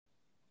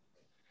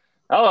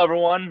Hello,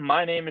 everyone.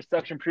 My name is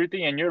Sakshan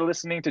Pruthi, and you're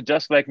listening to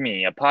Just Like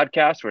Me, a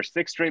podcast where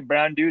six straight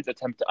brown dudes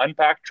attempt to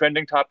unpack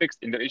trending topics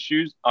into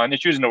issues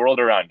in the world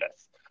around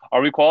us.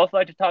 Are we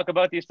qualified to talk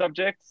about these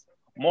subjects?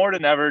 More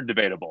than ever,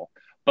 debatable.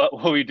 But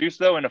will we do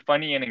so in a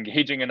funny and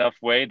engaging enough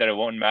way that it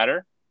won't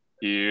matter?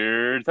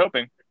 Here's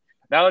hoping.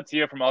 Now let's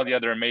hear from all the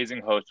other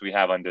amazing hosts we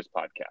have on this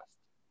podcast.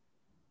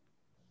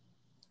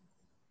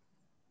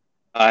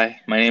 Hi,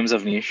 my name's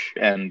Avnish,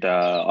 and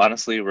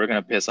honestly, we're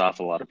gonna piss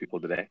off a lot of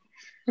people today.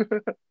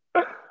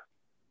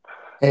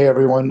 Hey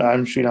everyone,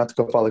 I'm Srinath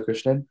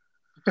Krishnan.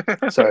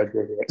 Sorry, I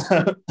did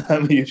it.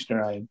 I'm Houston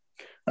Ryan.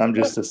 I'm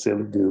just a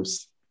silly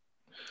goose.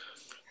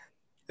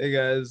 Hey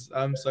guys,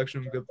 I'm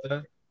Saksham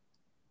Gupta.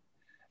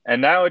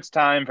 And now it's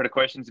time for the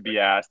questions to be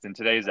asked in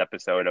today's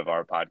episode of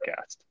our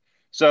podcast.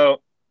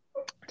 So,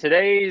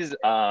 today's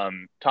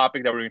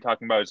topic that we're going to be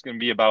talking about is going to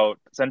be about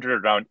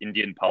centered around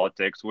Indian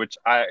politics, which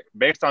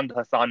based on the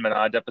Hassan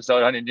Minhaj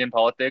episode on Indian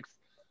politics,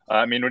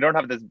 I mean, we don't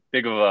have this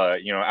big of a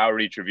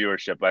outreach or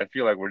viewership, but I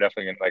feel like we're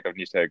definitely like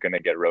Avnisha going to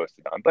get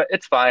roasted on. But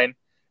it's fine.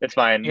 It's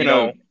fine.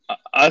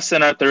 Us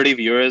and our 30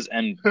 viewers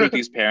and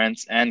Pruti's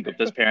parents and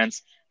Gupta's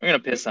parents, we're gonna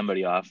piss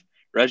somebody off.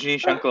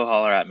 Rajni Shankar,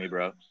 holler at me,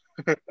 bro.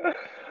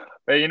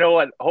 But you know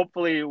what?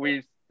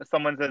 Hopefully,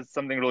 someone says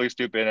something really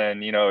stupid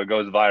and it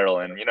goes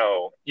viral, and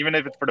even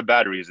if it's for the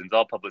bad reasons,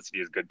 all publicity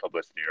is good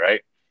publicity,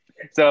 right?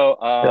 So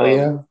Hell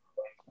yeah.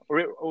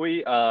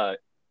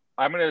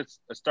 I'm gonna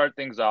start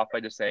things off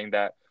by just saying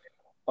that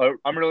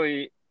I'm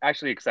really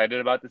actually excited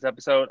about this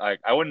episode.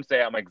 I wouldn't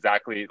say I'm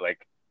exactly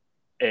like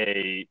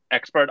a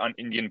expert on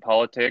Indian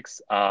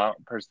politics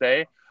per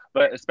se,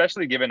 but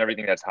especially given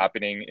everything that's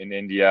happening in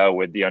India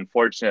with the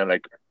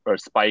unfortunate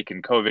spike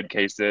in COVID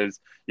cases,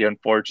 the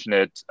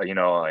unfortunate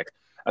like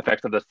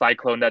effects of the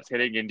cyclone that's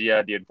hitting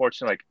India, the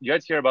unfortunate you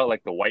guys hear about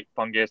like the white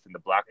fungus and the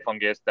black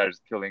fungus that is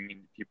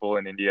killing people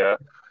in India.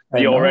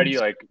 The already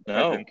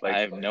No, I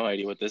have no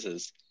idea what this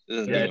is. This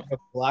is Yeah, new. A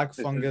black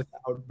fungus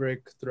outbreak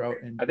throughout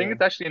India. I think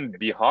it's actually in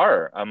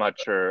Bihar. I'm not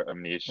sure,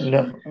 Amnish.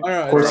 No, Oh,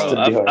 no, of course it's-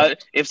 it's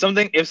in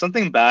Bihar. If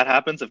something bad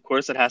happens, of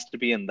course it has to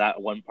be in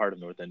that one part of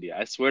North India.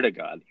 I swear to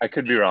God. I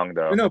could be wrong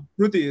though. no,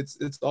 Pruti,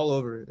 it's all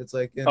over. It's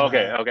like in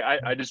Okay.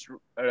 I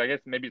guess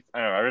maybe I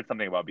don't know. I read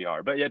something about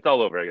Bihar, but yeah, it's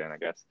all over again, I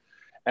guess.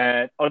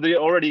 And or the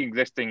already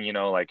existing,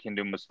 like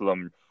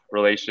Hindu-Muslim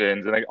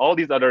relations and like all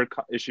these other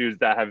issues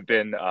that have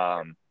been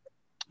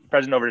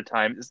present over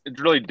time.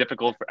 It's really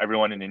difficult for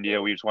everyone in India.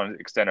 We just want to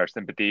extend our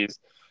sympathies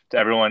to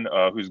everyone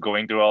who's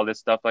going through all this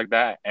stuff like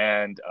that.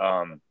 And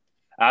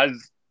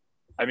as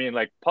I mean,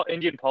 like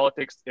Indian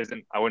politics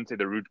isn't, I wouldn't say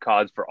the root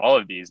cause for all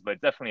of these, but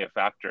it's definitely a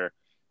factor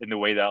in the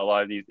way that a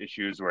lot of these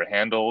issues were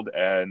handled.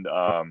 And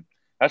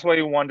that's why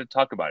we wanted to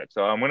talk about it.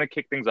 So I'm going to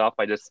kick things off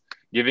by just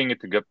giving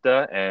it to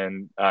Gupta,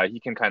 and he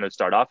can kind of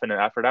start off. And then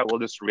after that, we'll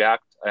just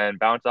react and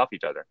bounce off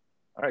each other.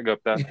 All right,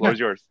 Gupta, floor's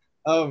yours.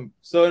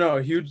 So no,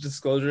 huge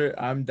disclosure.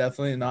 I'm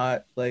definitely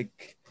not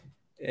like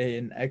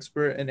an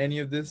expert in any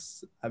of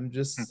this. I'm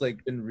just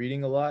like been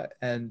reading a lot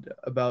and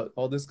about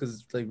all this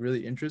because it's like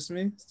really interests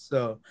me.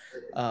 So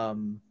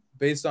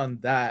based on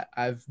that,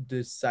 I've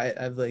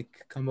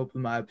like come up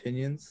with my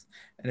opinions.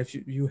 And if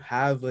you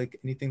have like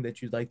anything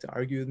that you'd like to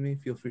argue with me,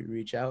 feel free to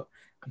reach out.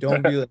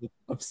 Don't be like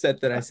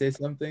upset that I say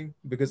something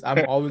because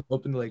I'm always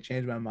open to like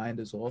change my mind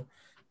as well.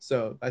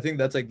 So I think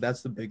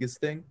that's the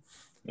biggest thing.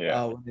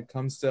 Yeah. When it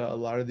comes to a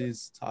lot of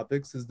these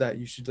topics is that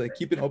you should like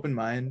keep an open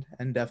mind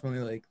and definitely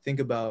like think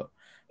about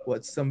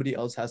what somebody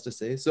else has to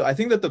say. So I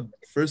think that the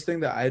first thing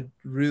that I'd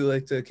really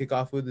like to kick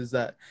off with is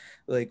that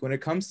like when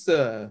it comes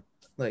to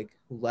like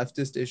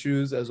leftist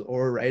issues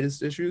or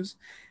rightist issues,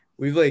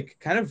 we've like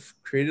kind of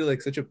created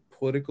like such a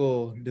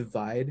political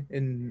divide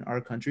in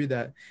our country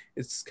that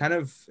it's kind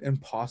of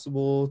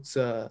impossible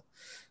to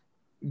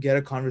get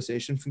a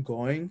conversation from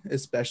going,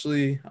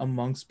 especially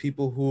amongst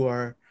people who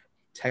are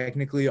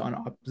technically on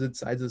opposite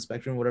sides of the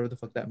spectrum, whatever the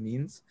fuck that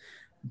means.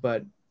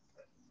 But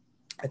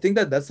I think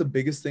that that's the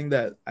biggest thing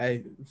that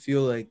I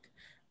feel like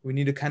we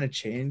need to kind of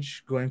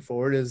change going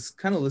forward is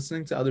kind of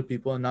listening to other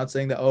people and not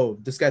saying that, oh,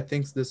 this guy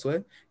thinks this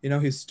way,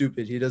 he's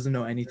stupid, he doesn't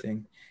know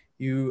anything.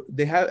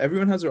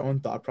 Everyone has their own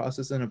thought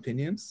process and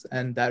opinions,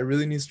 and that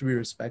really needs to be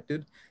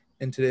respected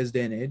in today's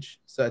day and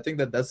age. So I think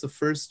that that's the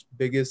first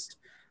biggest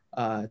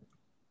uh,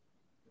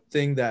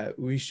 thing that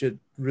we should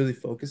really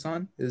focus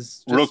on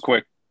is Real just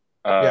quick,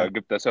 yeah.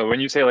 Gupta. So when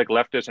you say like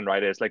leftist and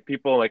rightist, like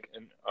people like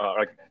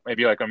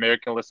maybe like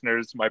American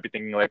listeners might be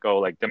thinking like, oh,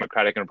 like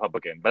Democratic and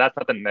Republican, but that's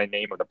not the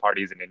name of the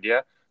parties in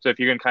India. So if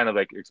you can kind of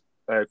like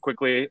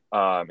quickly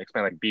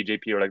explain like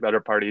BJP or like the other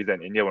parties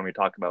in India when we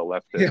talk about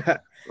left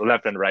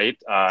and right,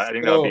 I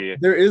think that would be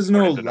there is no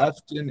important to know.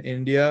 left in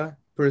India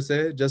per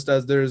se, just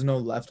as there is no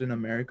left in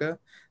America.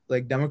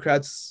 Like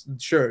Democrats,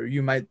 sure,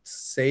 you might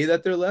say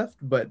that they're left,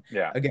 but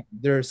Yeah. again,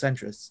 they're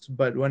centrist.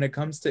 But when it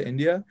comes to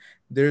India,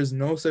 there's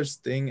no such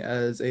thing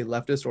as a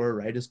leftist or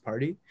a rightist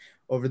party.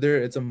 Over there,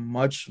 it's a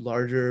much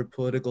larger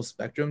political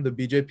spectrum. The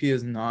BJP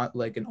is not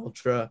like an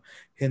ultra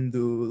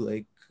Hindu,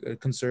 like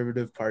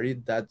conservative party.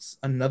 That's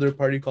another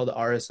party called the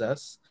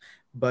RSS,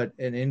 But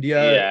in India,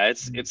 Yeah,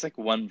 it's like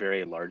one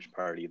very large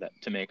party that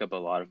to make up a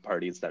lot of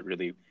parties that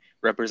really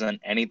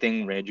represent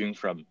anything ranging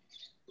from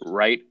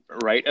right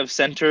of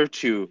center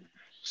to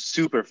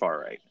super far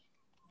right.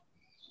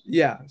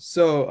 yeah.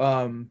 So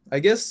I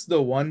guess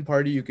the one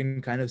party you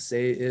can kind of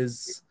say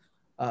is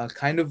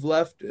kind of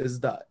left is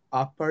the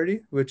Op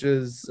Party, which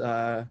is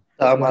Aam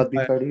run Aadmi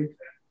by Party.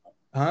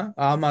 Aam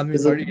Aadmi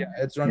Is it? Party. Yeah,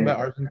 it's run by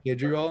Yeah. Arvind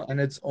Kejriwal, and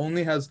it's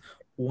only has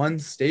one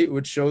state,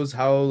 which shows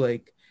how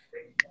like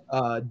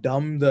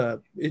dumb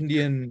the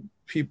Indian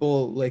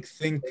people like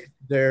think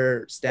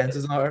their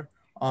stances are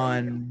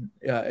on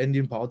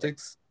Indian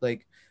politics.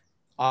 Like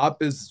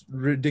op is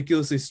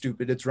ridiculously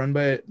stupid. It's run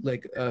by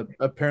like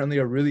apparently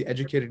a really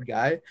educated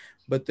guy,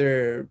 but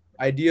their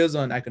ideas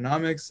on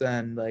economics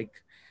and like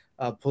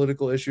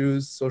political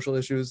issues, social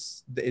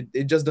issues,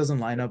 it just doesn't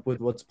line up with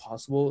what's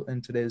possible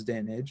in today's day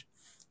and age.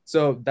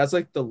 So that's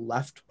like the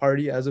left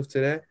party as of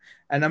today.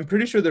 And I'm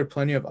pretty sure there are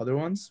plenty of other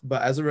ones.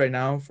 But as of right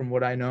now, from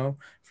what I know,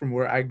 from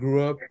where I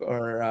grew up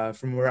or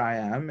from where I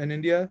am in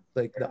India,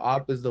 like the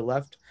op is the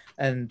left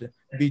and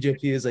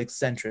BJP is like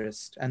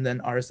centrist. And then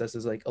RSS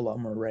is like a lot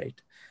more right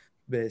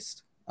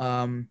based.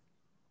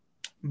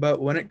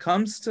 But when it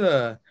comes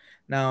to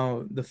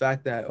now the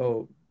fact that,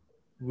 oh,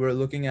 we're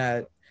looking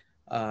at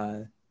uh,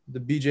 the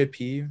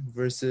BJP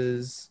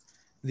versus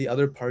the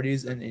other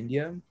parties in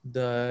India,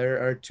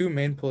 there are two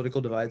main political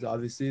divides.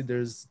 Obviously,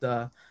 there's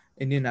the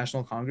Indian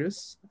National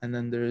Congress, and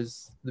then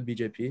there's the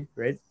BJP,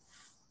 right?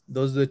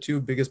 Those are the two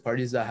biggest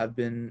parties that have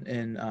been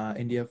in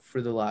India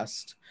for the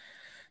last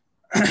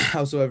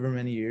howsoever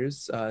many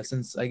years,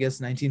 since I guess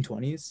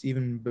 1920s,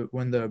 even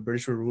when the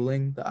British were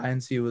ruling, the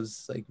INC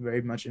was like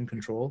very much in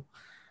control.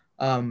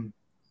 Um,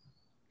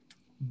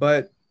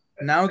 but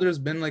now there's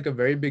been like a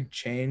very big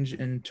change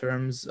in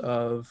terms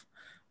of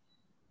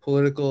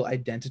political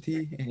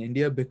identity in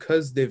India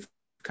because they've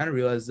kind of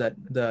realized that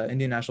the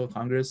Indian National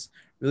Congress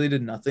really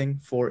did nothing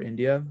for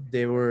India.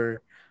 They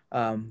were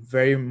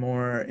very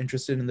more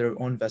interested in their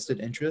own vested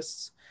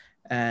interests,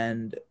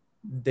 and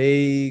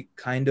they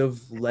kind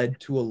of led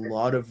to a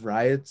lot of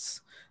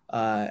riots.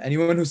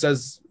 Anyone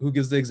who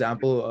gives the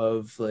example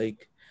of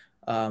like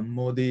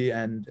Modi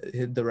and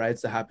the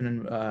riots that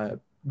happened in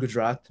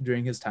Gujarat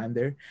during his time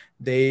there,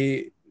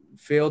 they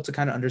fail to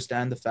kind of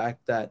understand the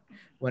fact that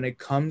when it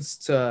comes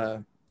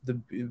to the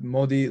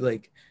Modi,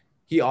 like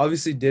he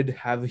obviously did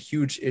have a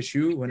huge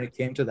issue when it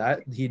came to that.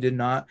 He did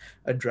not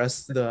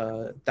address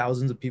the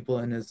thousands of people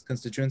in his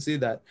constituency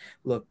that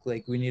look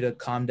like we need to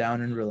calm down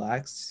and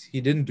relax.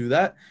 He didn't do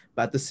that.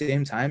 But at the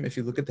same time, if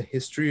you look at the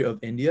history of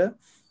India,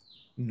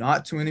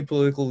 not too many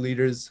political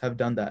leaders have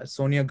done that.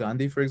 Sonia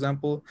Gandhi, for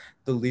example,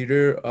 the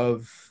leader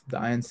of the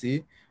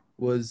INC,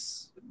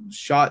 was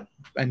shot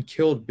and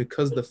killed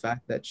because of the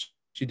fact that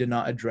she did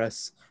not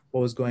address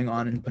what was going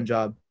on in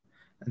Punjab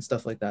and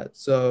stuff like that.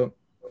 So,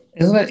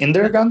 Isn't that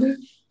Indira Gandhi?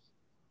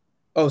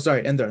 oh,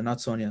 sorry, Indra,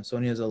 not Sonia.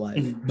 Sonia is alive,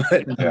 Mhm.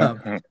 but Yeah.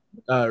 I think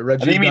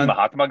Rajiv you mean Gandhi.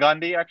 Mahatma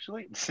Gandhi,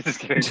 actually. Just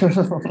kidding.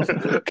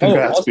 Oh,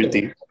 Congrats, also,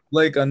 Preeti.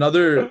 like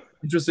another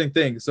interesting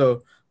thing.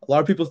 So a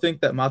lot of people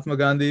think that Mahatma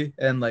Gandhi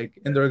and like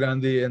Indira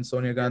Gandhi and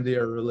Sonia Gandhi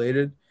are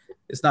related.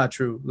 It's not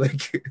true.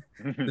 Like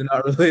they're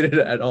not related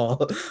at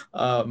all.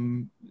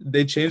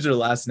 They changed their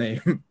last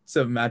name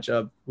to match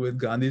up with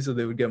Gandhi so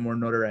they would get more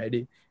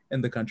notoriety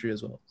in the country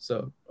as well.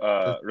 So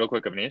Real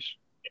quick, Avnish,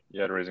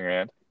 you had raising your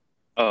hand.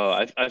 Oh,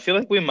 I feel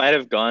like we might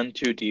have gone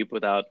too deep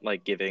without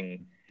like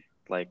giving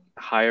like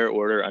higher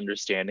order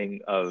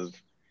understanding of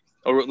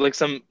or like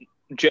some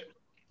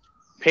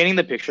painting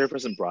the picture for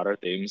some broader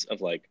themes of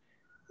like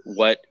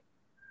what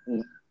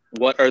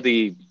what are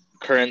the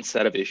current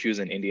set of issues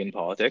in Indian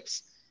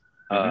politics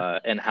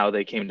and how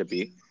they came to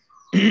be.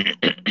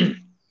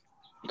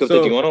 Gupta, do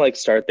you so want to like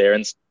start there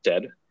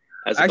instead,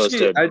 as opposed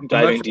actually to I'd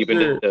diving much deep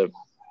rather into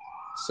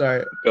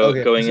sorry.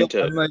 Okay. going So into?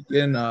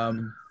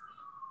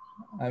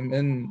 I'm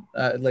in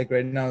like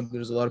right now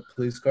there's a lot of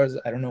police cars.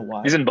 I don't know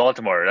why. He's in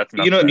Baltimore. That's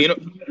You enough know, said.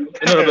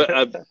 no,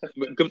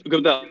 but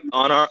Gupta,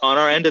 on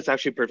our end, it's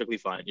actually perfectly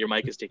fine. Your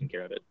mic is taking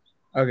care of it.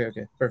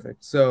 Okay,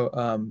 perfect.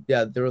 So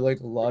yeah, there were like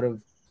a lot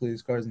of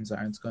police cars and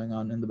sirens going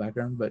on in the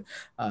background, but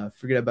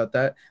forget about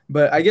that.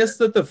 But I guess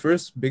that the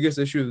first biggest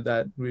issue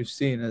that we've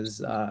seen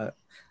is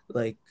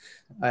like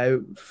I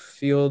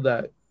feel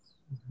that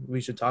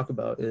we should talk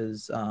about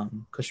is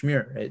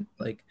Kashmir, right?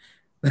 Like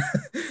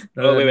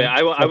Oh wait,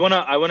 I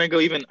want to go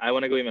even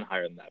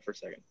higher than that for a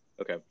second.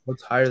 Okay.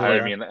 what's higher than I What?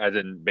 that? mean, as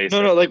in No,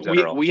 basic like in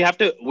general. we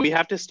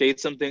have to state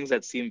some things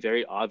that seem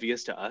very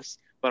obvious to us,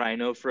 but I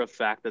know for a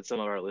fact that some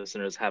of our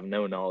listeners have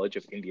no knowledge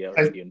of India or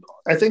I Indian I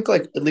politics. think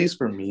like at least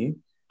for me,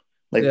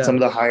 like some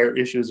Yeah. of the higher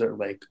issues are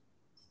like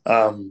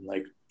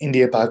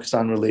India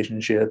Pakistan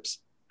relationships,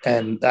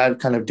 and that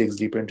kind of digs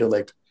deeper into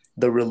like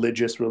the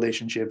religious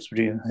relationships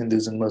between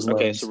Hindus and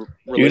Okay, Muslims. so You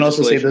can religious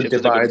also say the relationships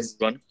is a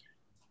good one.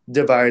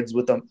 divides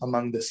with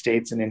among the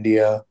states in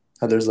India.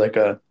 How there's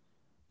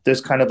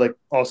kind of like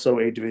also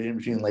a division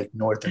between like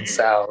north and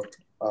south.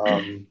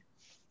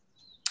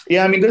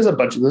 Yeah, I mean there's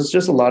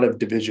just a lot of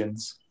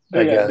divisions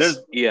I yeah, guess. there's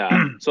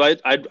Yeah. So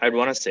I'd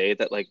want to say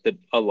that like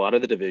a lot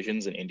of the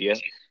divisions in India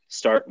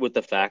start with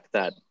the fact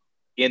that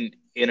in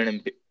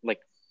an like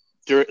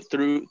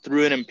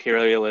through an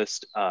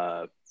imperialist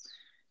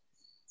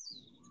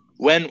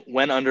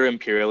when under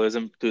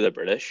imperialism through the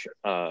British,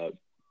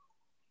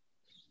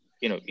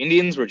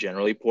 Indians were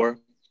generally poor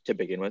to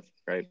begin with,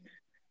 right?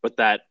 But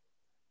that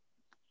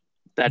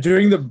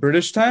During the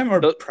British time or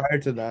the, prior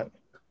to that?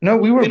 No,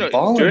 we were you know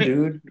balling, during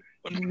dude.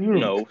 We were,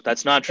 no,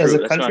 that's not as true.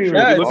 a That's not country, we true.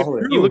 were Yeah, You it's look at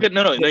balling. you true. look at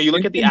no, you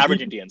look at the Indian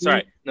average Indian. GDP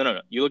Sorry,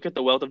 no. You look at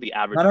the wealth of the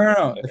average.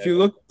 No. Okay, If you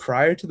look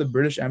prior to the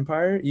British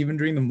Empire, even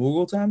during the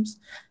Mughal times,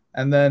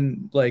 and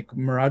then like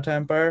Maratha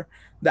Empire,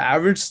 the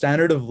average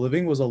standard of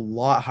living was a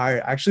lot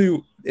higher.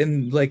 Actually,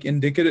 in like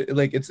indicative,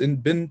 like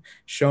been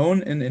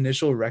shown in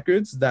initial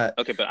records that.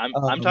 okay, but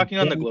I'm talking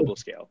on the global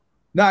scale.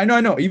 No, I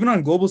know. Even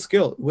on global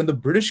scale, when the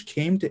British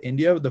came to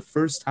India the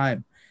first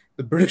time,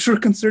 the British were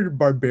considered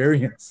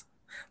barbarians.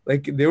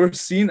 Like they were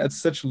seen at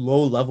such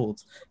low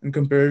levels in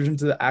comparison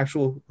to the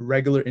actual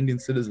regular Indian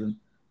citizen.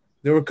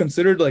 They were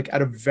considered like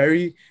at a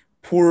very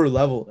poor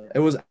level. It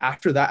was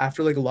after that,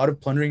 after like a lot of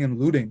plundering and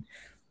looting,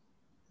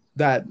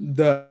 that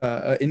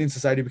the Indian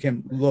society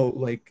became low.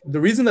 Like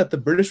the reason that the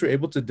British were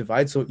able to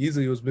divide so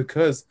easily was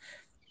because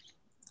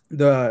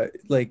the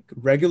like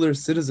regular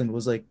citizen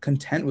was like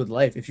content with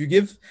life. If you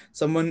give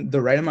someone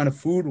the right amount of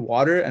food,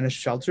 water, and a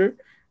shelter,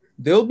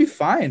 they'll be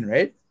fine,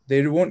 right?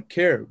 They won't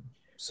care. No.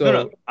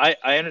 So I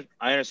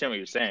understand what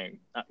you're saying.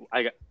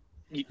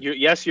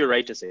 Yes, you're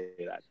right to say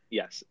that.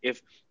 Yes,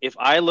 if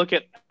I look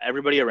at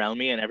everybody around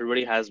me and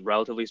everybody has,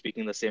 relatively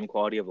speaking, the same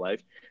quality of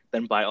life,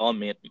 then by all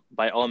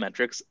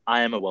metrics,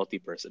 I am a wealthy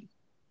person,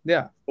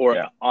 yeah, or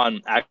Yeah.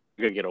 on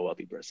aggregate, a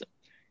wealthy person.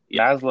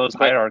 Yeah, Maslow's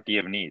but hierarchy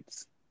of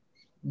needs.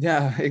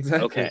 exactly.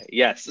 okay,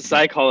 yes,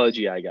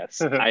 psychology, I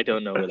guess. I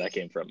don't know where that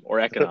came from, or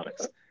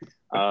economics.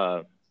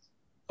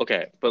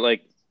 Okay, but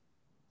like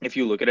if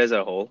you look at it as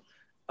a whole,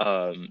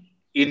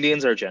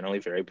 Indians are generally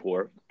very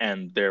poor,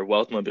 and their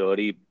wealth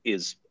mobility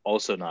is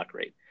also not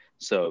great.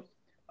 So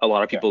a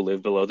lot of people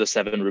live below the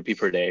 7 rupee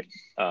per day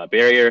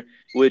barrier,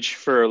 which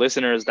for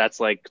listeners, that's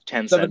like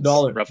 10 cents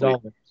 $7. roughly.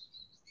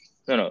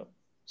 No,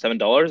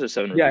 $7 or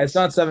 7 rupees? Yeah, it's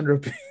not 7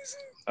 rupees.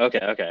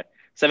 Okay.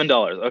 $7.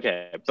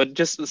 Okay. But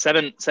just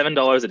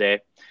 $7 a day.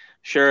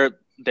 Sure,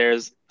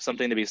 there's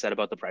something to be said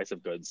about the price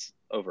of goods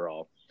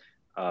overall.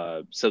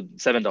 So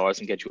 $7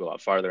 can get you a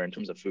lot farther in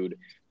terms of food,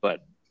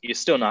 but you're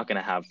still not going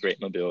to have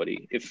great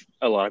mobility if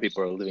a lot of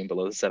people are living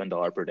below the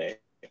 $7 per day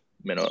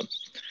minimum.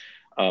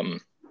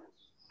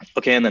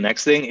 Okay, and the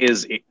next thing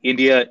is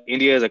India.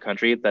 India is a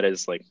country that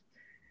is like,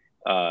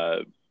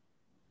 I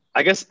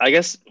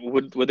guess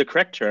would the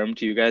correct term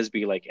to you guys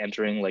be like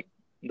entering like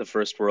the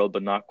first world,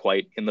 but not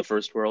quite in the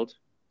first world?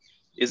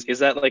 Is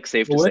that like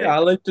safe The to way say? I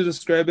like to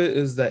describe it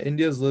is that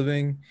India is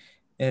living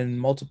in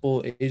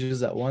multiple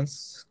ages at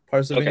once.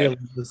 Parts of India live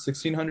in the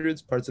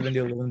 1600s, parts of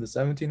India live in the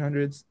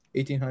 1700s,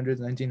 1800s,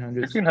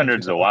 1900s.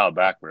 1600s a while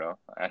back, bro.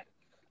 I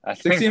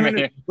think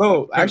 1600.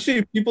 Bro,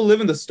 actually, people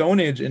live in the Stone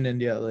Age in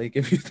India. Like,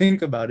 if you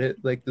think about it,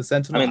 like the I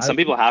Sentinel mean, some Island.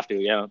 people have to,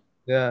 yeah.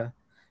 Yeah.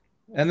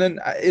 And then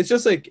it's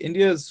just like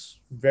India is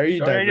very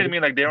Stone Age, I diverse.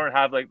 mean, like they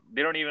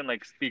don't even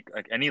like speak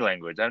like any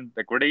language, and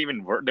like were they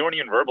even they weren't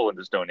even verbal in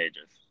the Stone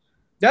Ages.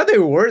 Yeah, they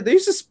were. They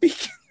used to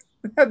speak.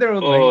 They had their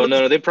own Oh language.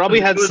 no, they probably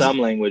had It was- some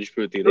language,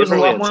 Pruthi. It They was a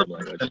probably lot had more some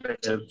language.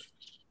 primitive.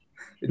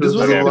 It This was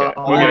was a Okay,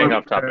 lot we're getting more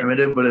off topic.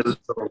 primitive, but it was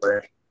still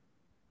there.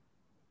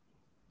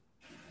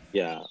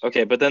 Yeah.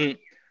 Okay, but then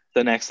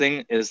the next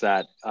thing is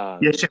that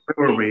Yeah, shit,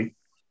 where were we?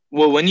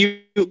 well, when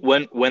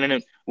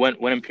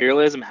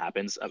imperialism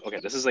happens, okay,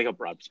 this is like a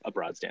broad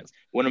stance.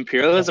 When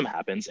imperialism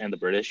happens and the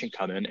British can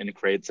come in and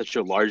create such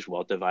a large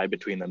wealth divide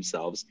between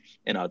themselves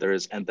and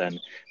others, and then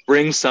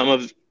bring some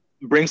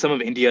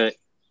of India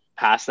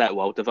past that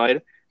wealth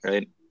divide,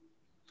 right?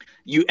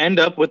 You end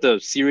up with a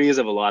series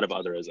of a lot of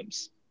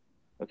otherisms.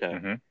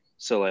 Okay,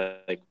 so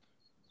like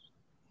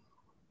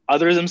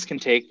otherisms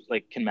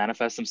can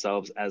manifest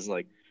themselves as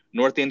like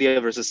North India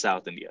versus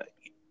South India,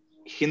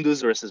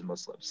 Hindus versus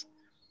Muslims.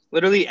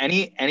 Literally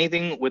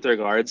anything with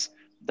regards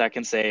that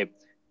can say,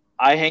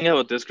 I hang out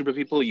with this group of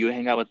people, you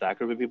hang out with that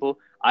group of people.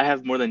 I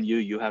have more than you,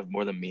 you have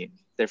more than me.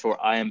 Therefore,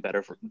 I am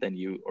better than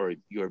you, or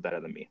you are better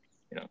than me.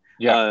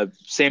 Yeah.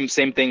 Same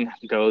thing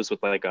goes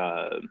with like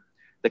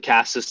the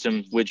caste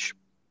system, which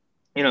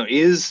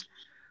is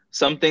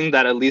something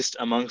that at least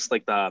amongst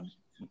like the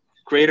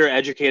greater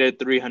educated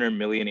 300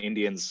 million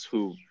Indians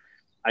who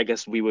I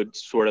guess we would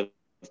sort of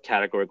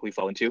categorically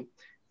fall into,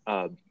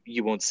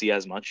 you won't see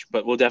as much,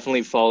 but will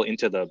definitely fall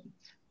into the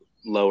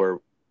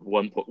lower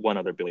one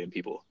other billion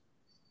people.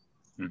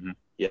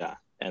 Yeah,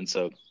 and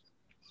so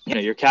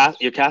your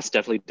caste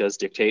definitely does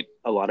dictate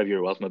a lot of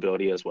your wealth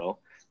mobility as well,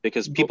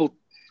 because people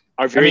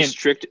are very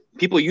strict.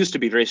 People used to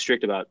be very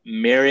strict about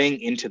marrying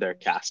into their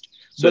caste.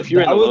 So if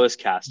you're in the lowest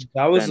caste,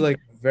 that was then, like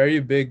very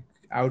big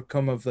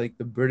outcome of like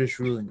the British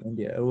rule in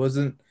India. It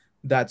wasn't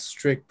that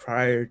strict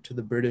prior to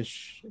the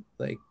British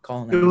like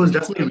colonization. It was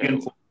definitely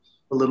reinforced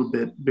a little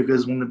bit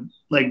because when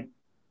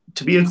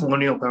to be a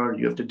colonial power,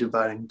 you have to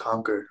divide and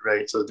conquer,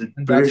 right? So the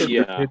And that's British, what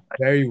they Yeah. did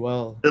very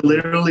well. they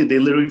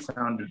literally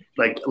found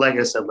like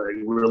I said, like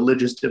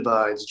religious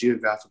divides,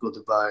 geographical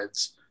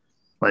divides,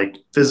 like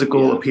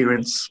physical Yeah.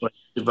 appearance like,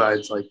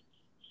 divides, like,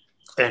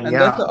 and And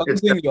that's yeah, the other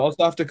it's thing you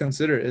also have to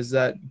consider is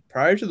that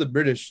prior to the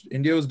British,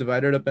 India was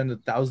divided up into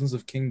thousands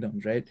of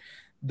kingdoms, right?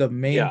 The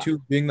main Yeah. two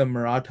being the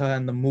Maratha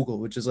and the Mughal,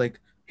 which is like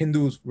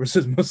Hindus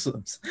versus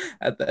Muslims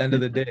at the end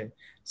of the day.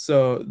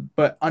 So,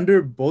 but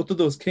under both of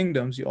those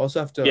kingdoms, you also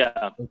have to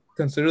Yeah.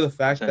 consider the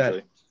fact that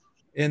Essentially.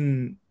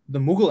 in the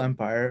Mughal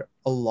Empire,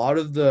 a lot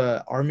of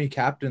the army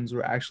captains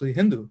were actually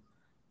Hindu.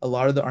 A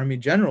lot of the army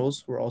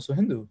generals were also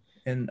Hindu.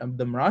 In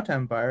the Maratha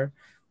Empire,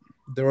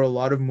 there were a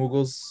lot of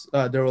Mughals,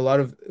 there were a lot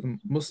of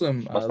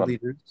Muslim Muslim.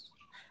 leaders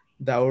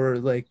that were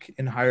like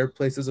in higher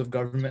places of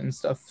government and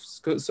stuff.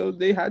 So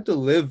they had to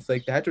live,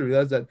 like they had to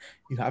realize that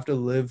you have to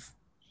live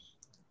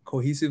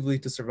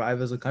cohesively to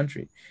survive as a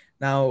country.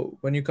 Now,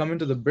 when you come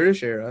into the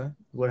British era,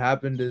 what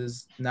happened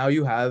is now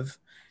you have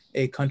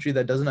a country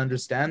that doesn't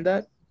understand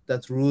that,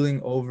 that's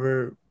ruling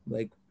over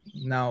like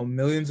now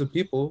millions of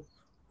people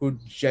who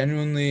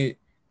genuinely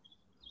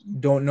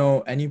don't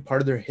know any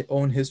part of their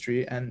own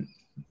history, and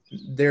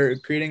they're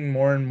creating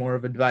more and more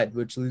of a divide,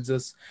 which leads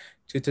us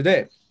to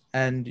today.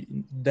 And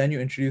then you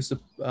introduce the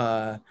You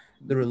also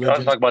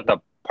religions. talk about the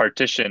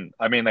partition.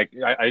 I mean, like,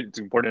 it's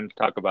important to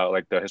talk about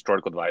like the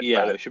historical divides, Yeah.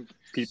 right? We should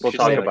People say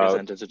talk like a about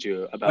sentence or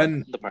two about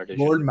When the partition.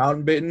 Lord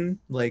Mountbatten,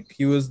 like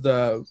he was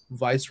the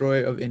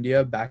viceroy of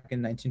India back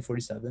in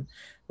 1947,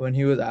 when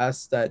he was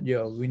asked that,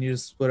 yo, we need to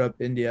split up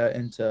India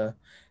into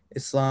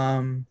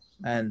Islam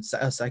and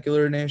a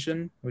secular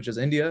nation, which is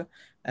India,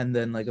 and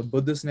then like a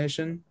Buddhist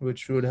nation,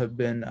 which would have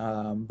been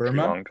Sri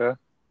Burma. Lanka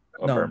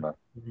or No, Burma.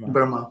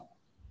 Burma,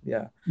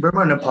 Yeah.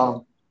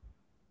 Nepal.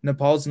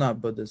 Nepal's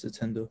not Buddhist, it's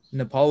Hindu.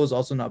 Nepal was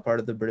also not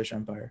part of the British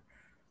Empire.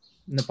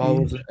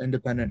 Nepal was an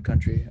independent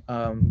country.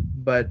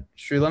 But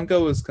Sri Lanka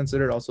was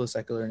considered also a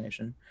secular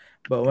nation.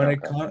 But when it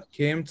Okay.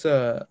 came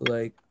to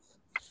like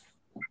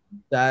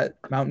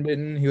that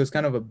Mountbatten, he was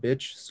kind of a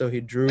bitch. So he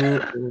drew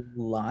a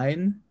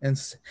line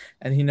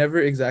and he never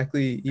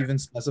exactly even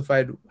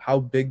specified how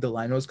big the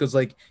line was. Cause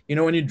like, you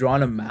know, when you draw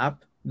on a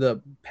map,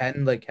 the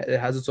pen, like it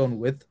has its own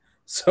width.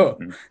 So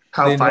Mhm.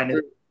 How they fine never,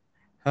 is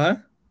huh?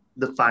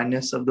 the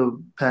fineness of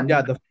the pen?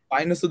 Yeah, the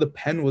fineness of the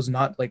pen was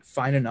not like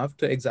fine enough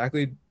to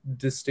exactly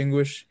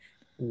distinguish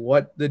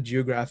what the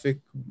geographic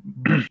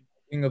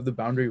marking of the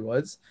boundary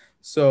was.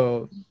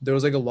 So there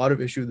was like a lot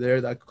of issue there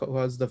that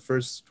caused the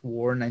first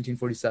war in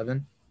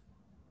 1947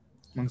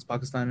 amongst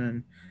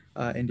Pakistan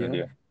and India.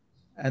 India.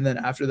 And then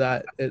after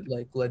that, it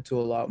like led to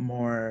a lot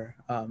more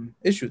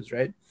issues,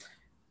 right?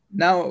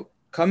 Now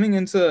coming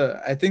into,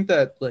 I think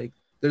that like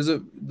there's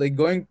a like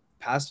going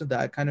past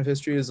that kind of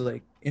history is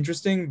like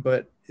interesting,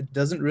 but it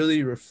doesn't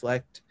really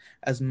reflect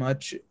as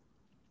much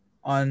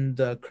on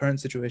the current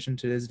situation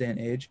today's day and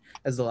age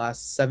as the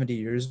last 70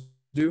 years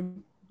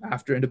do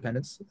after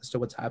independence as to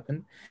what's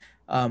happened,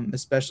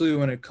 especially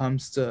when it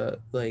comes to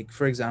like,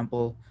 for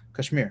example,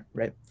 Kashmir,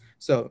 right?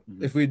 So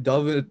Mhm. if we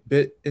delve a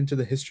bit into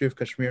the history of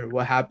Kashmir,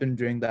 what happened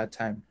during that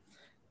time?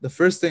 The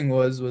first thing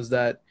was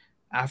that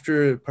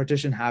after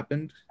partition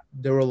happened,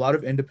 there were a lot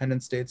of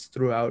independent states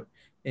throughout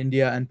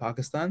India and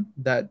Pakistan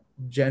that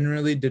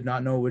generally did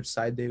not know which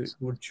side they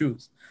would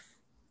choose.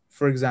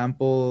 For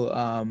example,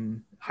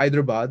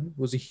 Hyderabad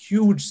was a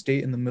huge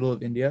state in the middle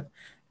of India,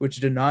 which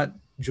did not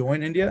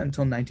join India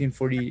until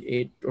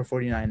 1948 or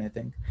 49, I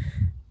think.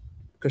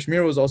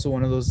 Kashmir was also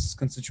one of those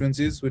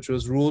constituencies which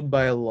was ruled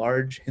by a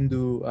large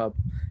Hindu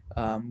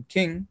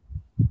king,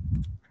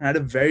 and had a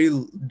very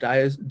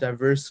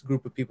diverse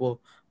group of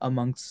people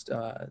amongst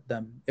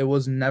them. It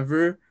was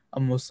never a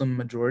Muslim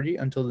majority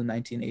until the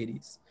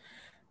 1980s.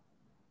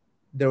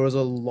 There was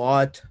a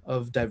lot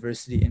of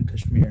diversity in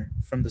Kashmir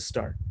from the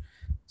start.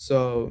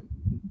 So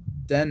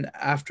then,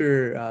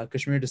 after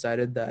Kashmir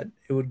decided that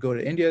it would go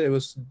to India, it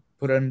was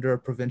put under a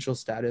provincial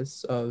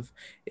status of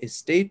a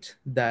state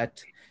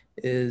that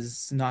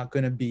is not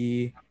going to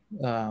be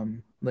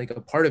like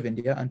a part of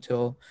India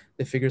until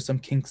they figure some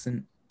kinks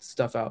and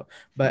stuff out.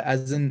 But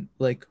as in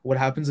like what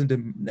happens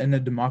in a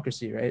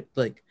democracy, right?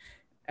 Like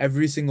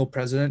every single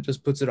president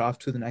just puts it off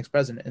to the next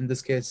president. In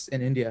this case,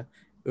 in India,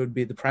 it would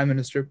be the prime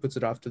minister puts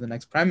it off to the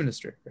next prime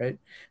minister, right?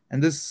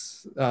 And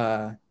this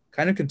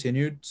kind of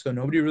continued. So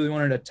nobody really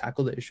wanted to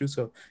tackle the issue.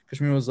 So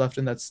Kashmir was left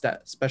in that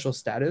special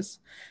status,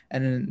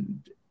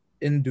 and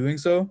in doing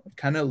so, it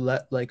kind of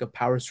let like a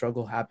power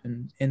struggle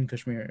happen in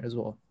Kashmir as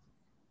well.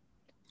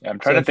 I'm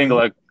So trying to if think you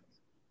of like,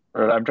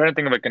 or I'm trying to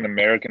think of like an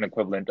American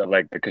equivalent of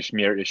like the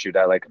Kashmir issue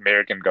that like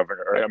American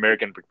governor or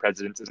American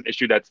presidents is an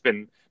issue that's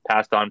been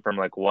passed on from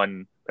like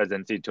one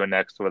presidency to the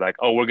next. We're like,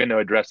 oh, we're going to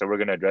address it, we're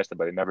going to address it,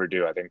 but they never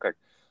do. I think like,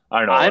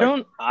 I don't know,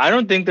 like, I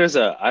don't think there's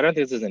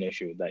an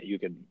issue that you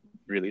could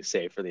really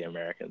say for the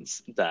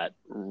Americans that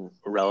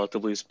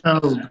relatively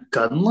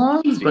Gun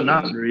laws, but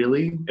not speaking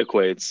really.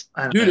 equates.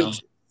 I don't dude, know.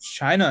 it's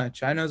China.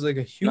 China's like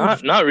a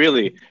huge. Not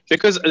really,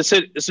 because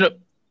it's no,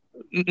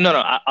 No,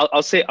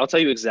 I'll tell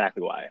you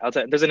exactly why.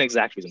 There's an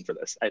exact reason for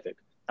this, I think,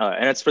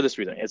 and it's for this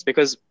reason. It's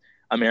because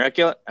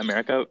America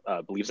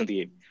believes in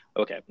the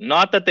okay,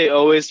 not that they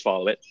always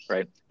follow it,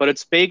 right? But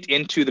it's baked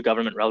into the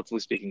government, relatively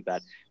speaking,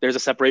 that there's a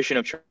separation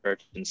of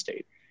church and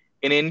state.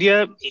 In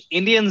India,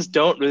 Indians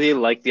don't really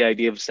like the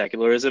idea of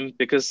secularism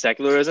because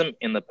secularism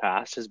in the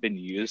past has been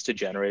used to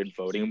generate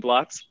voting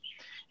blocks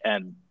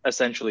and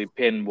essentially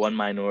pin one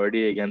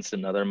minority against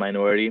another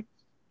minority,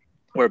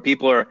 where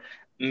people are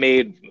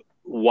made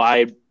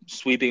wide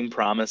sweeping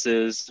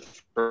promises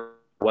for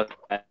what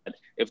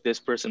if this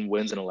person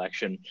wins an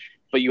election,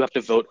 but you have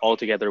to vote all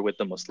together with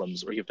the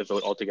Muslims, or you have to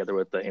vote all together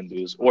with the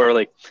Hindus, or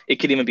like it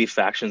could even be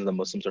factions of the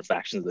Muslims or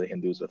factions of the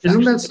Hindus with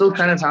Isn't factions that of the still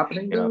kind of Christians,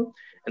 happening you know. though?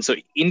 And so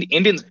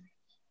Indians,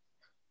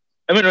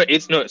 I mean,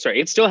 it's no, sorry,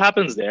 it still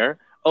happens there.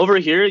 Over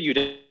here, you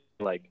did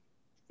like,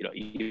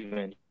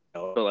 even,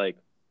 but like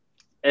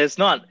it's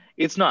not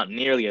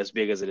nearly as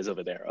big as it is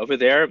over there. Over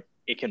there,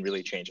 it can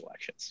really change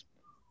elections.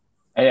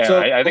 Yeah, So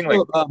I think like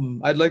also,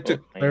 I'd like to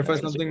Oh, clarify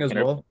something as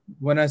well.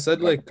 When I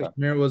said like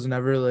Kashmir was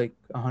never like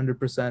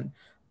 100%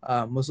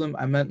 Muslim,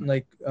 I meant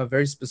like a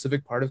very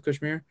specific part of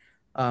Kashmir,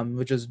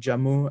 which is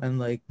Jammu and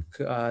like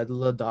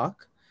Ladakh.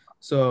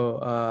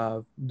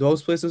 So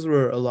those places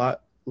were a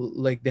lot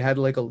like they had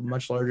like a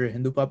much larger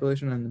Hindu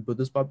population and the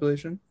Buddhist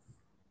population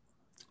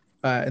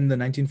in the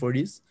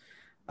 1940s.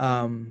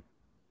 Um,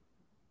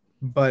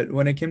 but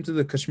when it came to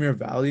the Kashmir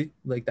Valley,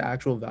 like the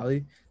actual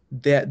valley,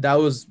 that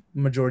was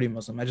majority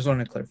Muslim. I just want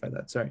to clarify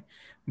that. Sorry,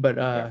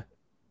 but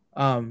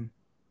um,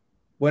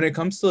 when it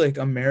comes to like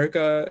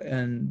America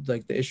and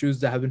like the issues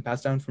that have been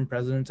passed down from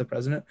president to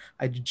president,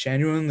 I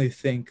genuinely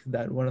think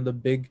that one of the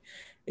big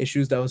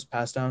issues that was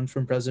passed down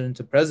from president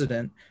to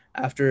president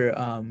after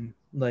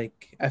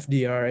like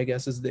FDR, I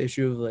guess, is the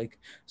issue of like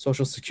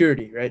social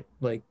security, right?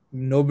 Like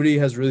nobody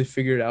has really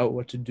figured out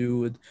what to do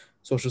with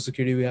social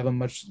security. We have a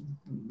much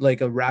like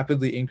a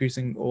rapidly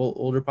increasing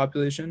older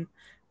population,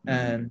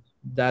 and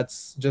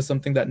that's just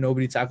something that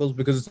nobody tackles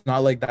because it's not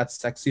like that's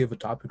sexy of a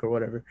topic or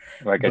whatever.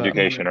 like But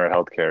education or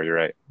healthcare. You're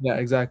right. yeah,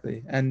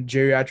 exactly. And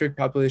geriatric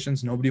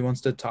populations, nobody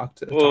wants to talk.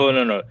 Oh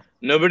no,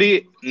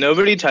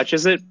 nobody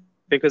touches it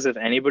because if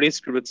anybody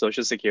screwed with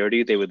Social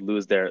Security, they would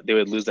lose their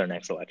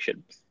next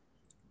election.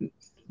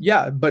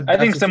 Yeah, but I that's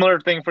think the thing. similar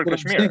thing for What I'm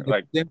Kashmir. saying. It's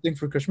Like the same thing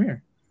for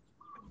Kashmir.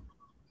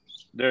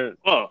 there,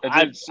 Well,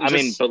 it's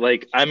just but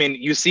like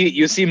you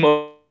see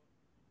Modi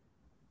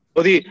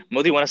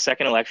won a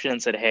second election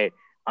and said, "Hey,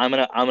 I'm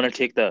gonna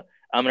take the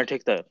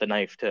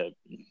knife to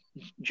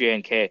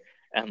J&K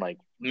and like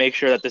make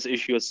sure that this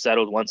issue is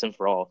settled once and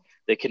for all.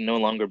 They can no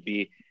longer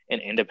be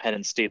an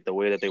independent state the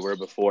way that they were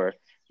before.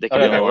 They can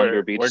okay. Okay, no longer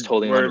we're be we're just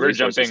holding on we're to we're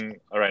resources." jumping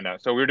right now.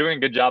 So we're doing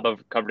a good job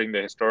of covering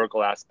the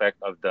historical aspect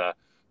of the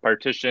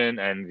partition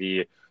and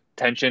the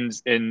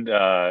tensions in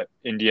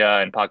India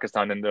and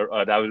Pakistan, and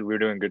that was we were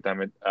doing a good time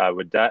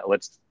with that.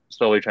 Let's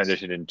slowly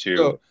transition into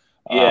So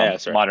Yeah,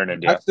 sorry. modern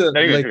India. No,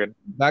 you're good.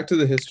 back to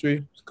the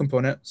history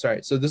component.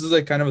 Sorry. So this is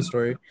like kind of a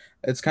story.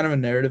 It's kind of a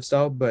narrative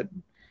style, but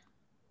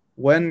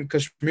when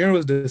Kashmir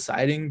was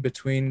deciding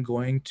between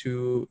going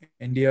to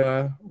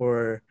India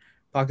or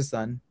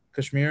Pakistan,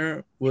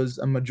 Kashmir was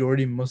a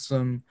majority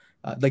Muslim.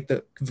 Like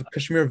the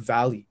Kashmir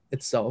Valley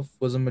itself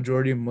was a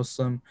majority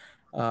Muslim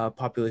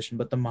population,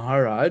 but the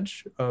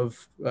Maharaj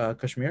of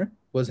Kashmir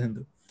was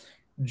Hindu.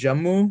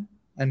 Jammu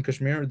and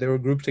Kashmir, they were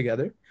grouped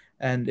together.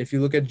 And if you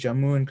look at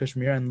Jammu and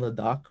Kashmir and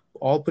Ladakh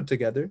all put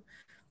together,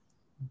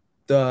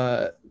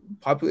 the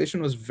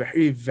population was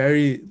very,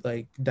 very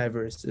like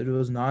diverse. It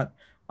was not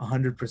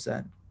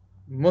 100%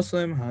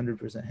 Muslim,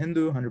 100%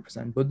 Hindu,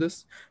 100%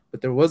 Buddhist,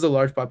 but there was a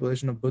large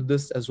population of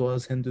Buddhists as well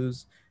as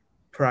Hindus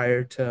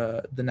prior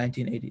to the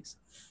 1980s.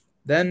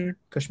 Then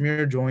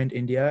Kashmir joined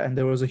India, and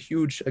there was a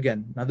huge,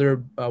 again,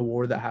 another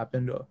war that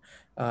happened,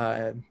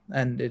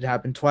 and it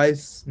happened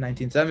twice: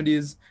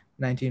 1970s,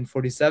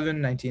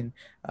 1947,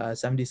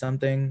 1970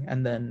 something,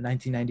 and then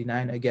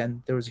 1999.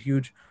 Again, there was a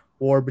huge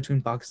war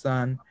between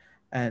Pakistan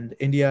and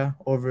India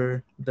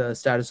over the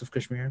status of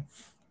Kashmir,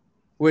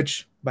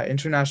 which, by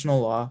international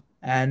law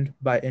and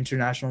by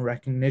international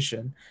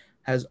recognition,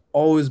 has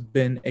always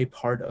been a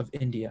part of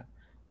India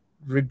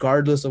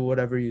regardless of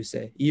whatever you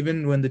say.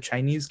 Even when the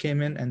Chinese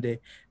came in and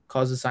they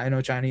caused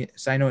the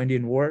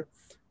Sino-Indian War,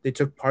 they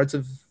took parts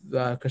of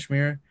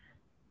Kashmir.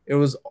 It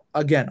was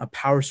again a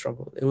power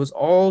struggle. It was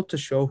all to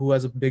show who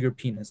has a bigger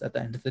penis at the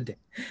end of the day,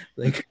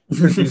 like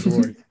for these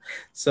wars.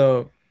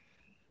 So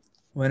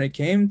when it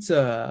came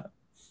to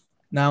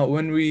now,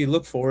 when we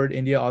look forward,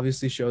 India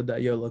obviously showed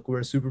that yo, look, we're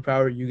a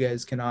superpower. You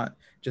guys cannot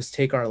just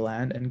take our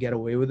land and get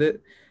away with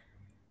it.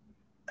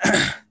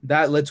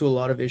 That led to a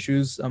lot of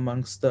issues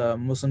amongst the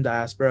Muslim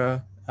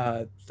diaspora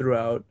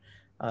throughout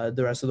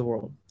the rest of the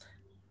world.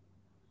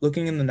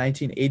 Looking in the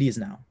 1980s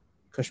now,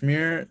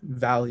 Kashmir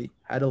Valley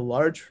had a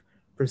large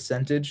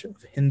percentage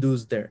of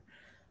Hindus there.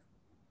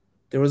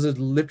 There was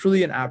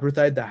literally an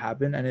apartheid that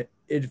happened, and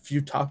if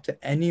you talk to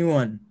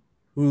anyone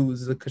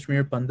who's a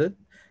Kashmir Pandit,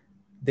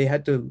 they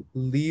had to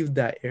leave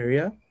that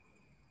area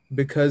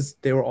because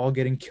they were all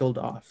getting killed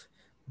off.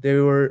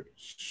 there were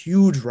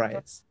huge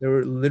riots. There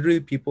were literally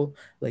people,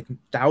 like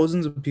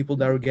thousands of people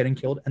that were getting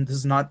killed. And this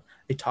is not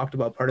a talked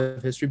about part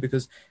of history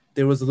because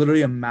there was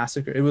literally a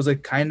massacre. It was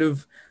like kind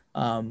of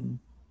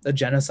a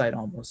genocide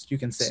almost, you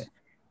can say.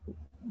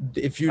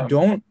 If you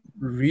don't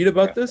read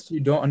about this, you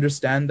don't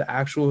understand the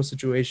actual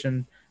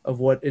situation of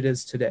what it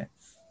is today.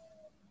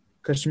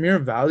 Kashmir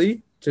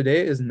Valley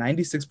today is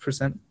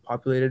 96%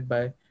 populated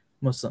by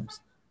Muslims.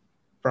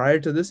 Prior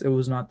to this, it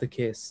was not the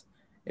case.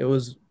 It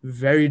was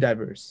very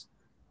diverse.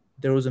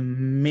 There was a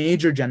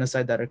major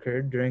genocide that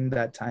occurred during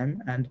that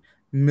time, and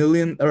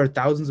millions or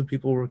thousands of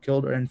people were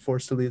killed and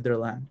forced to leave their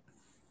land.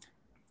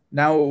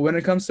 Now, when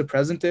it comes to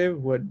present day,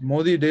 what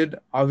Modi did,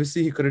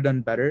 obviously he could have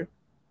done better,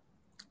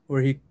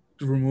 where he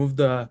removed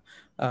the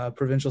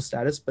provincial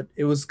status, but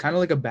it was kind of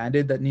like a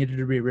band-aid that needed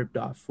to be ripped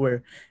off,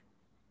 where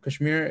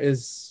Kashmir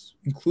is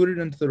included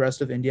into the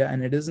rest of India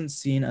and it isn't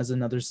seen as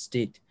another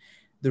state.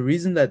 The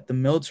reason that the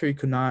military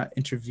could not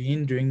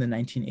intervene during the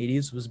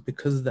 1980s was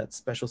because of that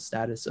special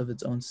status of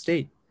its own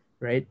state,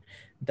 right?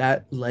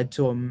 That led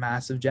to a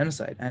massive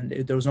genocide, and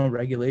there was no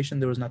regulation.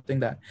 There was nothing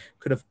that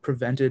could have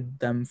prevented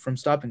them from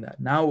stopping that.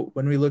 Now,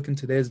 when we look in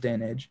today's day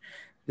and age,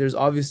 there's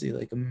obviously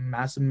like a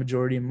massive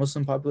majority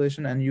Muslim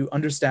population, and you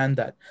understand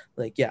that,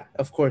 like, yeah,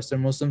 of course, they're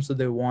Muslims, so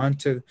they want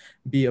to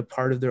be a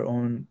part of their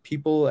own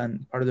people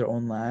and part of their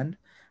own land.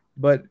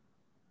 But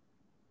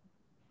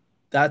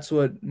that's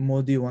what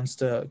Modi wants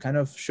to kind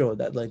of show,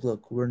 that like,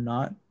 look, we're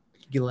not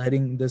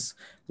letting this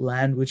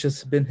land, which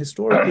has been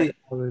historically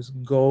ours,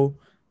 go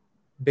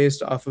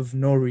based off of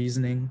no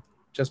reasoning,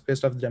 just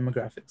based off the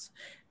demographics.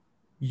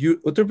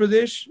 Uttar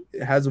Pradesh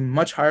has a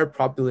much higher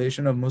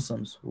population of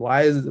Muslims.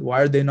 Why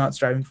are they not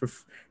striving for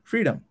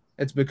freedom?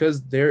 It's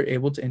because they're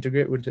able to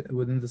integrate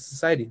within the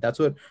society. That's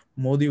what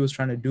Modi was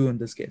trying to do in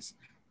this case.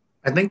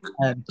 I think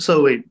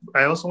so. Wait,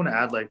 I also want to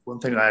add like one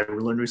thing I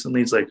learned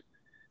recently is like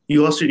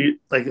you also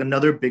like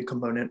another big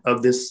component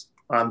of this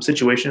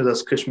situation is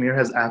that Kashmir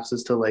has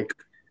access to like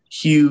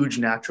huge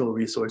natural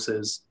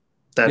resources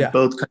that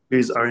both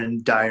countries are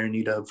in dire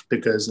need of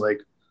because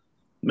like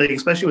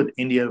especially with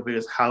India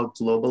because how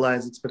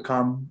globalized it's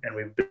become and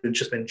we've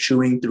just been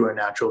chewing through our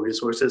natural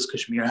resources.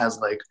 Kashmir has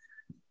like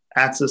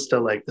access to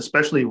like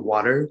especially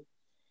water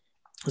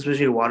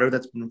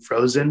that's been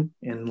frozen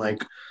and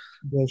like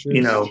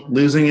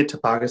losing it to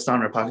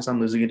Pakistan or Pakistan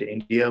losing it to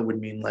India would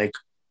mean like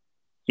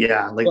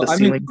the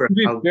ceiling for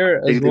how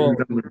big the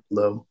income would be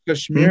low.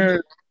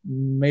 Kashmir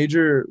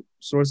major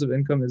source of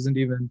income isn't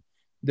even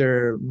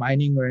their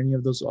mining or any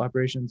of those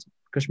operations.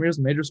 Kashmir's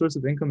major source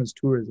of income is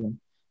tourism,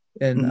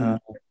 and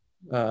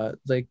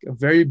like a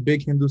very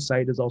big Hindu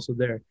site is also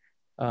there.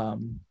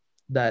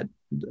 That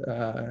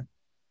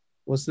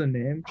what's the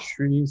name?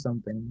 Shri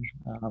something.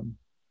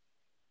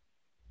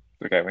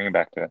 Okay, bring it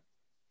back to it.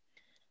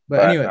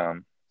 But anyway,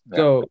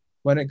 so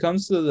when it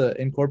comes to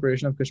the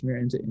incorporation of Kashmir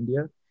into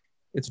India,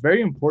 it's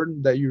very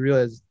important that you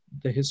realize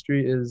the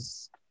history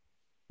is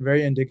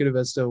very indicative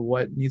as to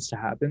what needs to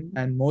happen.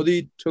 And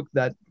Modi took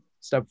that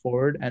step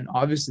forward. And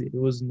obviously, it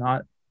was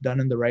not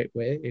done in the right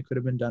way. It could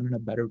have been done in a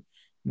better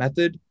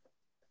method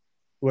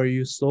where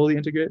you slowly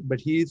integrate. But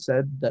he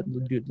said that,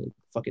 dude, like,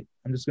 fuck it.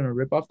 I'm just going to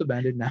rip off the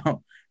band-aid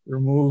now,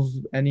 remove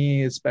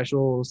any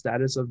special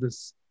status of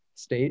this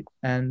state,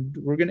 and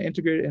we're going to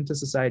integrate it into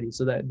society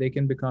so that they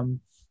can become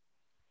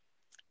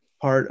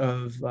part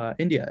of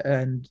India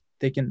and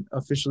they can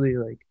officially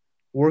like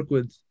work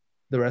with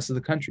the rest of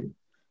the country.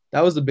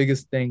 That was the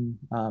biggest thing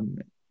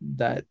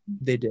that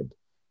they did.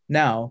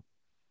 Now,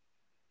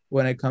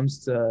 when it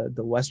comes to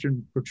the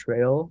Western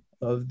portrayal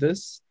of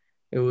this,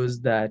 it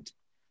was that,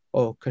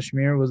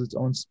 Kashmir was its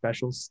own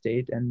special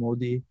state and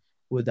Modi,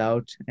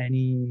 without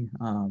any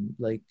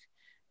like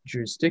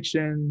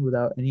jurisdiction,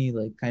 without any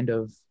like kind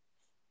of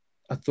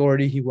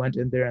authority, he went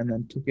in there and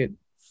then took it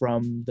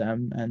from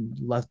them and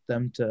left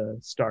them to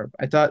starve.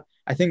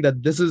 I think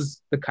that this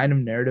is the kind of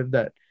narrative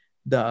that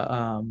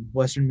the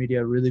Western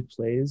media really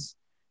plays,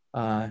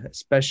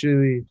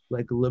 especially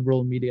like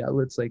liberal media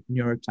outlets like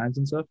New York Times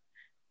and stuff.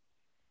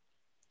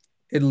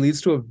 It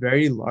leads to a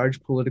very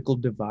large political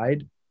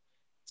divide.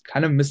 It's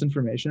kind of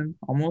misinformation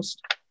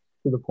almost,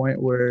 to the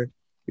point where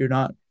you're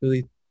not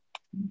really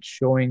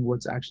showing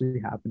what's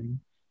actually happening.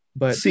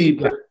 But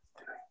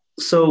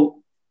so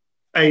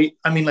I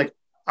mean, like,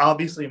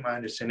 obviously my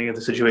understanding of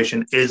the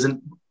situation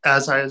isn't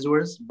as high as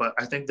yours, but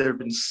I think there have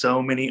been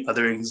so many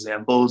other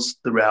examples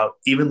throughout,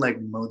 even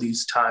like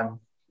Modi's time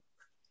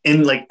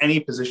in like any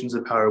positions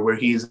of power where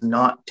he's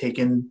not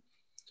taken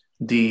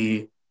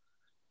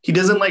he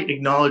doesn't like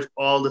acknowledge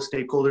all the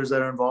stakeholders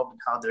that are involved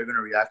and how they're going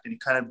to react. And he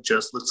kind of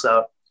just looks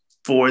out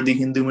for the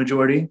Hindu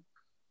majority,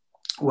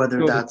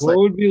 whether that's what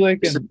would be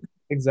like an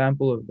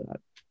example of that?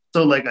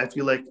 So, like, I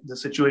feel like the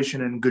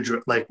situation in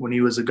Gujarat, like when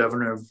he was a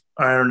governor of,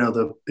 I don't know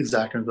the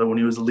exact terms, but when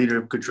he was the leader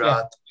of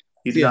Gujarat,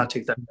 he did not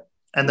take that.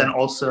 And then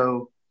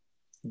also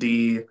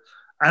I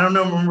don't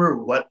know, remember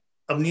what,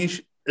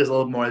 Amnish is a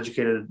little more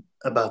educated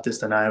about this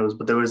than I was,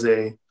 but there was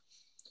a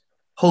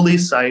holy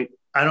site,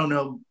 I don't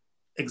know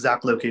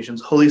exact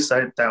locations, holy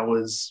site that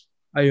was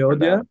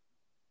Ayodhya?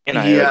 in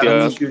Yeah,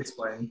 Ayodhya. you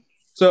explain.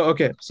 So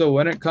okay, so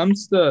when it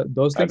comes to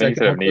those I things,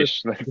 think I you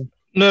can said answer. Anish.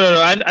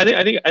 No.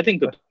 I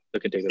think Gupta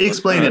can take this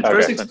Explain one. it.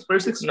 Okay.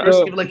 First No,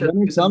 So give like a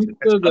when it comes 2 cents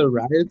to the explanation.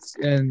 riots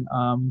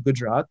in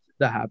Gujarat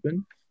that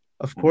happened,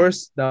 of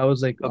course that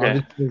was like Okay.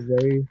 obviously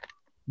very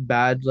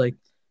bad. Like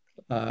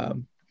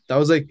that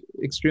was like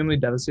extremely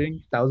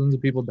devastating. Thousands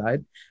of people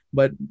died.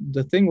 But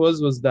the thing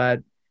was that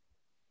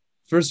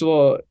first of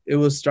all, it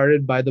was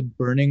started by the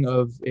burning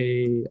of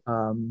a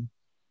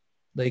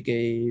like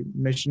a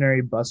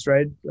missionary bus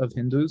ride of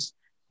Hindus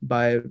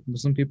by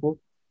Muslim people.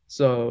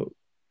 So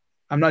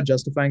I'm not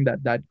justifying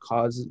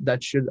that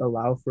should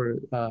allow for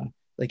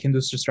like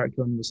Hindus to start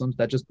killing Muslims.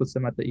 That just puts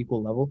them at the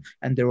equal level.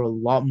 And there were a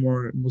lot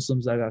more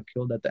Muslims that got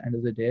killed at the end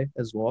of the day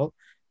as well,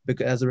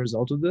 because as a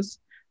result of this.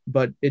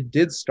 But it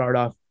did start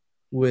off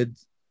with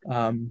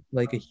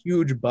like a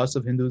huge bus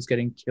of Hindus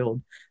getting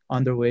killed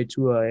on their way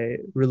to a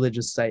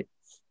religious site,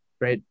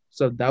 right?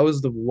 So that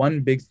was the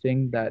one big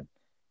thing that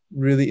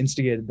really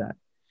instigated that.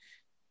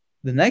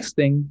 The next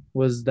thing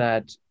was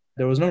that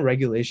there was no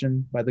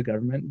regulation by the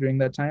government during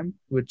that time,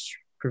 which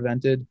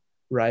prevented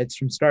riots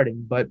from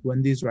starting. But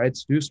when these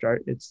riots do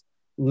start, it's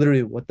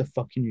literally what the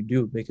fuck can you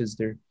do? Because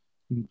there are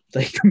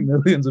like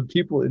millions of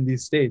people in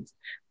these states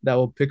that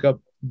will pick up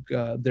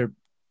their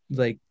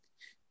like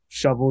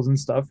shovels and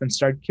stuff and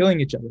start killing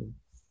each other.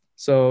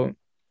 So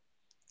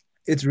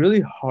it's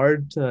really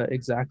hard to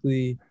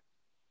exactly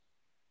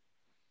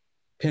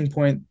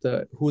pinpoint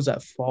the who's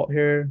at fault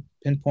here,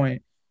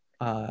 pinpoint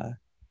uh,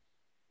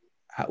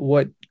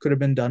 what could have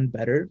been done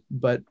better.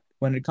 But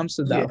when it comes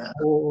to that Yeah.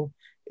 whole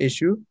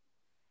issue,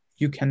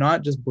 you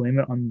cannot just blame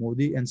it on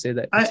Modi and say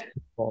that it's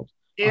his fault.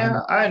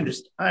 I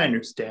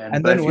understand,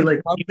 And but I then feel when it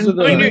like comes even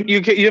to I mean,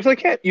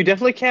 the you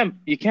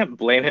definitely can't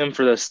blame him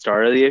for the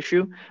start of the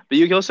issue, but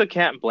you also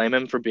can't blame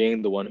him for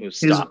being the one who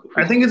stopped,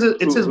 I think it's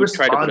his who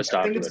tried to put a response. I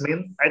stop think to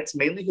it. it's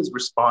mainly his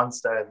response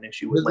that I have an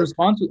issue with. his Like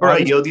response was for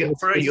obviously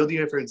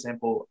Ayodhya, for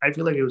example, I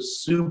feel like it was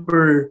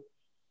super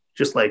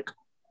just like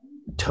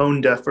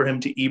tone deaf for him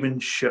to even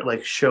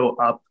show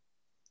up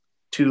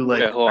to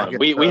like Okay, hold I on. guess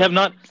We have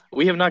not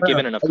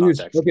given enough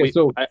context. okay.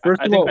 So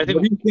first I of think all, I think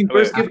what do you think? wait,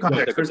 first give Gupta,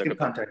 context. First Gupta, give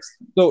Gupta, context.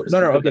 So First no,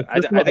 give no. Gupta. Okay,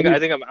 first of all, I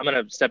think I'm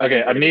gonna step in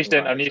Okay, and give you Anish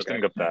then context.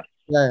 Okay. Gupta.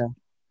 yeah.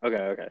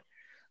 Okay.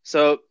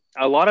 So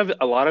a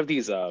lot of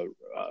these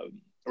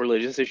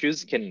religious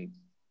issues can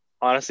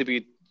honestly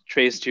be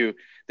traced to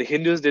the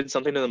Hindus did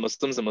something to the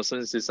Muslims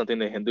did something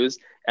to the Hindus,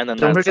 and then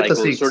Don't that forget the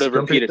cycle is sort Sikhs.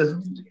 of repeated.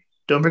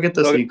 Don't forget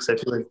the Okay, Sikhs. I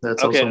feel like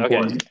that's also okay,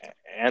 important.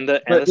 and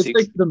But the it's like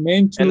Sikhs the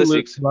main two and the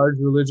Sikhs. large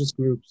religious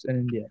groups in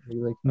India,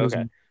 like Okay,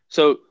 Muslim.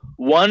 so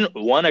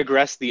one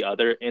aggressed the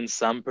other in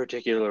some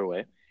particular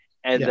way,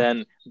 and Yeah,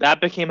 then that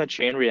became a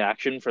chain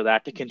reaction for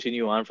that to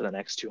continue on for the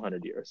next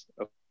 200 years.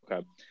 Okay,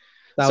 so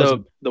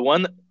thousand. the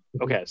one,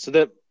 okay, so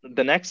the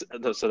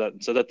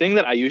thing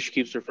that Ayush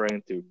keeps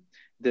referring to,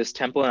 this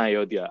temple in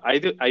Ayodhya.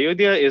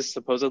 Ayodhya is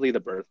supposedly the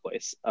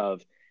birthplace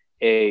of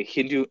a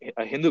Hindu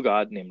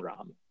god named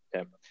Ram.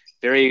 Okay,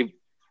 very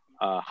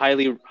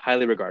highly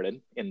regarded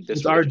in this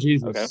It's our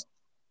religion. Okay, Jesus.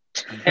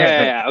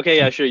 yeah. Okay,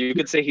 yeah, sure. You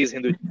could say he's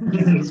Hindu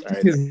Jesus. All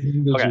right. He's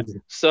Hindu Okay,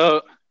 Jesus.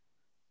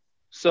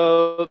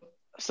 so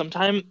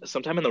sometime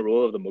in the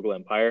rule of the Mughal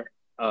Empire,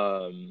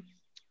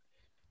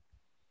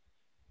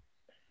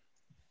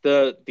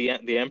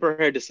 the emperor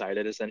had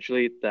decided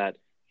essentially that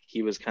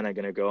he was kind of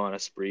going to go on a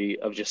spree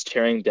of just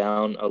tearing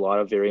down a lot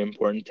of very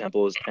important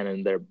temples and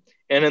in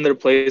their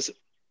place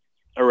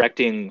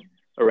erecting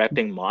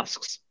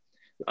mosques.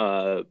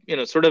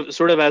 Sort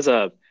of as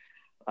a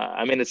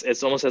I mean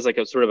it's almost as like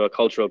a sort of a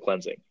cultural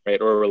cleansing, right,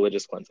 or a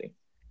religious cleansing.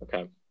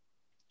 Okay,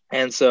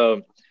 and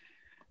so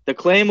the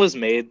claim was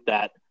made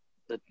that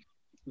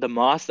the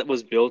mosque that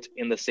was built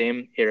in the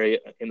same area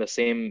in the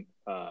same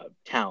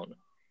town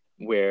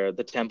where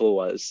the temple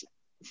was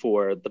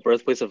for the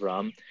birthplace of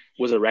Ram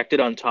was erected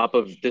on top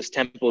of this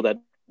temple that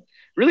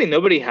really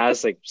nobody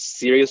has like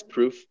serious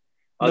proof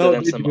other No,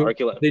 than they some do.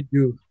 archaeology. They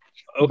do.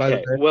 By the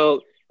Okay, way,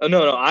 well,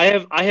 no. I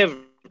have.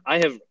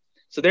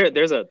 So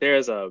there is a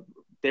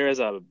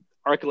Theological.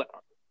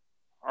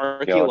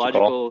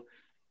 archaeological,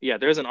 yeah,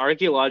 there's an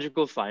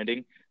archaeological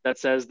finding that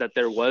says that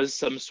there was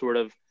some sort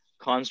of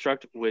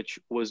construct which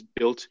was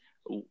built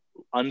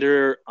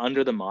under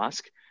the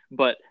mosque,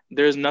 but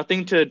there's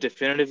nothing to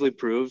definitively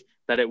prove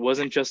that it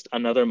wasn't just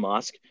another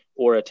mosque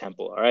or a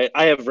temple. All right,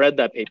 I have read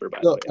that paper, by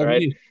the so way. All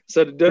right,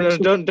 so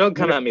don't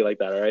come at me like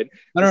that. All right.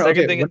 no, The no,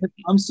 second okay. thing, When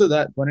it comes to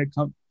that,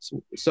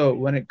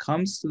 when it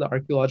comes to the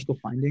archaeological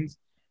findings,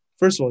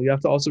 first of all, you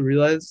have to also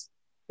realize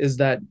is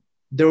that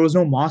there was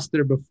no mosque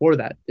there before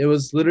that. It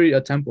was literally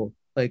a temple.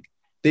 Like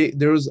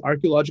there was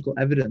archaeological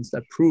evidence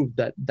that proved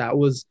that that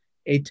was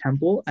a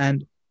temple.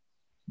 And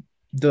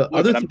the wait,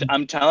 other but thing,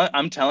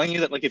 I'm telling you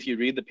that, like, if you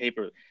read the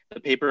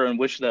paper in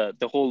which the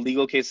whole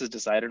legal case is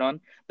decided on,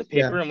 the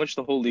yeah, paper in which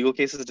the whole legal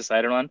case is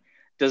decided on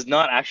does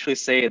not actually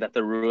say that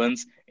the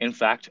ruins in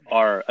fact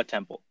are a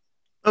temple.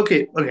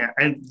 Okay,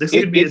 and this It,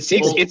 could be it its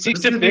seeks whole. it seeks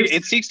This to could be figure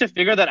its, it seeks to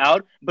figure that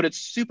out, but it's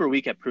super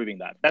weak at proving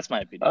that. That's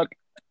my opinion. Okay.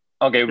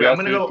 Okay, we I'm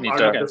also gonna go need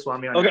Arda to.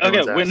 Goswami on Okay,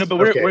 everyone's wait, no, ass.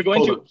 but Okay, we're going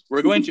hold to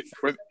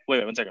on.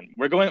 wait 1 second.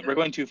 We're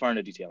going too far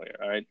into detail here.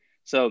 All right.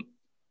 So,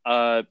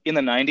 in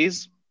the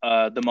 90s,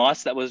 the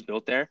mosque that was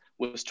built there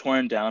was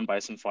torn down by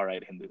some far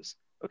right Hindus.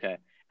 Okay,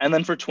 and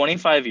then for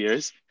 25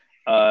 years,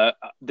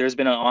 there's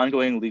been an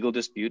ongoing legal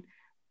dispute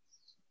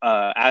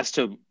as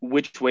to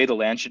which way the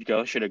land should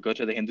go. Should it go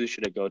to the Hindus?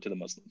 Should it go to the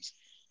Muslims?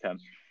 Okay,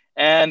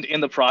 and in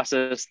the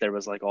process, there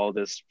was like all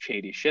this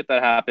shady shit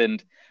that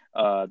happened.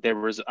 There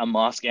was a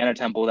mosque and a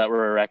temple that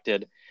were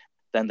erected.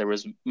 Then there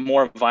was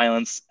more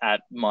violence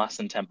at mosques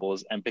and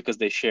temples, and because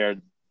they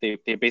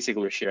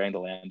basically were sharing the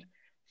land.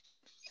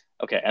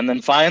 Okay, and then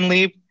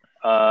finally,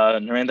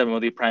 Narendra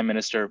Modi, Prime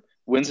Minister,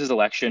 wins his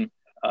election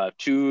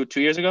 2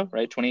 years ago,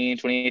 right?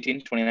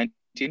 2018,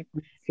 2019.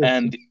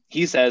 And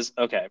he says,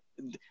 okay,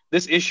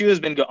 this issue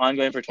has been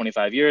ongoing for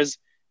 25 years.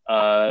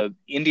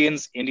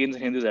 Indians and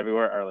Hindus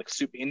everywhere are like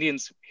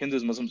Indians,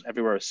 Hindus, Muslims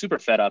everywhere are super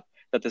fed up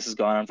that this has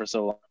gone on for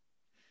so long.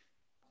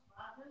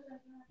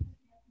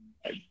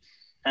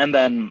 And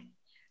then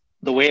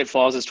the way it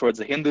falls is towards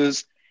the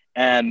Hindus.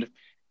 And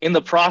in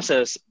the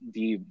process,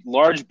 the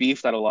large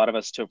beef that a lot of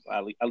us took,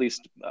 at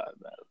least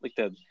like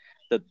the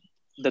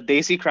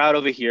Desi crowd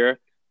over here,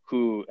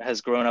 who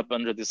has grown up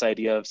under this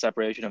idea of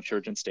separation of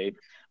church and state,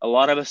 a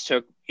lot of us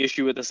took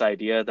issue with this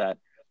idea that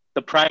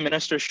the prime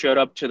minister showed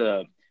up to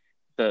the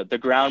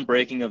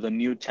groundbreaking of the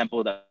new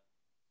temple that.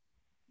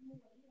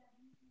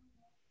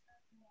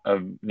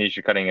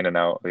 Nisha cutting in and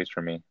out, at least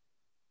for me.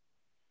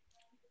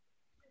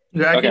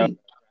 Yeah, Okay.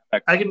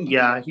 I can.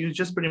 Yeah, he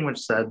just pretty much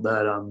said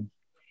that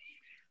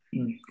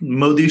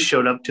Modi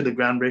showed up to the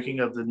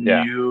groundbreaking of the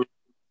new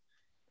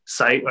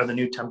site or the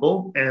new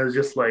temple, and it was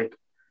just like,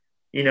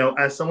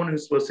 as someone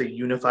who's supposed to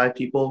unify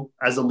people,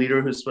 as a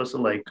leader who's supposed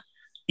to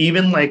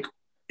even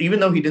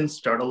though he didn't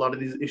start a lot of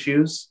these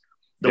issues,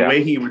 the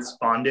way he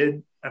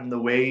responded and the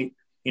way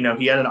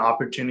he had an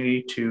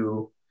opportunity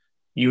to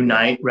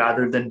unite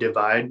rather than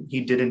divide,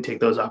 he didn't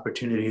take those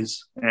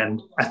opportunities, and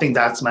I think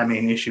that's my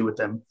main issue with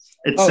him.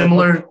 It's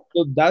similar.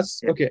 So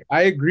that's okay.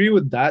 I agree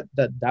with that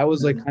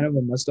was like kind of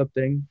a messed up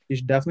thing. He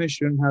definitely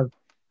shouldn't have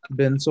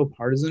been so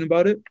partisan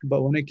about it.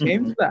 But when it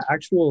came to the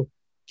actual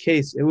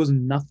case, it was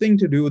nothing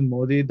to do with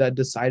Modi that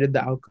decided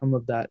the outcome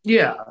of that.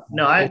 Yeah,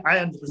 no,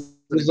 I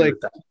was like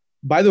that.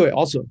 By the way,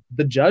 also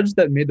the judge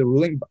that made the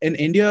ruling in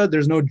India,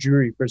 there's no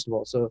jury, first of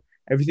all, so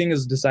everything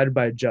is decided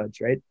by a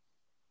judge, right?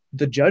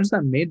 The judge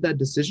that made that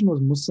decision was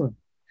Muslim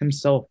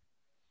himself.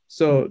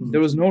 So there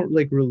was no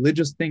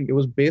religious thing. It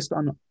was based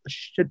on a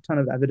shit ton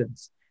of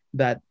evidence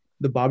that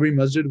the Babri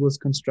Masjid was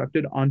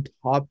constructed on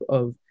top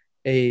of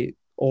a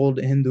old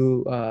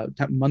Hindu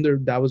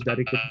mandir that was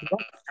dedicated to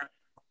God.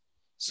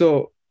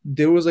 So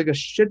there was a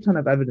shit ton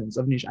of evidence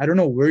of Nish. I don't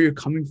know where you're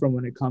coming from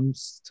when it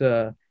comes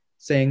to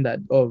saying that,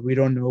 oh, we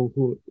don't know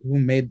who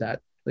made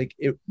that.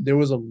 There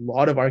was a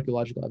lot of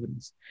archaeological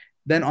evidence.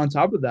 Then on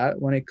top of that,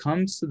 when it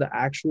comes to the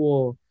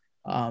actual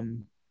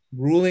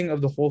ruling of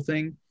the whole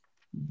thing,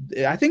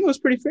 I think it was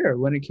pretty fair.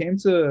 When it came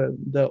to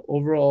the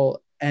overall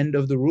end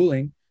of the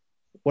ruling,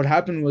 what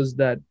happened was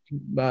that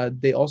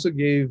they also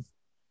gave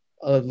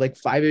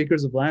 5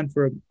 acres of land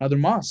for another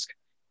mosque,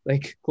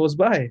 close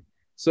by.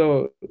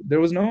 So there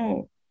was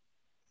no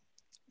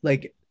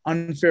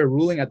unfair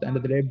ruling at the end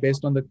of the day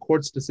based on the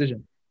court's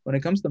decision. When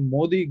it comes to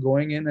Modi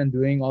going in and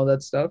doing all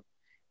that stuff,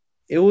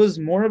 it was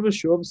more of a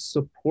show of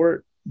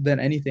support than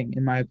anything,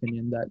 in my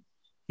opinion, that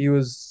he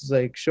was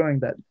showing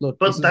that, look.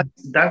 But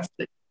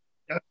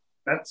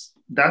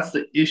that's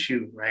the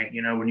issue, right?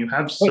 When you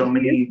have so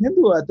many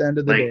Hindu at the end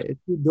of the day, if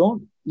you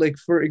don't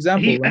for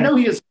example, I know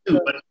he is too,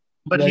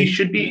 but he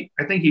should be.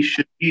 I think he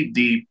should be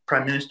the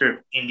prime minister of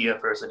India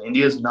first, and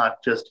India is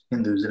not just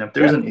Hindus. And if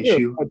there's an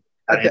issue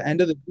at the end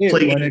of the day,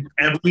 when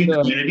every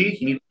community,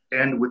 he needs to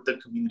stand with the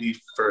community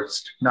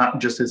first, not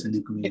just his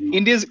Hindu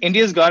community.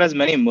 India's got as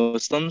many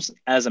Muslims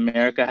as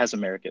America has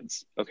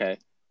Americans. Okay,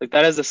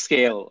 that is the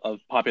scale of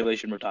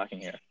population we're talking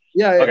here.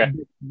 Yeah.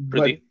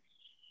 Okay.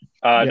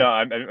 No,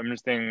 I'm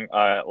just saying.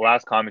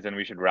 Last comments, and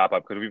we should wrap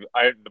up because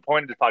the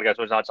point of this podcast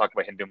was not talking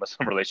about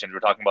Hindu-Muslim relations. We're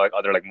talking about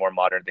other more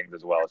modern things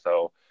as well.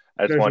 So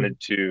I just wanted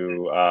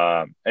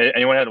to.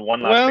 Anyone had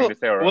one last thing to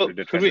say, or we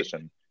did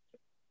transition?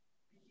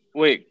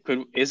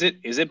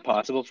 Is it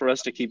possible for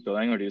us to keep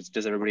going, or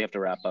does everybody have to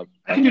wrap up?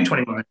 I can do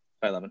 20 minutes.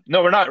 11.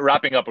 No, we're not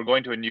wrapping up. We're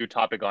going to a new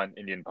topic on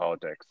Indian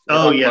politics.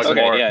 Oh yes.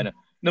 Okay. Yeah.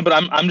 No, but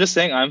I'm just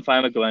saying I'm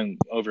fine with going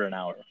over an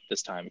hour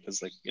this time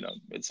because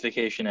it's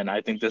vacation, and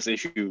I think this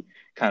issue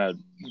kind of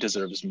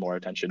deserves more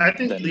attention. I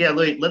think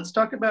let's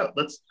talk about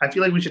I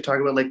feel like we should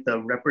talk about the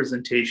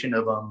representation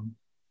of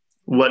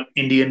what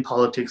Indian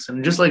politics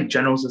and just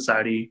general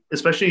society,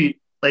 especially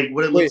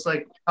what it looks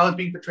like, how it's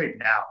being portrayed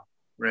now,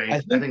 right? I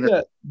think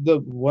that the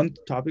one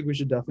topic we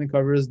should definitely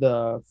cover is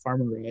the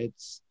farmer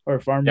rights or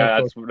farmer.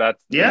 Yeah, that's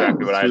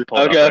exactly what I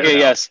pulled up. Okay.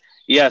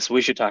 Yes,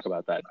 we should talk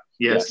about that.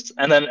 Yes.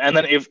 And then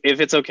if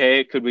it's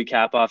okay, could we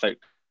cap off at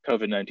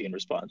COVID-19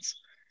 response?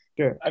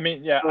 Sure. I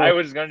mean, I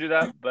was going to do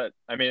that, but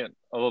I mean,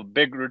 a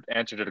big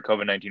answer to the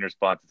COVID-19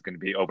 response is going to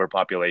be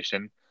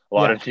overpopulation. a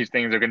lot Yeah. of these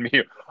things are going to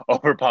be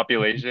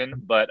overpopulation.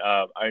 But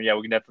yeah,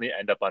 we can definitely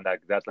end up on that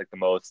because that's like the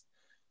most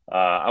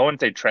I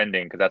wouldn't say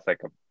trending because that's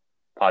like a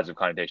positive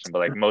connotation, but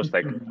like most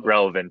like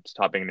relevant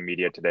topic in the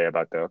media today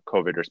about the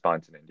COVID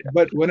response in India.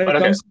 But when it But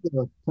okay, comes to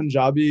the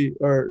Punjabi,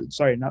 or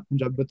sorry, not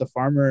Punjabi, but the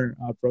farmer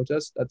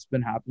protest that's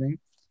been happening,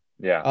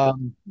 yeah, a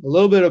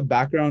little bit of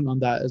background on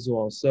that as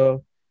well.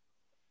 So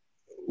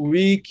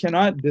we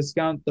cannot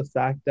discount the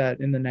fact that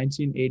in the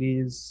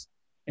 1980s,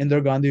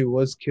 Indira Gandhi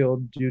was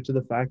killed due to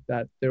the fact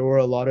that there were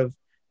a lot of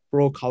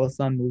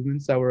pro-Khalistan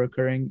movements that were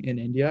occurring in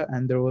India,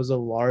 and there was a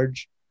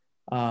large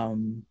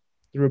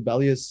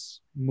rebellious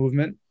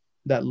movement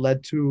that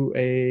led to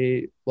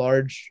a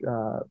large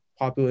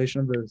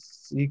population of the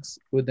Sikhs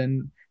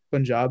within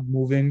Punjab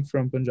moving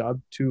from Punjab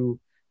to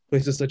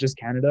places such as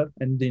Canada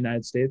and the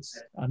United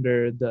States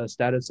under the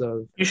status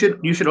of. You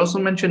should also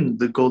mention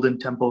the Golden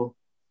Temple.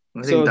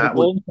 I think So the that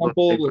was Golden a big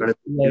Temple, part of it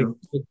like too.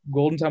 the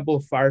Golden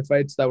Temple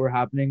firefights that were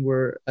happening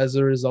were as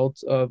a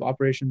result of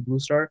Operation Blue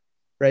Star,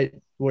 right?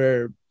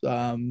 Where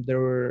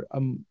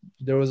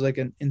there was like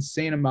an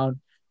insane amount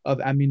of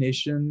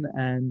ammunition,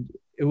 and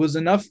it was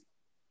enough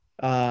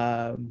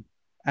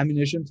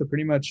ammunition to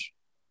pretty much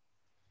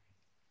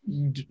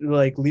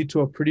like lead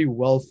to a pretty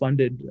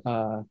well-funded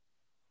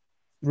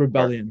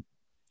rebellion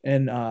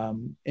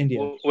in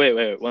India.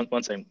 Wait,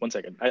 one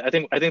second. I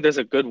think there's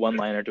a good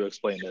one-liner to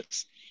explain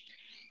this.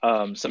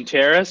 Some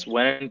terrorists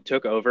went and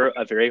took over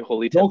a very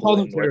holy temple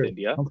in North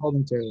India. Don't call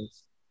them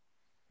terrorists.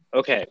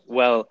 Okay,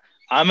 well,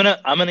 I'm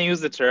gonna use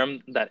the term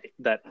that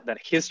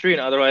history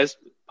and otherwise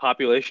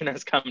population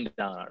has come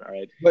down on. All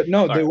right. But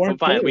no, All they right, weren't.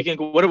 Fine. We can.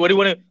 What do you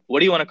want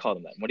to call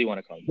them then? What do you want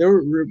to call them?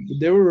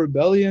 They were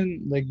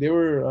rebellion. Like they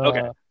were.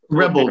 Okay.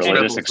 Rebels,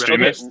 religious rebels,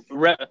 extremists.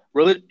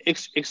 Okay,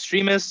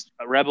 extremists,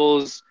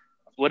 rebels,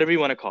 whatever you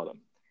want to call them.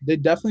 They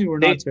definitely were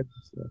not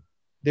terrorists.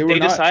 They were They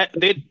not.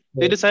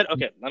 decide.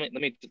 Okay, let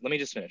me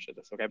just finish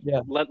this. Okay.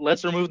 Yeah.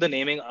 Let's remove the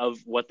naming of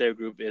what their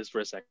group is for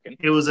a second.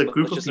 It was a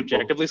group Let's of just people.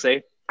 objectively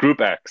say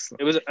Group X.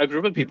 it was a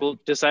group of people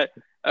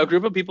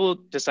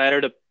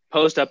decided to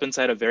post up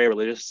inside a very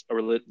religious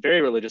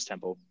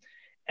temple,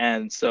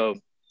 and so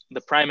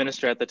the prime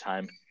minister at the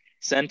time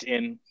sent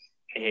in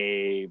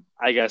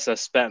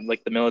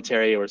like the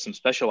military or some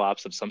special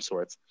ops of some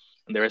sorts,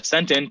 and they were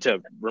sent in to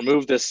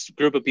remove this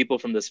group of people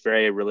from this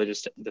very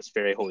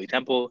holy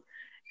temple,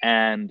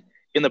 and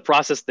in the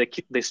process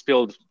they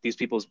spilled these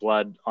people's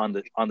blood on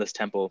this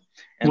temple,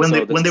 and When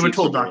so they were Sikhs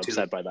told very not to.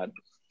 upset by that.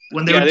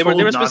 When they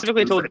were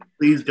specifically told. like,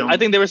 please don't. I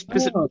think they were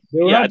specific. No,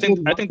 they were Yeah, not I think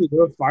told not to. They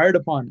were fired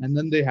upon, and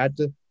then they had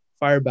to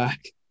fire back.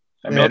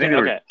 I mean, I think they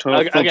were Okay.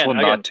 told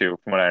not to,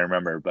 from what I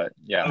remember. But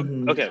yeah,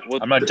 Okay, well,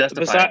 I'm not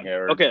justifying it.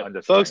 Or okay,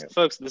 unjustifying it.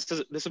 folks, this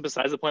is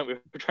besides the point. We're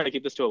trying to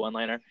keep this to a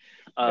one-liner.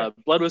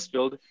 Blood was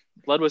spilled.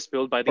 Blood was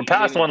spilled by the We're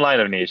past one line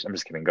of niche. I'm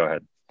just kidding. Go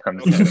ahead. I'm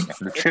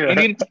just Okay. kidding.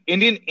 I'm just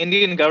kidding.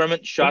 Indian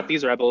government shot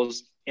these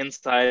rebels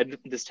inside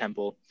this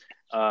temple,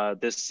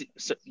 this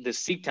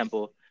Sikh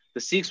temple.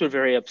 The Sikhs were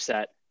very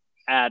upset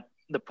at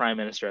the prime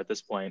minister at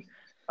this point.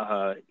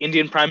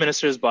 Indian prime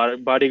minister's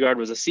bodyguard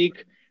was a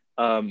Sikh.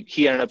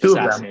 He ended up Two of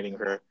them. assassinating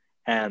her,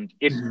 and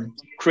it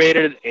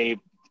created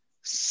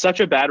such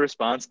a bad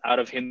response out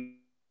of him.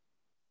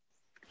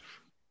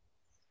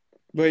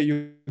 Wait,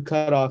 you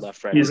cut off.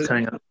 Left, right. He's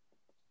cutting up.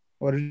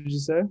 What did you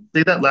say?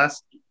 Say that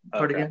last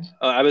part Okay. again.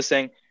 I was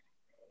saying,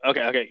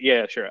 okay,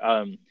 yeah, sure.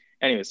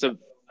 Anyway, so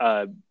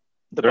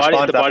the response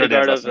after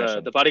bodyguard the of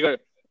assassination. the bodyguard.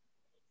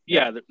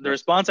 Yeah, the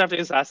response after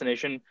the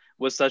assassination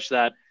was such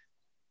that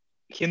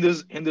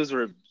Hindus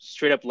were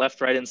straight up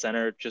left, right, and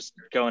center, just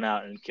going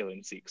out and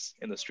killing Sikhs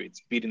in the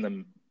streets, beating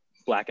them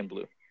black and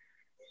blue.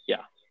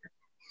 Yeah.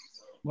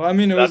 Well, I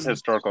mean, That's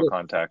historical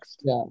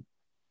context. Yeah.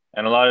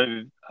 And a lot of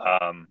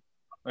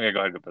okay,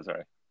 go ahead, Gupta.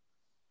 Sorry.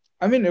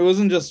 I mean, it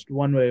wasn't just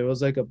one way. It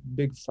was like a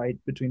big fight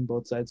between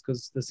both sides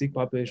because the Sikh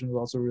population was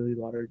also really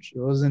large. It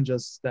wasn't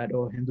just that,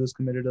 Hindus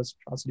committed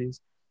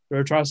atrocities. There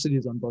were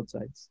atrocities on both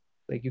sides.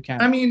 Like, you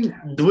can't. I mean,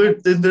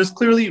 there's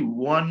clearly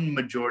one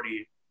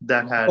majority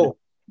that had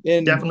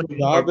in definitely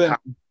Punjab more power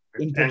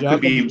in and Punjab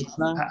could be and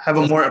Haryana, have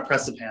a more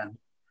oppressive hand.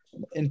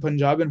 in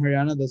Punjab and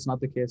Haryana, that's not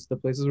the case. The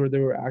places where they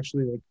were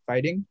actually like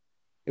fighting,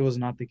 it was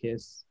not the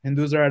case.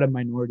 Hindus are at a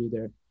minority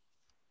there.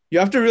 You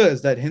have to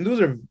realize that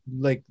Hindus are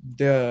like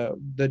the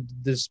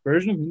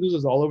dispersion of Hindus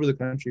is all over the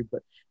country,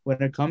 but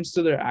when it comes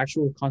to their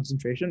actual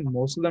concentration,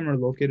 most of them are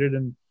located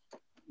in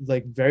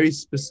like very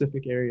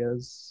specific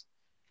areas.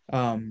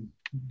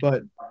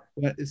 But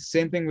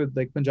same thing with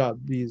like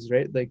Punjabis,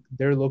 right? Like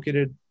they're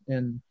located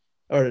in,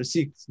 or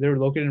Sikhs, they're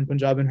located in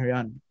Punjab and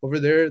Haryana. Over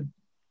there,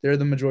 they're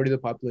the majority of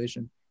the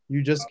population.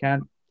 You just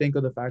can't think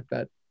of the fact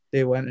that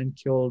they went and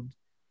killed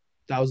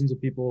thousands of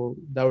people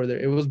that were there.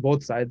 It was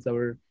both sides that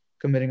were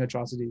committing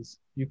atrocities.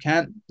 You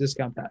can't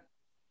discount that.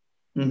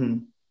 Mm-hmm.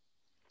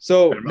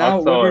 So And now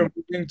also- we're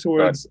moving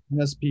towards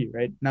NSP,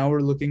 right? Now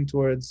we're looking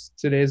towards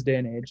today's day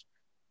and age.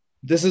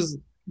 This is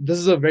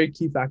a very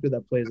key factor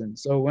that plays in.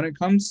 So when it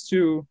comes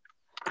to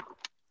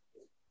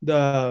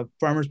the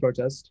farmers'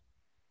 protest,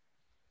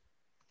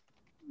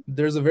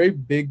 there's a very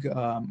big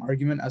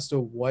argument as to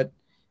what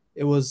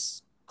it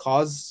was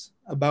caused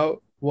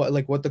about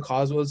what the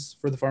cause was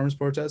for the farmers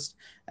protest.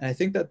 And I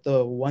think that the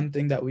one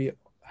thing that we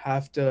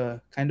have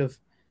to kind of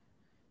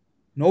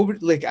nobody,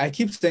 like I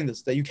keep saying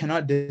this, that you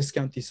cannot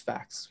discount these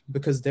facts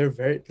because they're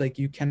very, like,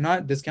 you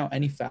cannot discount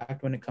any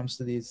fact when it comes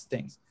to these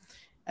things.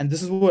 And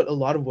this is what a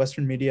lot of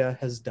Western media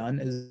has done,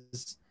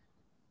 is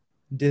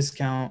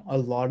discount a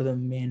lot of the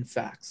main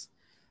facts.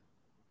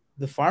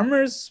 The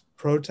farmers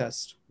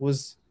protest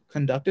was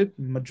conducted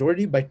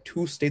majority by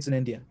 2 states in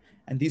India,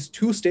 and these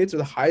 2 states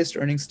are the highest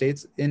earning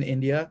states in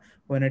India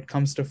when it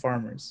comes to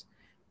farmers.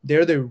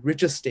 They're the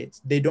richest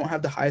states. They don't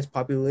have the highest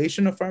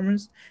population of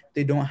farmers.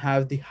 They don't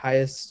have the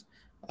highest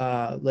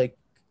like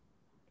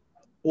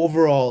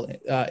overall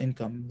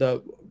income.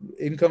 The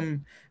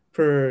income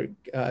per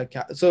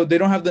so they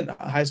don't have the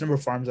highest number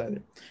of farms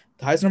either.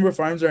 The highest number of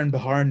farms are in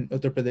Bihar and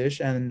Uttar Pradesh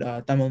and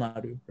Tamil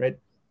Nadu, right?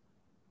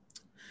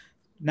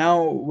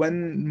 Now,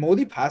 when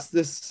Modi passed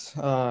this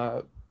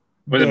Was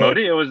it bill,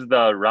 Modi? It was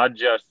the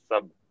Rajya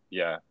Sab.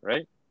 Yeah,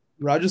 right.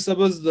 Rajya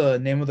Sabha is the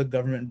name of the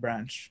government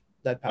branch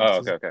that Oh,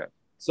 passes. okay.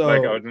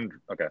 Like I So, wasn't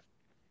okay.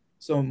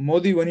 so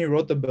Modi, when he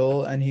wrote the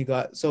bill, and he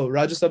got, so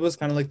Rajya Sabha is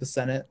kind of like the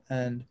Senate,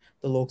 and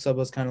the Lok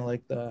Sabha is kind of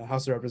like the House of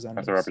That's the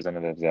Representatives.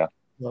 representatives. Yeah.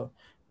 So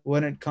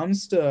when it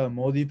comes to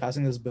Modi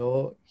passing this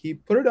bill, he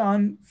put it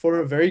on for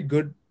a very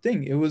good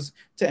thing. It was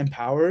to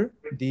empower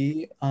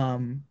the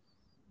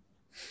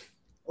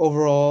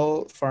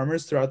overall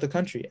farmers throughout the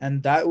country,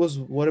 and that was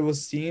what it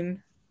was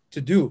seen to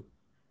do.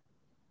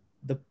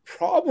 The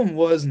problem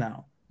was,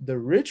 now the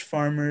rich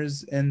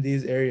farmers in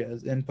these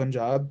areas in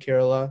Punjab,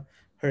 Kerala,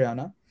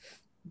 Haryana,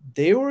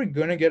 they were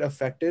going to get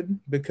affected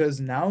because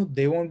now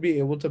they won't be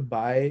able to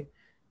buy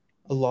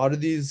a lot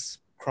of these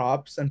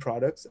crops and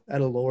products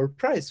at a lower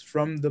price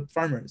from the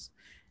farmers.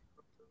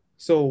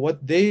 So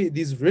what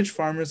these rich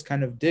farmers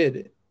kind of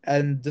did,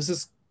 and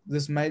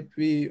this might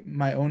be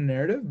my own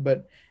narrative,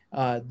 but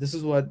this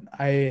is what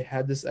I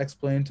had this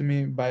explained to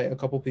me by a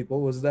couple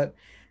people, was that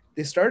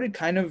they started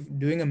kind of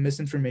doing a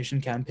misinformation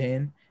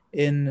campaign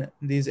in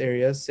these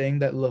areas, saying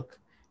that, look,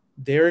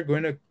 they're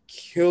going to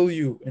kill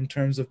you in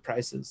terms of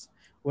prices,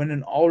 when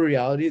in all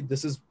reality,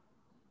 this is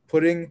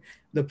putting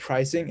the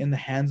pricing in the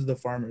hands of the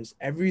farmers.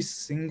 Every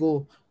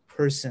single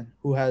person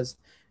who has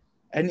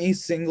every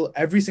single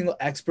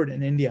expert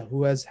in India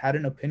who has had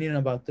an opinion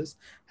about this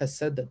has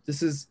said that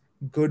this is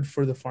good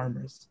for the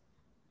farmers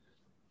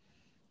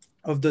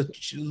of the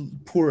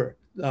poorer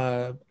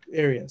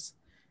areas.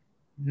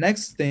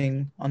 Next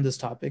thing on this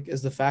topic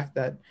is the fact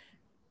that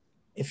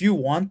if you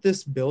want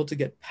this bill to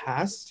get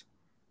passed,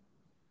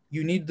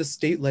 you need the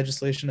state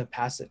legislation to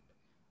pass it.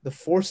 The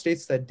 4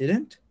 states that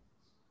didn't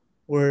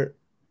were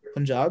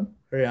Punjab,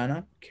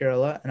 Haryana,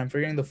 Kerala, and I'm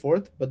forgetting the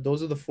fourth, but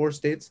those are the 4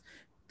 states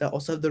that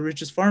also have the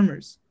richest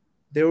farmers.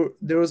 There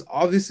was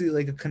obviously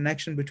like a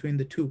connection between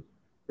the two,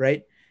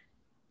 right?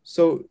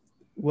 So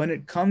when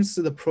it comes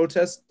to the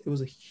protest, it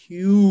was a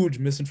huge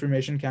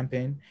misinformation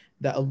campaign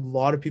that a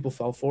lot of people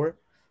fell for.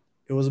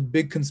 It was a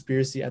big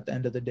conspiracy at the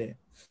end of the day.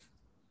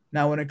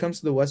 Now, when it comes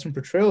to the Western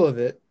portrayal of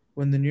it,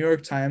 when the New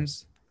York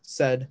Times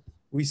said,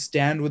 "We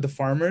stand with the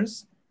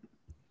farmers,"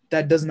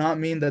 that does not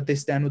mean that they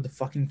stand with the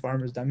fucking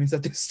farmers. That means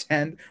that they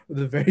stand with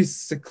a very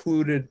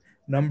secluded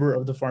number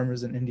of the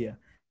farmers in India.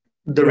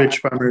 The rich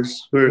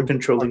farmers who are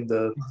controlling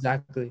the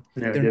exactly.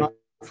 narrative. They're not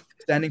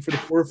standing for the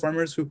poor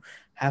farmers who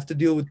have to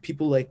deal with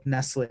people like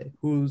Nestle,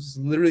 who's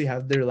literally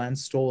have their land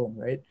stolen,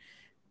 right?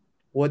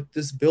 What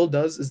this bill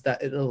does is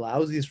that it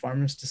allows these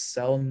farmers to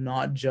sell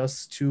not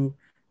just to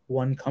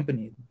one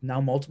company.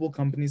 Now multiple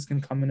companies can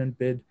come in and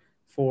bid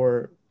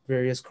for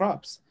various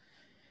crops.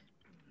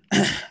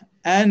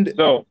 And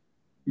so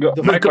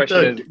my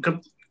question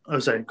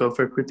is, sorry, go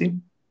for it, Kriti.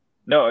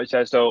 No,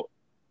 so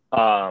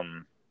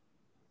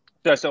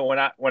so when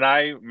I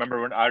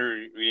remember when I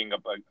was reading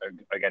up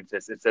against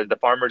this, it says the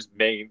farmers'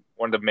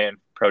 one of the main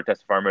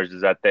protest farmers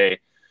is that they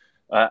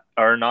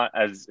are not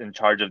as in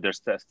charge of their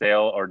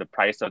sale or the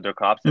price of their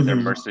crops, and they're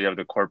mercy of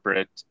the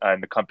corporate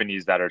and the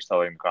companies that are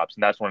selling crops,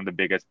 and that's one of the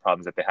biggest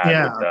problems that they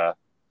had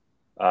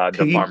with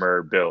the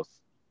farmer bills.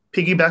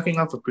 Piggybacking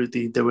off of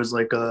Kriti,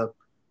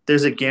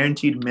 there's a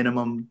guaranteed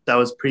minimum that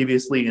was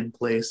previously in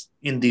place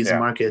in these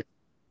markets,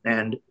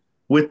 and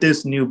with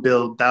this new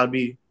bill, that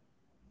would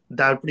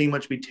pretty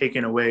much be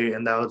taken away,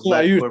 and that would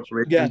let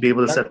corporations be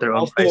able to set their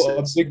own prices.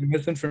 Also a big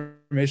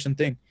misinformation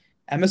thing.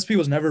 MSP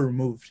was never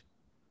removed.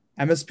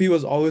 MSP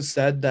was always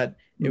said that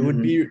it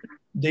would be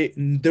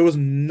there was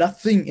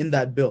nothing in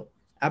that bill,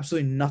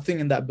 absolutely nothing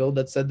in that bill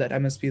that said that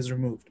MSP is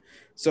removed.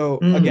 So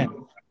again,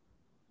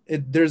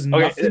 there's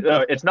nothing.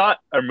 It's not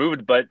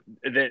removed, but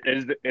it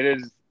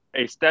is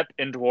a step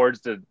in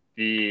towards it's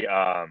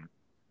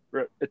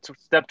a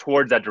step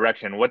towards that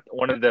direction.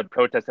 One of the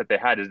protests that they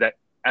had is that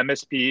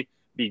MSP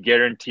be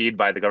guaranteed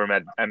by the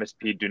government.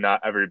 MSP do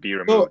not ever be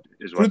removed.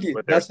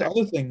 That's the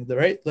other thing,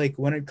 right? Like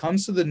when it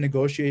comes to the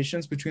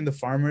negotiations between the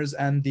farmers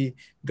and the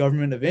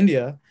government of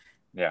India,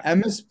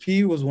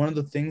 MSP was one of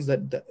the things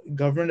that the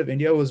government of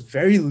India was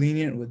very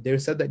lenient with. They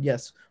said that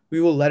yes, we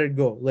will let it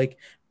go. Like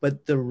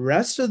But the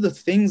rest of the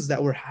things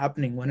that were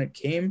happening when it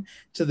came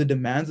to the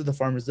demands of the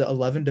farmers, the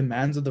 11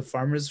 demands of the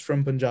farmers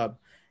from Punjab,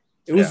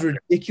 it was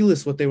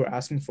ridiculous what they were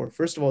asking for.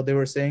 First of all, they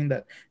were saying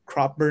that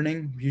crop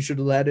burning, you should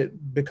let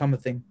it become a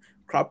thing.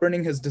 Crop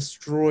burning has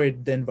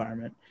destroyed the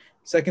environment.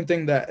 Second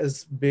thing that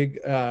is big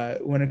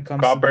when it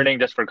comes to crop burning,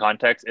 just for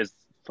context, is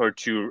for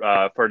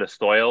the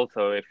soil.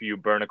 So if you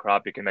burn a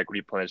crop, it can like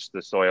replenish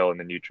the soil and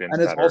the nutrients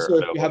and it's that are also,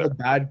 if you available have there.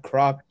 a bad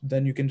crop,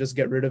 then you can just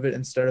get rid of it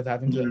instead of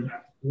having to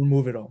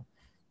remove it all.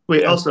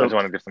 Wait, I also just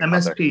want to give some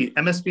context.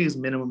 MSP is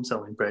minimum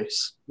selling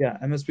price. Yeah,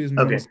 MSP is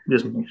minimum. Okay,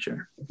 just making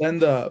sure. Then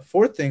the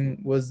fourth thing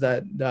was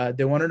that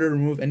they wanted to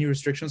remove any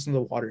restrictions on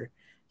the water.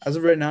 As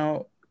of right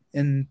now,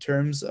 in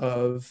terms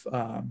of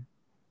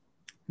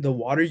the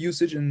water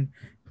usage in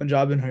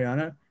Punjab and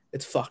Haryana,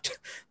 it's fucked.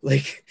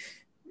 Like,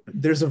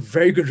 there's a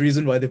very good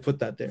reason why they put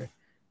that there.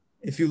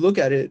 If you look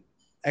at it,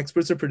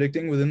 experts are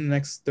predicting within the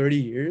next 30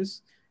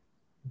 years,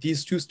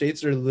 these two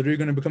states are literally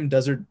going to become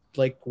desert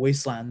like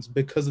wastelands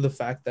because of the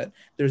fact that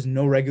there's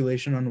no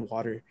regulation on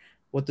water.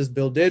 What this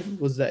bill did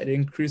was that it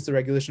increased the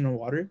regulation on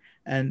water,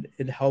 and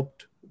it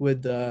helped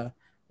with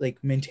like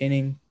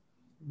maintaining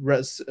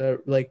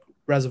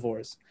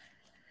reservoirs.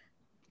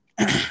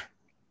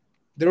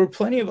 There were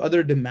plenty of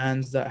other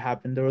demands that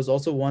happened. There was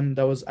also one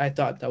that was, I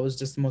thought that was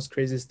just the most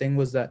craziest thing,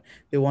 was that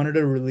they wanted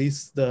to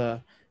release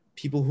the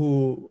people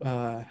who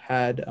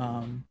had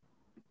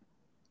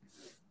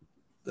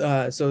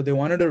so they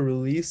wanted to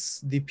release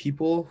the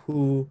people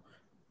who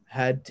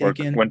had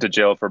taken went to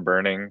jail for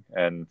burning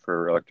and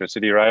for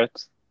electricity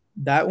riots.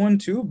 That one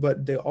too,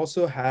 but they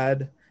also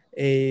had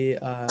a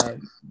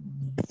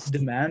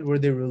demand where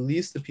they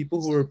released the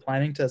people who were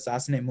planning to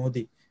assassinate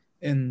Modi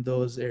in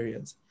those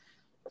areas.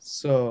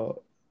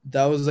 So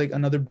that was like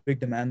another big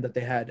demand that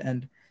they had.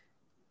 And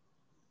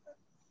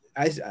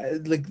I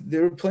like,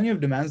 there were plenty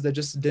of demands that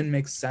just didn't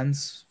make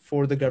sense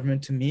for the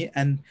government to meet.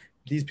 And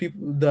these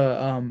people,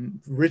 the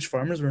rich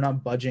farmers, were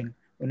not budging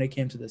when it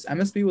came to this.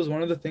 MSP was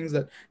one of the things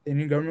that the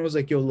Indian government was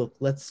like, yo, look,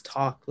 let's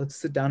talk, let's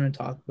sit down and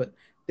talk. But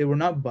they were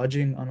not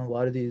budging on a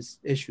lot of these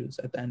issues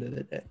at the end of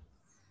the day.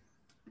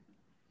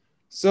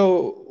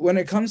 So when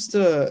it comes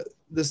to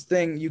this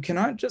thing, you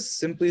cannot just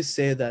simply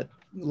say that,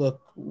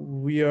 look,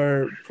 we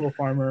are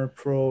pro-farmer,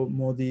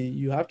 pro-Modi.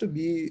 You have to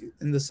be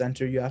in the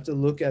center. You have to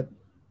look at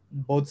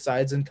both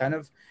sides and kind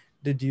of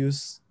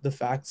deduce the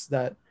facts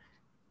that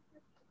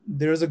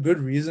there's a good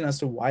reason as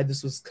to why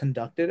this was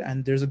conducted,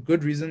 and there's a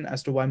good reason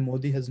as to why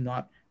Modi has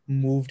not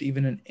moved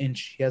even an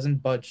inch. He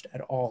hasn't budged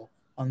at all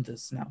on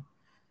this now.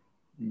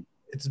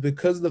 It's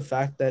because of the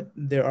fact that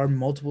there are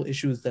multiple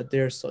issues that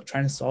they're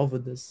trying to solve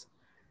with this.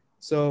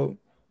 So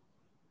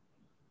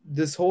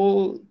this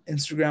whole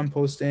Instagram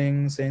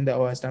posting saying that,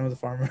 oh, I stand with the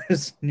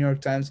farmers, New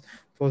York Times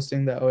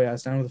posting that, oh yeah, I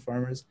stand with the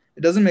farmers,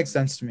 it doesn't make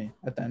sense to me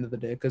at the end of the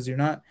day, because you're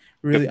not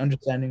really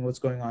understanding what's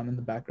going on in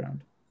the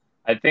background.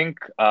 I think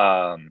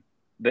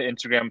the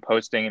Instagram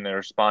posting in the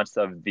response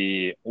of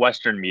the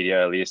Western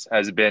media, at least,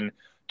 has been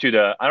to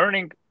the, I don't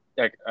think,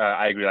 like,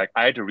 I agree, like,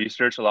 I had to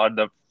research a lot of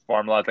the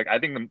farm laws. Like, I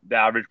think the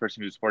average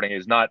person who's supporting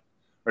is not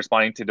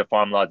responding to the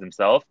farm laws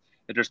themselves.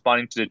 It's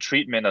responding to the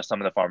treatment of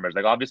some of the farmers.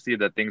 Like, obviously,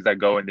 the things that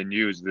go in the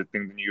news, the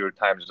things the New York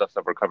Times and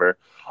stuff will cover,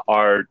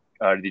 are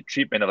the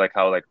treatment of like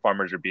how like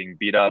farmers are being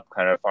beat up,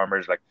 kind of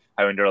farmers like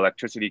having their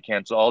electricity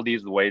canceled, all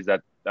these ways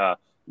that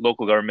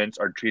local governments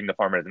are treating the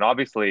farmers. And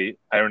obviously,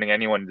 I don't think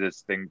anyone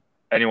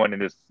in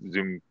this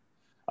Zoom,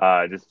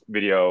 this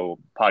video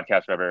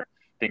podcast, whatever,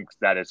 thinks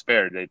that is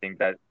fair. They think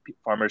that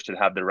farmers should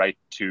have the right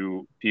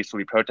to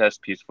peacefully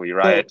protest, peacefully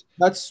riot. So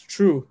that's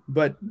true,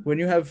 but when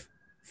you have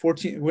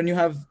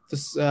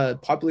this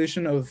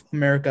population of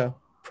America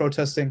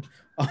protesting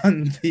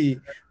on the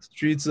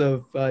streets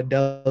of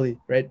Delhi,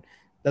 right?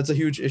 That's a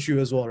huge issue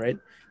as well, right?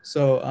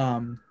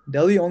 So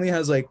Delhi only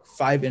has like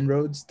 5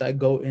 inroads that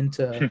go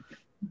into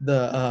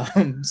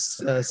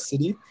the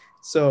city.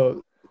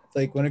 So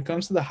like when it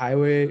comes to the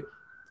highway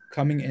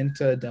coming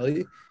into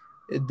Delhi,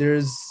 there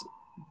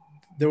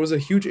was a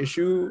huge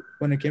issue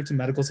when it came to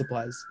medical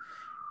supplies.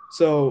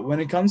 So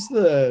when it comes to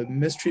the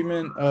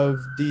mistreatment of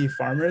the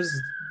farmers,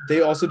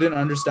 they also didn't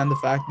understand the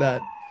fact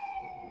that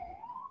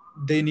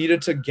they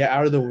needed to get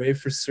out of the way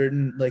for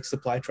certain like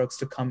supply trucks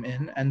to come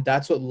in, and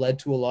that's what led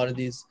to a lot of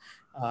these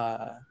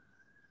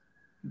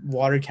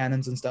water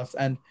cannons and stuff.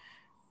 And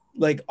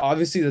like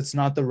obviously that's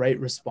not the right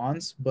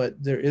response,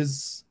 but there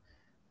is,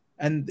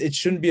 and it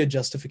shouldn't be a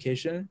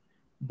justification,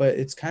 but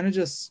it's kind of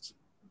just,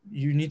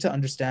 you need to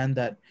understand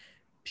that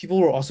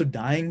people were also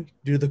dying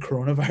due to the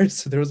coronavirus.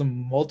 So there was a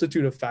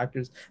multitude of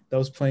factors that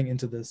was playing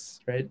into this,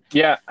 right?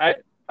 Yeah, I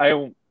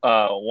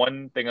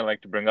one thing I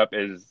like to bring up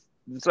is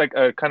it's like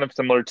kind of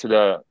similar to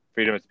the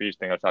freedom of speech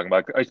thing I was talking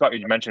about. I thought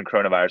you mentioned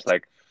coronavirus.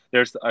 Like,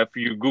 there's if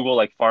you Google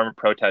like farmer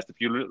protest, if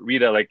you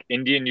read a like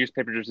Indian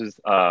newspaper versus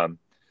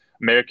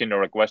American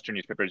or like Western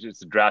newspapers,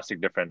 it's a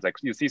drastic difference. Like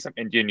you see some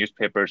Indian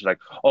newspapers like,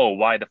 oh,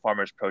 why the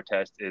farmers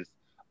protest is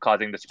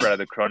causing the spread of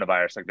the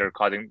coronavirus. Like they're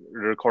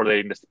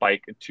correlating the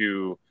spike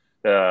to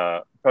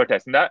the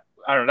protest, and that,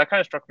 I don't know, that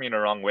kind of struck me in the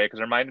wrong way, because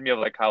it reminded me of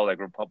like how like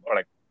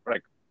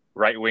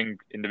right-wing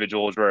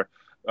individuals were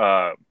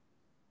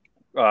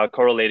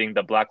correlating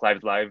the Black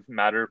Lives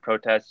Matter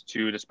protests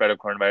to the spread of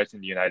coronavirus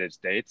in the United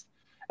States.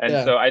 And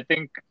Yeah. so I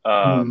think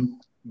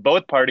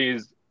both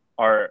parties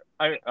are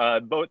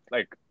both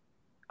like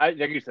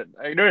you said,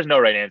 there is no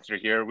right answer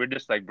here. We're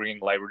just like bringing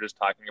light. We're just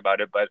talking about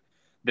it, but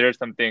there are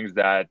some things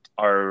that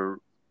are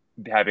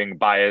having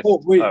bias.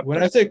 Oh wait,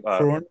 when I say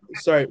when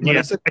Yeah,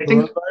 I said I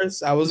think-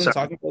 coronavirus, I wasn't sorry.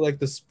 talking about like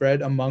the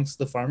spread amongst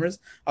the farmers.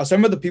 I was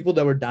talking about the people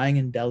that were dying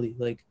in Delhi.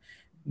 Like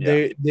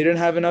they didn't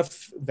have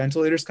enough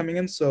ventilators coming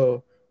in,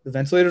 so the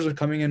ventilators were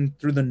coming in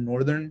through the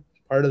northern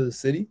part of the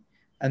city,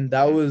 and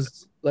that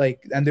was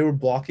like, and they were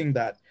blocking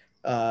that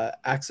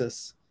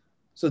access.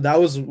 So that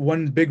was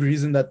one big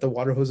reason that the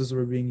water hoses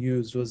were being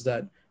used, was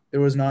that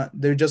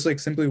they just like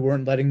simply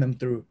weren't letting them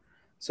through.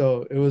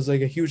 So it was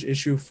like a huge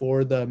issue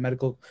for the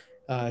medical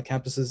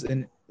campuses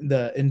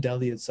in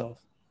Delhi itself.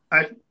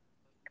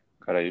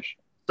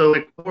 So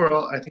like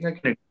overall, I think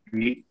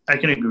I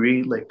can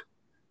agree. Like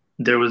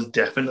there was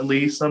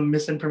definitely some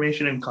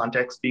misinformation and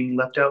context being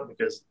left out,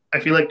 because I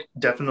feel like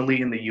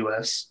definitely in the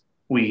U.S.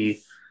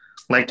 we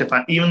like to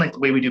find, even like the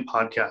way we do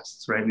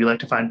podcasts, right? We like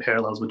to find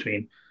parallels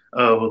between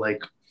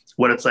like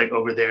what it's like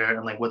over there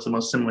and like what's the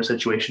most similar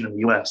situation in the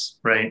U.S.,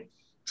 right?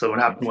 So what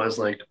happened was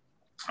like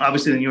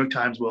obviously the New York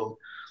Times will,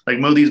 like,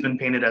 Modi's been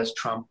painted as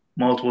Trump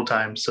multiple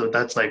times, so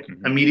that's like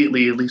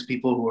immediately, at least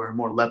people who are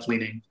more left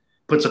leaning,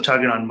 puts a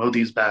target on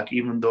Modi's back,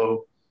 even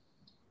though,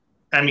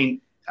 I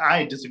mean,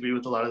 I disagree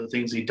with a lot of the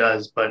things he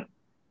does, but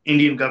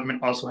Indian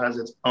government also has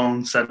its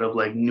own set of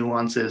like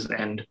nuances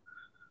and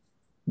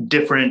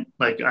different,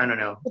 like, I don't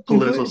know,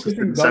 political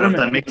system setup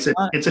that makes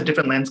it's a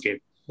different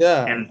landscape.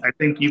 Yeah. And I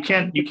think you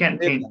can't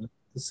paint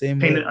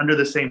it under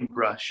the same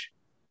brush.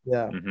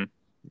 Yeah.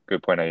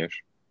 Good point, Ayush.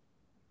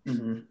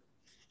 Mm-hmm.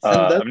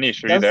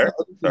 Amnish, are you there?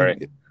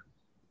 Sorry.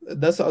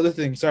 That's the other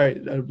thing. Sorry,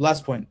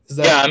 last point. Is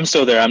that, yeah, I'm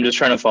still there. I'm just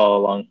trying to follow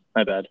along.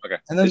 My bad. Okay.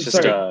 And then, it's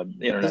just the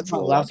internet's a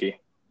little wonky.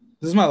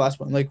 This is my last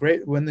one. Like,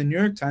 right, when the New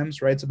York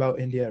Times writes about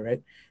India,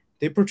 right,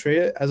 they portray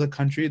it as a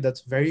country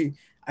that's very,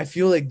 I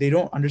feel like they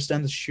don't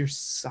understand the sheer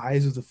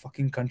size of the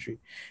fucking country.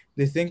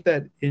 They think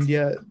that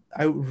India,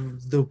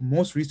 the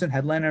most recent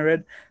headline I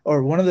read,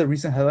 or one of the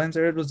recent headlines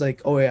I read, was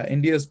like, oh yeah,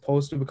 India is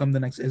supposed to become the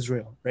next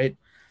Israel, right?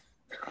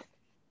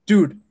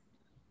 Dude,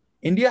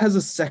 India has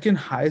the second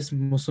highest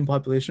Muslim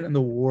population in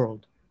the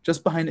world,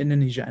 just behind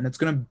Indonesia, and it's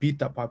going to beat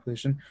that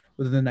population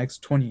within the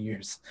next 20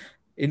 years.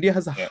 India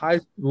has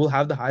will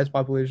have the highest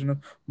population of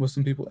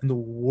Muslim people in the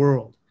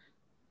world.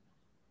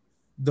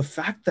 The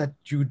fact that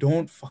you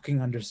don't fucking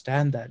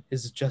understand that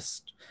is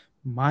just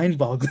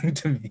mind-boggling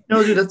to me.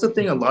 No, dude, that's the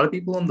thing. A lot of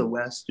people in the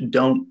West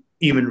don't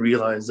even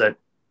realize that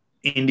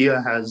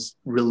India has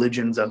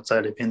religions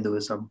outside of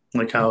Hinduism,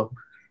 like how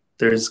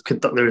there's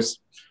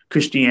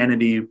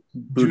Christianity,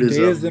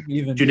 Buddhism,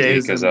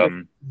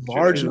 Judaism.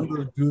 Large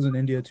number of Jews in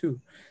India too.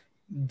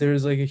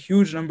 There's like a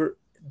huge number.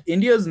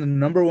 India is the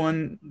number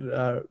one,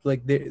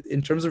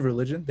 in terms of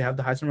religion, they have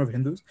the highest number of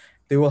Hindus.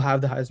 They will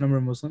have the highest number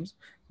of Muslims.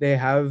 They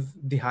have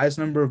the highest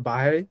number of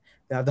Baha'i.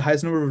 They have the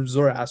highest number of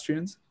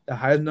Zoroastrians, the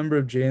highest number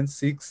of Jains,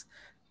 Sikhs.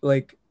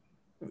 Like,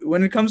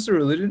 when it comes to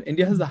religion,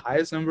 India has the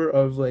highest number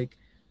of like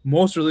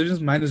most religions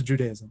minus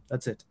Judaism.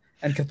 That's it.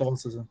 And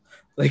Catholicism.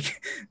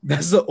 Like,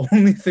 that's the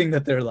only thing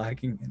that they're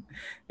lacking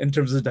in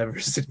terms of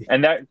diversity.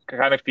 And that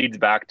kind of feeds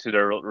back to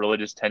the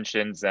religious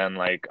tensions and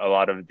like a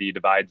lot of the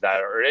divides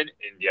that are in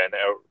India, and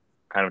they're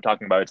kind of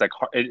talking about. It's like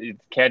it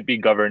can't be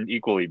governed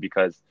equally,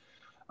 because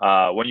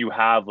when you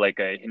have like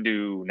a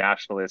Hindu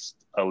nationalist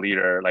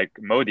leader like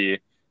Modi,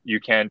 you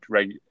can't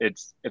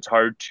it's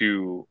hard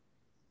to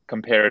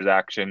compare his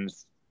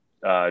actions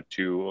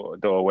to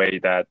the way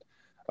that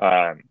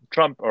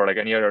Trump or like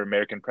any other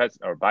American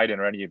president, or Biden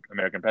or any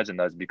American president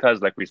does,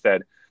 because like we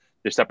said,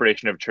 the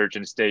separation of church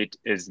and state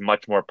is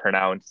much more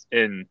pronounced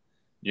in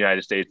the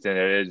United States than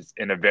it is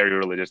in a very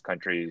religious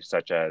country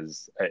such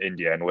as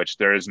India, in which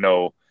there is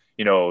no,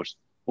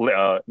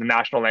 the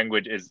national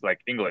language is like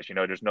English.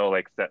 There's no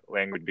like set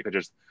language, because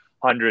there's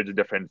hundreds of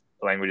different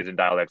languages and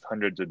dialects,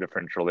 hundreds of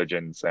different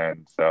religions,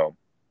 and so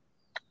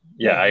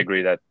I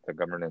agree that the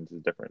governance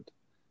is different.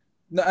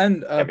 No,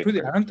 and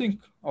Priti, I don't think,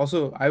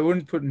 also, I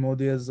wouldn't put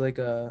Modi as like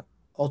a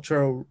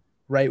ultra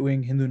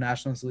right-wing Hindu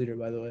nationalist leader,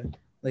 by the way.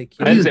 Like,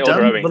 he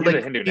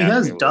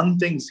has done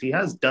things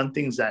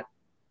that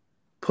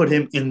put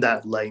him in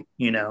that light,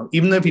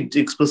 even though if he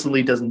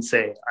explicitly doesn't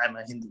say I'm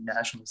a Hindu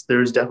nationalist,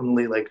 there's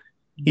definitely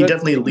he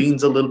definitely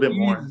leans a little bit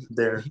more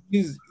there.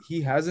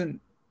 He hasn't,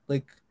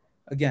 like,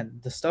 again,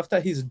 the stuff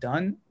that he's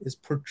done is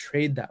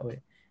portrayed that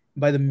way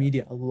by the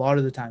media a lot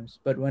of the times,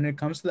 but when it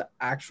comes to the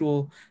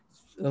actual,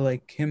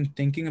 like, him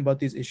thinking about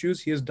these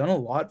issues, he has done a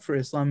lot for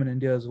Islam in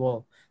India as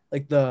well.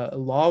 Like the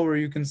law where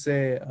you can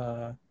say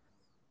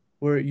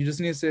where you just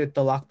need to say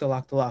talaq,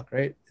 talaq, talaq,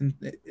 right? In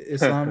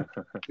Islam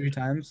 3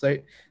 times,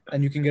 right?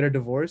 And you can get a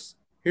divorce.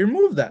 He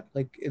removed that.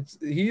 Like,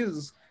 he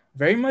is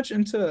very much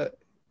into,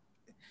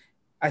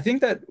 I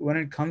think that when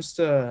it comes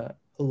to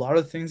a lot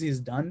of things he's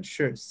done,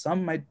 sure,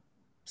 some might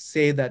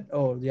say that,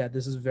 oh yeah,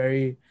 this is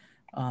very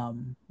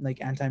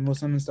like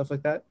anti-Muslim and stuff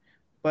like that.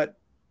 But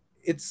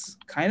it's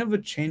kind of a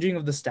changing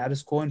of the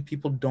status quo, and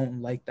people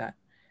don't like that.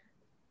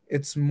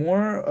 It's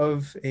more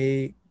of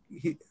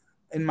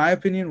in my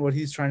opinion, what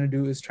he's trying to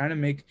do is trying to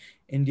make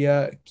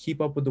India keep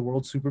up with the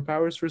world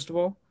superpowers, first of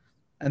all,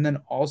 and then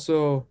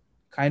also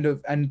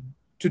and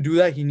to do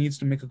that, he needs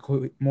to make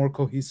a more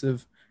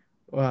cohesive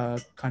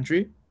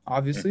country,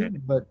 obviously.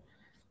 Mm-hmm. But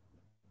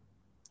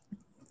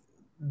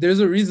there's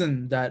a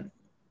reason that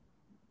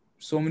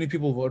so many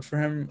people vote for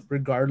him,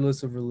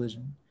 regardless of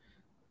religion.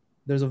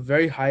 There's a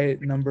very high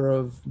number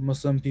of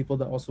Muslim people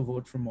that also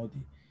vote for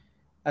Modi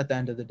at the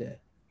end of the day,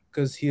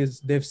 because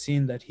they've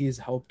seen that he has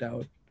helped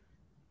out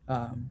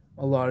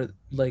a lot of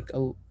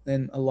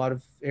in a lot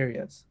of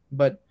areas.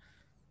 But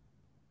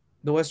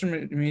the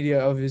Western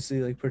media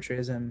obviously like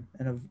portrays him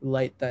in a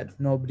light that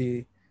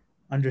nobody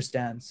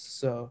understands.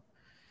 So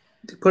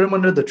They put him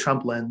under the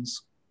Trump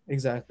lens,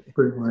 exactly,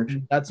 pretty much.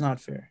 that's not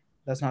fair.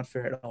 That's not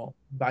fair at all.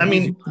 I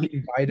mean,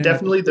 Biden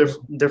definitely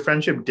their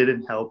friendship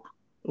didn't help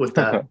with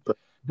that. But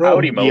bro,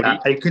 Howdy, Modi. yeah,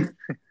 I could.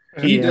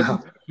 he Yeah,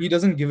 doesn't he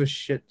doesn't give a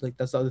shit. Like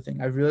that's the other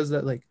thing. I realized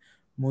that like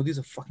Modi's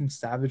a fucking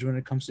savage when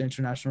it comes to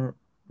international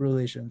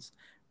relations.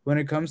 When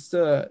it comes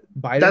to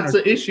Biden, that's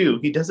the issue.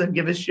 He doesn't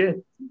give a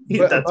shit.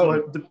 That's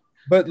what.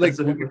 But like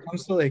when it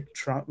comes to like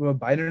Trump,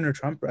 Biden or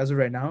Trump, as of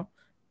right now,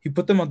 he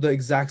put them on the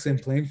exact same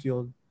playing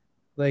field.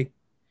 Like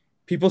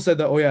people said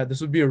that, oh yeah,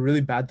 this would be a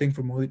really bad thing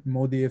for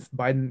Modi if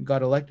Biden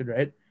got elected,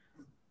 right?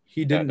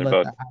 He didn't let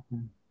that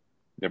happen.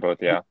 They're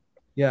both, yeah.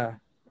 Yeah.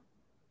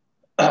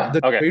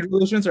 The Okay. trade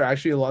relations are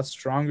actually a lot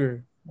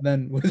stronger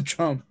than with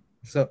Trump.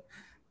 So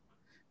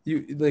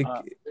you like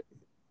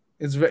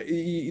it's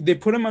they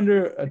put him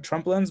under a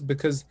Trump lens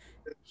because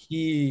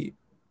he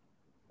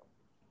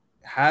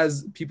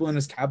has people in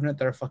his cabinet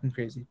that are fucking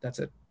crazy. That's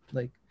it.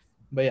 Like,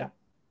 but yeah.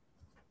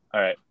 All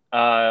right.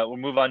 We'll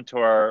move on to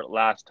our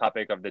last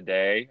topic of the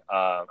day.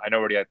 I know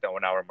we're already at the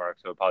 1 hour mark,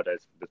 so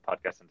apologize if this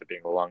podcast ends up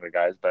being a little longer,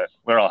 guys, but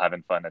we're all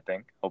having fun, I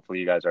think. Hopefully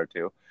you guys are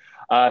too.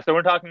 So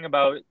we're talking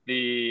about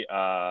the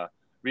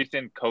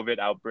recent COVID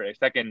outbreak,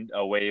 second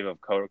wave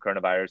of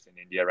coronavirus in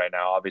India right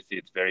now. Obviously,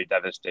 it's very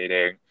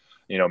devastating.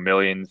 You know,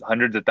 millions,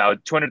 hundreds of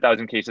thousands,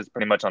 200,000 cases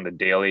pretty much on the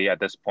daily at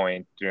this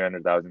point,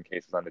 300,000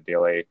 cases on the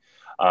daily.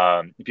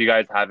 If you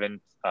guys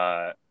haven't,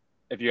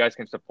 if you guys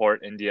can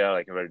support India,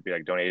 like it would be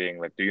like donating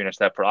like the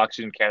UNICEF for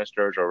oxygen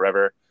canisters or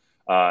whatever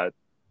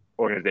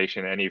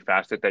organization, any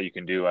facet that you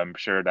can do, I'm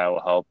sure that will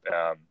help.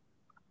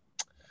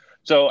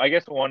 So I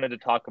guess I wanted to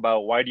talk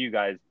about why do you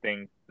guys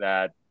think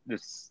that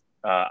this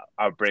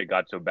outbreak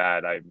got so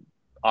bad?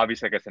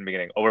 Obviously, I guess in the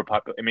beginning,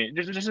 overpopulated. I mean,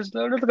 there's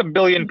like a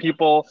billion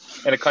people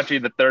in a country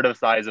the third of the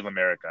size of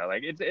America.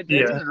 Like it's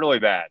really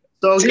bad.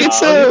 So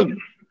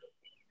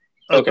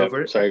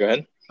okay, sorry, go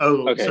ahead.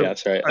 Oh, okay, so, yeah,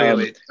 sorry.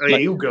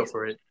 Wait, you go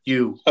for it.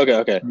 You.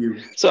 Okay. You.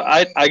 So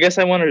I guess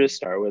I wanted to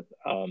start with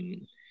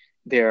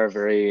there are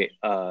very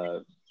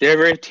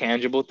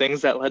tangible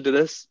things that led to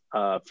this.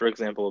 For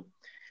example,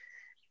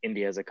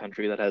 India is a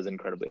country that has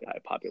incredibly high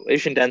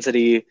population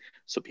density,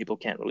 so people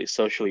can't really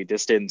socially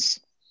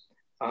distance.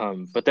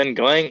 But then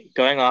going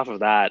off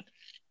of that,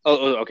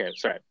 okay,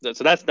 sorry.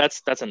 So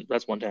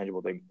that's one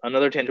tangible thing.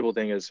 Another tangible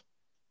thing is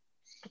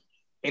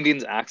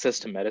Indians' access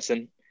to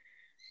medicine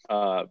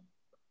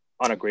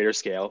on a greater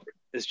scale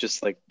is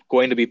just like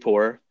going to be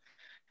poor,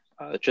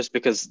 just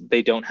because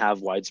they don't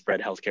have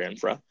widespread healthcare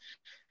infra.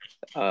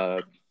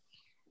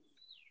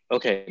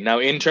 Okay, now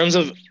in terms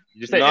of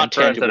not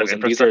tangibles,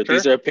 and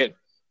these are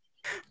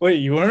Wait,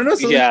 you want to know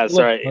something? Yeah,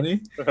 sorry.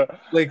 Funny?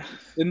 Like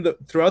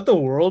throughout the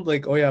world,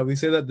 like, oh yeah, we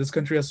say that this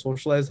country has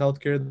socialized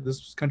healthcare,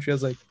 this country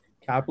has like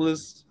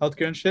capitalist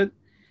healthcare and shit.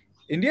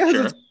 India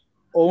has its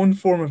own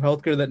form of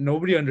healthcare that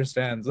nobody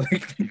understands,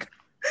 like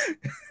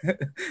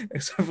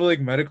except for like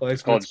medical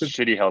experts. It's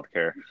called shitty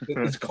healthcare.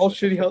 It's called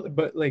shitty health,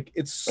 but like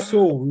it's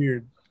so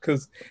weird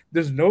because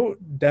there's no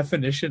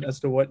definition as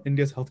to what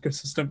India's healthcare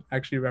system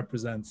actually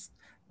represents.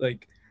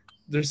 Like,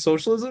 there's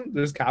socialism,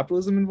 there's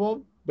capitalism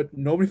involved, but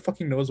nobody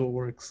fucking knows what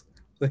works.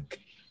 Like,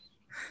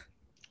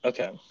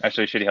 okay.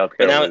 Actually, shitty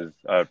healthcare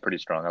was pretty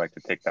strong. I like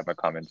to take that in my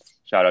comments.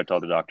 Shout out to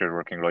all the doctors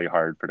working really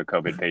hard for the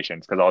COVID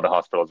patients because all the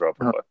hospitals are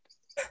overbooked.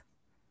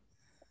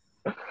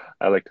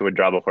 I like to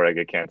withdraw before I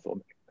get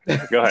canceled.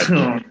 Go ahead.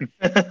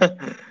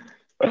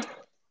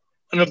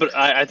 No, but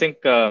I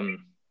think the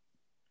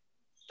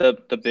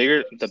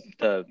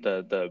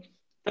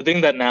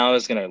thing that now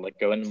is gonna like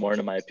go in more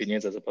into my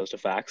opinions as opposed to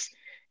facts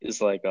is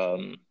like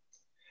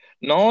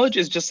knowledge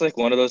is just like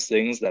one of those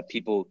things that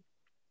people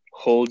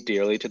hold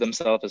dearly to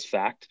themselves as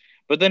fact.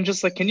 But then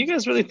just like, can you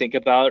guys really think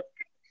about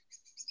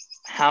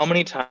how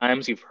many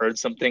times you've heard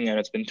something and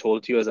it's been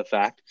told to you as a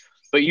fact,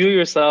 but you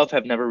yourself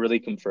have never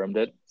really confirmed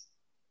it?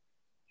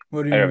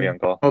 What do you mean?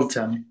 Uncle. All the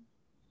time.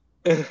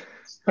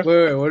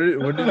 Wait, what did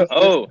you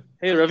Oh,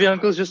 hey, Ravi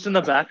Uncle's just in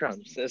the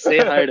background. Say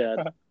hi,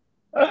 Dad.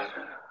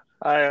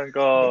 Hi,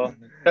 Uncle.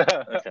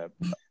 Okay.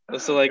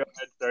 So like,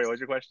 sorry, what's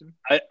your question?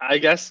 I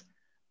guess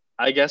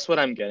what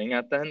I'm getting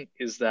at then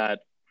is that,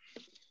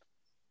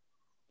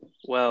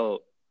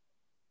 well,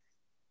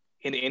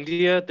 in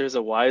India, there's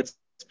a widespread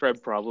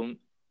widespread problem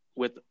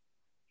with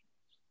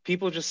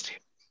people just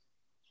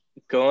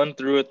going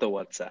through with the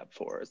WhatsApp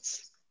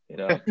forwards, you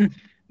know,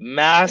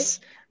 mass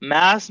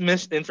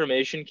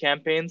misinformation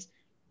campaigns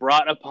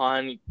brought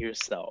upon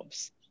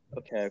yourselves.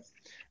 Okay,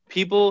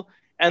 people,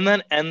 and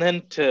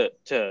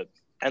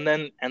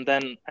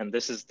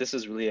this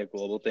is really a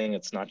global thing.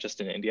 It's not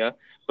just in India,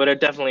 but it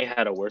definitely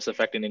had a worse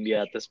effect in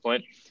India at this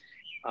point.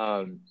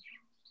 Um,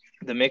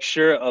 the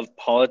mixture of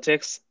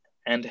politics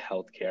and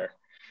healthcare,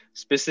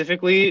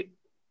 specifically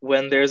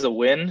when there's a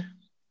win,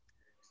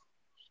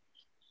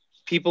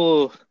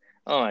 people,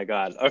 oh my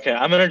god, okay,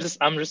 I'm just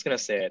gonna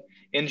say it.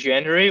 In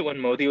January, when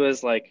Modi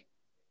was like,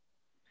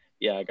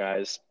 yeah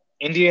guys,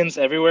 Indians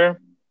everywhere,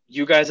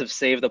 you guys have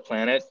saved the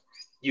planet,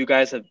 you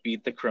guys have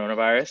beat the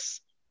coronavirus,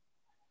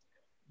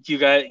 you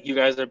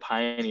guys are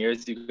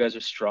pioneers, you guys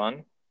are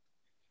strong.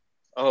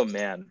 Oh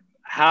man,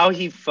 how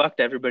he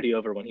fucked everybody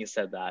over when he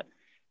said that.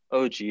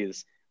 Oh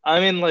geez. I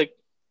mean, like,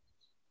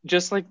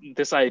 just like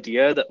this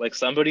idea that like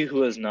somebody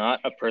who is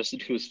not a person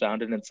who's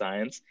founded in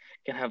science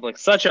can have like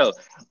such a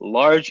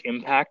large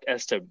impact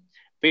as to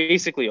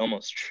basically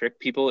almost trick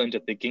people into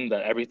thinking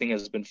that everything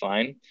has been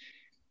fine,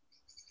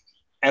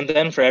 and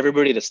then for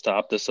everybody to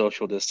stop the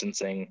social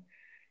distancing,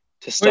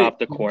 to Wait, stop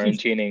the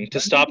quarantining,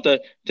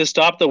 to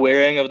stop the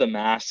wearing of the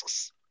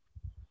masks.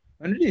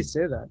 when did he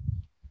say that?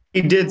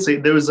 He did say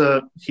there was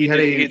a he had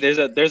a There's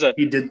a there's a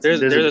he did there's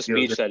there's a there's a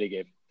video of speech it. that he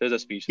gave. There's a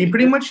speech. He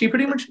pretty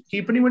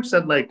much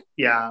said like,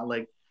 yeah,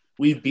 like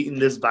we've beaten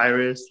this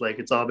virus, like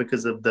it's all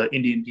because of the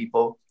Indian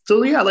people.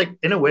 So yeah, like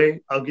in a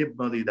way, I'll give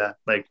Modi that.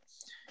 Like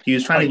he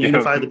was trying I'll to give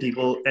unify the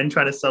people and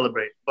try to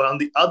celebrate. But on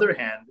the other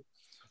hand, he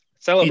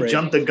Celebrate.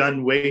 jumped the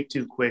gun way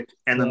too quick,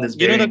 and then this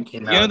You know variant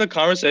came you know out. the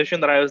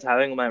conversation that I was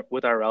having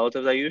with our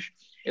relatives, Ayush,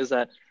 is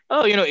that,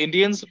 oh, you know,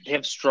 Indians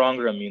have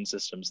stronger immune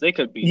systems. They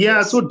could beat Yeah,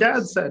 that's this. what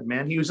Dad said,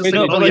 man. He was just Wait,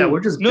 like, No, oh but yeah, like, we're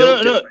just no, built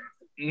no, no. different.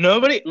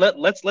 Nobody.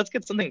 Let's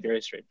get something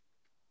very straight.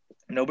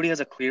 Nobody has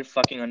a clear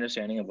fucking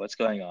understanding of what's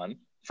going on.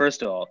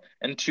 First of all,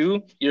 and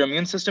two, your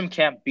immune system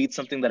can't beat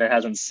something that it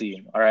hasn't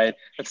seen. All right,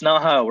 that's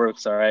not how it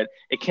works. All right,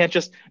 it can't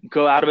just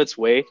go out of its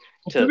way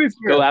to to be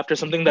go fair, after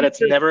something that it's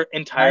never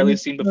entirely 90%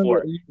 seen of the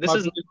before. Asian This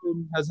is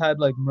population has had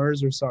like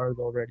MERS or SARS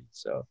already.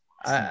 So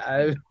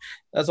I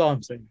that's all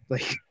I'm saying.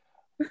 Like,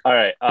 All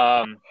right.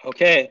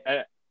 okay.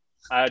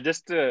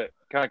 Just to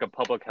kind of like a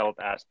public health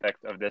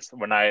aspect of this,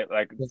 when I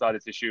like saw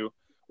this issue,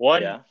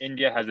 one, Yeah.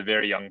 India has a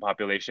very young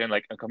population.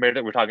 Like compared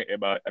to we're talking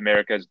about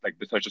America's like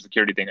the social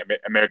security thing.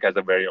 America has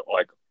a very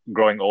like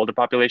growing older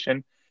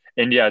population.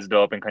 India as a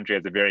developing country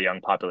has a very young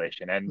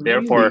population, and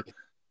therefore, Really?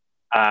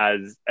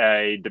 as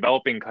a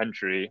developing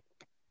country,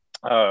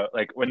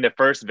 like when the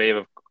first wave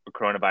of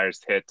coronavirus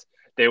hit,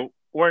 they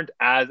weren't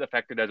as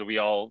affected as we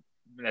all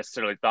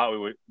necessarily thought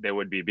they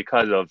would be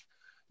because of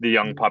the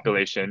young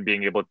population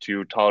being able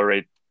to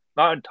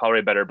not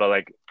tolerate better, but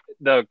like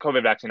the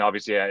COVID vaccine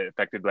obviously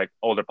affected like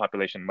older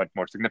population much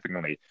more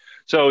significantly.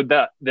 So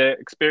the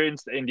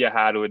experience that India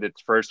had with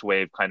its first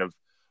wave kind of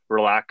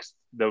relaxed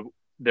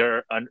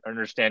their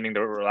understanding,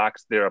 their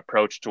relaxed their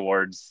approach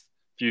towards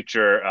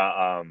future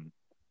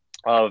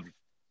of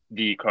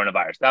the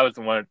coronavirus. That was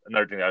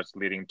another thing that was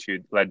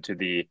led to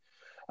the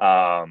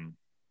um,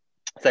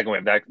 second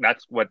wave.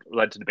 That's what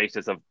led to the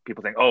basis of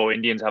people saying, "Oh,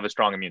 Indians have a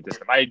strong immune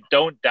system." I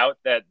don't doubt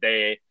that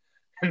they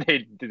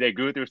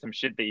go through some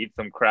shit. They eat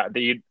some crap.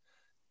 They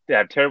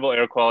have terrible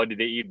air quality.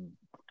 They eat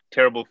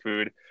terrible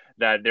food.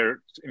 That their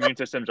immune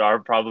systems are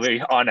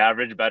probably on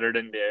average better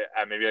than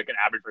maybe like an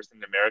average person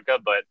in America,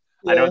 but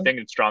I yeah, don't think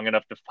it's strong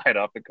enough to fight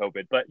off the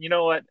COVID. But you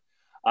know what?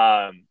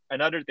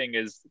 Another thing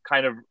is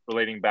kind of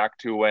relating back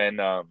to when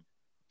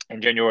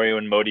in January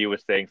when Modi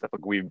was saying stuff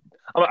like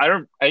I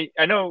don't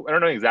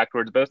know exact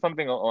words, but it's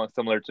something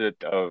similar to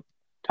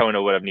tone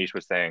of what Avnish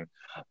was saying.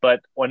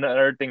 But one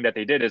other thing that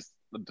they did is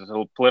the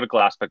whole political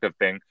aspect of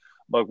thing.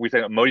 Like we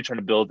say, Modi trying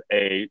to build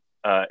a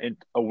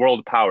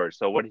world power.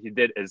 So what he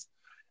did is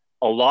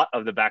a lot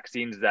of the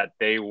vaccines that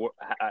they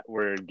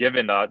were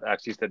given,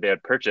 vaccines that they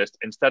had purchased,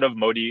 instead of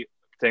Modi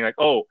saying like,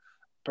 oh,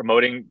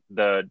 promoting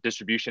the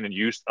distribution and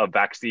use of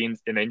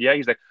vaccines in India,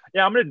 he's like,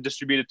 yeah, I'm going to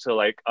distribute it to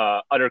like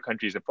other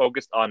countries and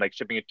focused on like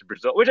shipping it to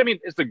Brazil, which I mean,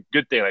 is a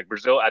good thing. Like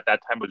Brazil at that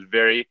time was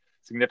very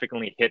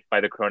significantly hit by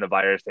the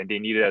coronavirus and they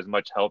needed as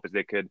much help as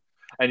they could.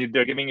 And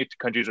they're giving it to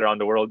countries around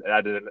the world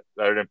rather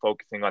than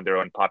focusing on their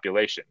own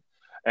population.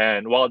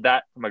 And while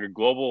that from like a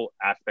global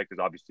aspect is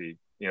obviously,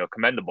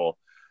 commendable,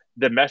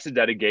 the message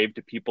that it gave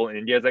to people in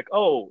India is like,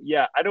 oh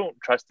yeah, I don't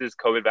trust this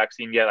COVID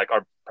vaccine yet. Like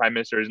our prime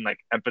minister isn't like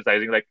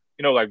emphasizing, like,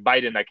 like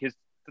Biden, like his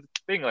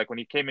thing, like when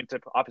he came into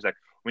office, like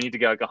we need to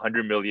get like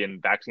 100 million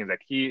vaccines.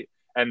 Like he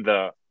and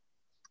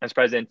his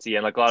presidency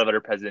and like a lot of other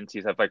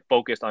presidencies have like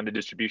focused on the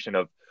distribution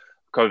of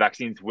COVID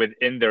vaccines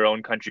within their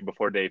own country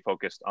before they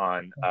focused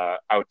on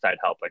outside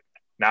help. Like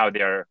now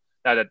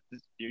that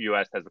the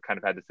U.S. has kind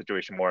of had the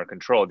situation more in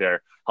control,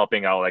 they're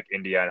helping out like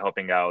India and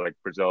helping out like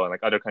Brazil and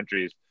like other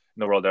countries in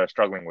the world that are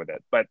struggling with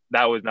it. But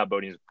that was not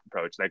Modi's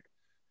approach. Like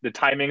the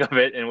timing of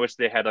it, in which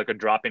they had like a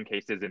drop in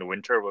cases in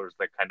winter, was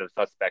like kind of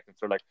suspect, and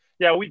so like,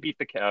 yeah, we beat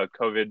the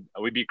COVID,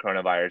 we beat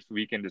coronavirus,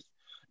 we can just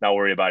not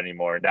worry about it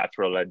anymore. And that's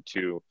what led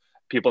to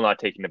people not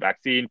taking the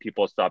vaccine,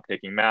 people stopped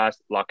taking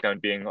masks,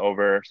 lockdown being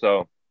over.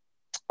 So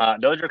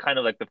those are kind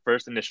of like the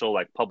first initial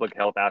like public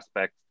health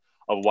aspects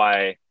of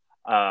why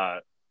I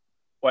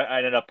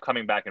ended up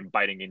coming back and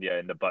biting India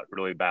in the butt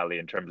really badly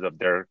in terms of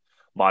their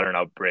modern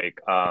outbreak.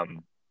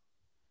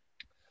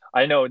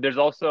 I know there's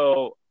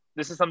also,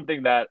 this is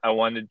something that I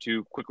wanted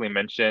to quickly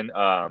mention.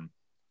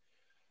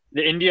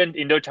 The Indian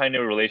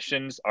Indo-China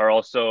relations are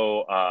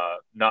also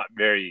not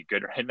very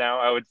good right now,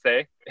 I would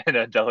say, in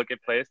a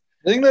delicate place.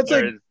 I think that's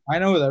like, I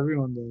know with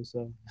everyone though,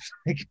 so.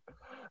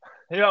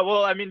 Yeah,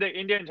 well, I mean, the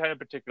India and China in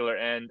particular,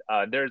 and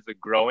there's a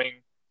growing.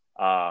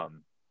 They're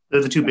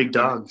the two big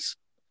dogs.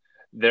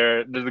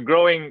 There's a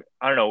growing,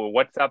 I don't know,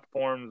 WhatsApp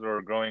forums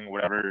or growing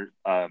whatever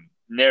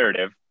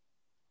narrative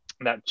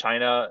that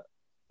China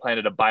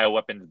planted a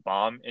bioweapons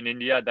bomb in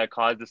India that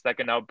caused the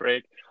second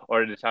outbreak,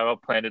 or the China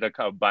planted a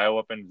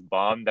bioweapons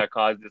bomb that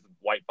caused this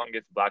white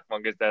fungus, black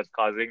fungus that's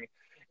causing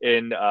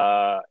in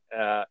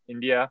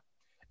India.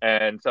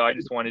 And so I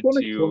just wanted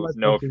to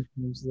know.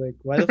 Like,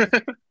 why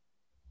the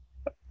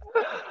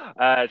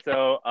I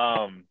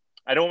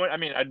don't want. I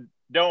mean, I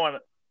don't want.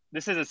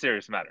 This is a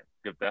serious matter,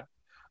 Gupta.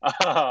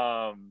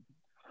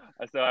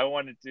 So I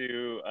wanted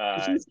to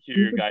hear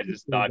your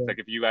guys' thoughts. Like,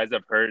 if you guys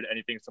have heard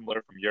anything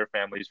similar from your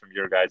families, from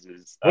your guys'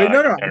 news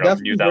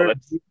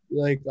outlets.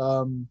 Like,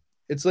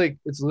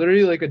 it's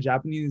literally like a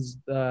Japanese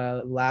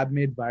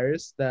lab-made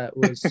virus that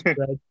was spread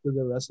to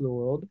the rest of the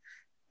world.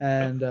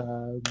 And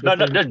no,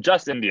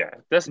 just India.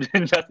 Just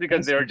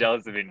because they were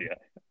jealous of India.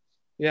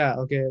 Yeah.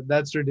 Okay,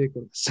 that's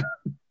ridiculous.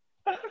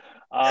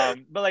 But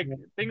like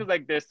things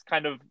like this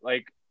kind of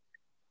like,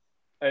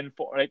 and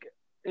for like,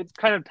 it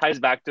kind of ties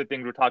back to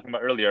things we were talking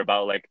about earlier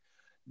about like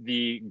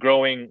the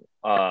growing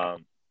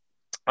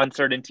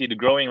uncertainty, the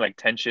growing like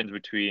tensions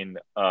between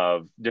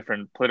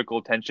different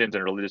political tensions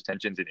and religious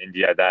tensions in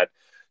India that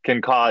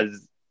can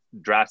cause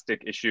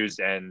drastic issues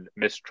and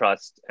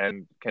mistrust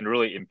and can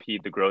really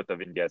impede the growth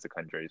of India as a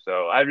country.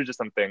 So I was just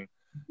something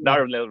not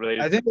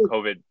related to the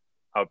COVID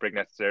outbreak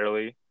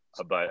necessarily,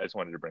 but I just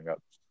wanted to bring up.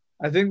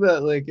 I think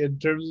that like in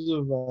terms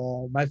of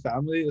my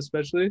family,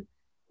 especially,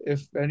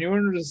 if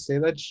anyone were to say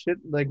that shit,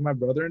 like my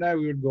brother and I,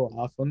 we would go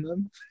off on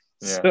them.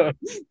 Yeah. So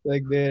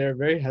like they're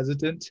very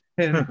hesitant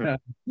in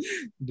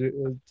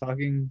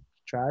talking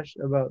trash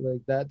about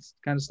like that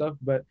kind of stuff.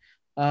 But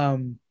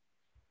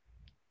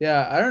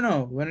yeah, I don't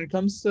know. When it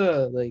comes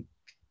to like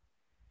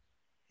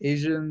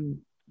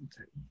Asian,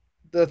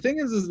 the thing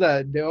is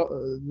that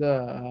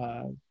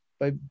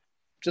by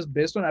just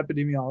based on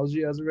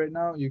epidemiology as of right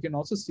now, you can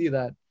also see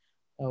that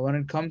when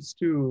it comes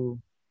to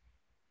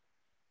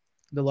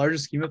the larger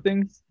scheme of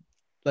things,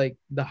 like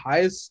the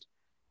highest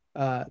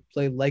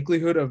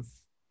likelihood of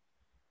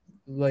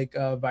like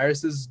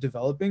viruses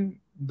developing,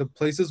 the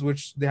places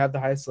which they have the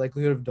highest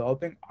likelihood of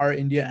developing are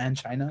India and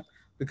China,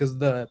 because of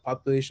the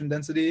population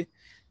density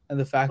and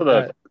the fact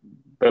that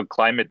the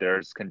climate there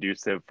is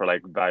conducive for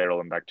like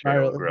viral and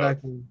bacterial growth.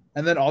 Exactly.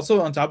 And then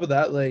also on top of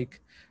that, like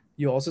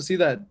you also see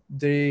that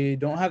they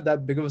don't have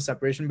that big of a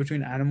separation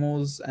between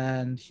animals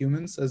and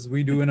humans as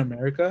we do in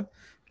America.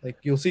 Like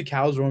you'll see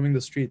cows roaming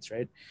the streets,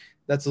 right?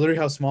 That's literally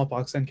how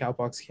smallpox and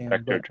cowpox came.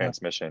 Vector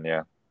transmission,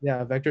 yeah.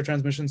 Yeah, vector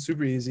transmission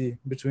super easy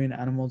between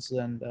animals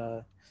and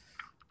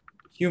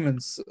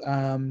humans.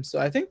 So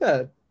I think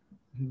that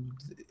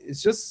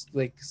it's just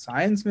like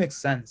science makes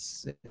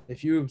sense.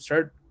 If you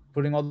start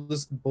putting all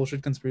this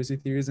bullshit conspiracy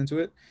theories into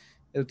it,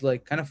 it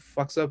like kind of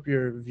fucks up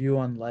your view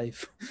on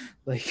life.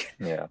 Like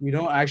we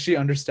don't actually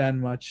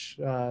understand much,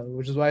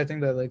 which is why I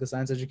think that like the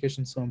science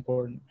education is so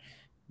important.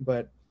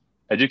 But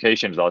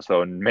education is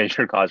also a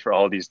major cause for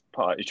all these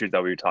issues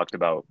that we talked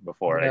about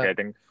before. Like I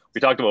think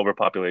we talked about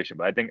overpopulation,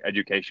 but I think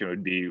education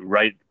would be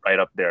right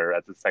up there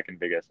as the second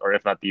biggest, or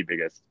if not the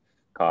biggest,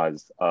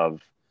 cause of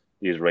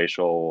these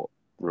racial,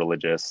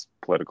 religious,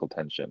 political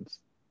tensions.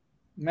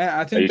 Man,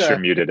 I think you're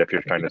muted if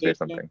you're trying to say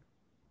something.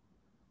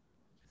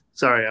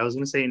 Sorry, I was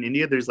going to say in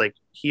India, there's like,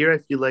 here I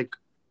feel like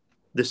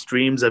the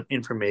streams of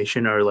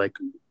information are like,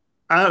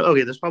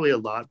 okay, there's probably a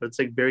lot, but it's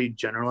like very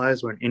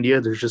generalized, where in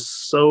India, there's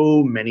just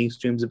so many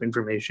streams of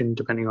information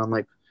depending on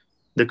like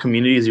the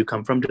communities you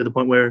come from, to the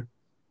point where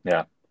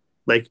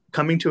like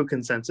coming to a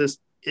consensus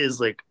is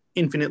like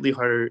infinitely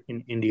harder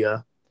in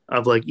India,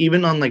 of like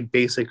even on like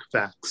basic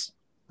facts,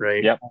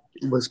 right? Yep.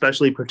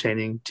 Especially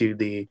pertaining to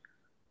the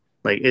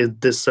like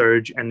this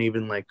surge, and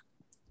even like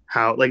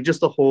how like just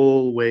the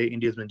whole way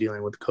India's been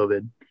dealing with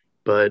COVID.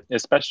 But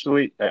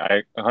especially,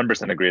 I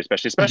 100% agree,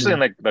 especially in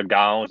like the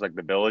gaons, like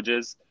the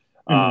villages,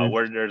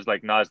 where there's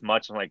like not as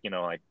much like, you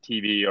know, like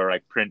TV or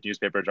like print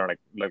newspapers are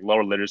like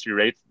lower literacy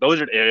rates.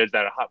 Those are areas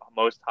that are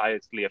most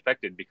highly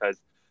affected, because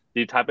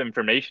the type of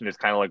information is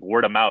kind of like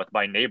word of mouth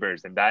by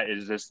neighbors, and that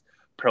is just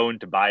prone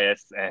to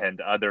bias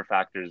and other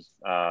factors.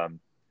 Yeah,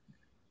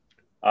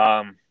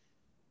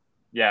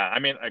 I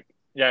mean, like,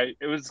 yeah,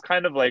 it was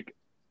kind of like,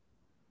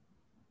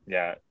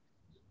 yeah,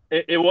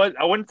 it was,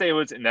 I wouldn't say it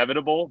was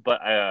inevitable, but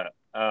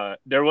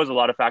there was a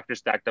lot of factors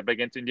stacked up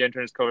against India in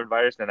terms of COVID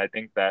virus, and I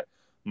think that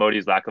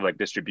Modi's lack of like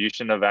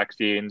distribution of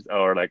vaccines,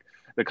 or like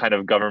the kind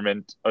of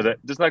government, or the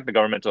just like the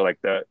governmental, like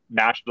the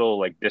national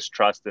like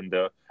distrust in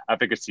the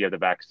efficacy of the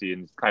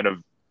vaccines, kind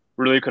of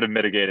really could have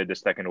mitigated the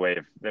second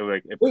wave.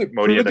 Like if Wait,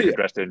 Modi had like Prakriti,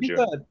 addressed it I in think June.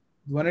 that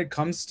when it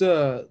comes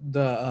to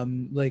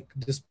the like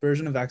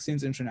dispersion of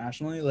vaccines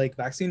internationally, like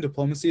vaccine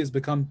diplomacy has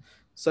become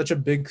such a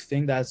big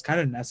thing that's kind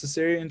of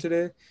necessary in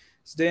today's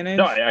day and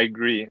No, age. I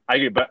agree. I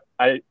agree, but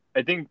I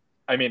think,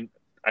 I mean,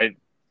 I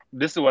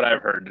this is what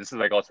I've heard. This is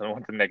like also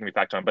one thing that can be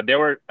fact on. But they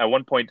were at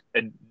one point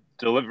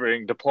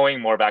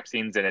deploying more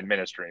vaccines and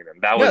administering them.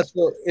 That Yeah, was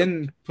so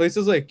in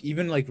places like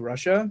even like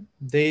Russia,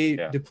 they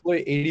yeah.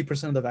 deploy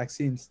 80% of the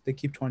vaccines. They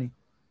keep 20.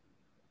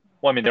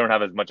 Well, I mean, they don't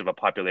have as much of a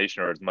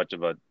population or as much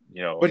of a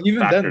But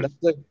even then, factors.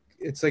 that's like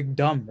it's like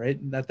dumb, right?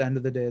 At the end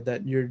of the day,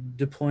 that you're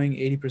deploying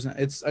 80%.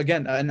 It's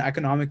again an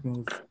economic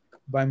move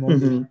by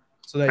Modi, Mhm.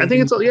 so that I you think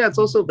can. it's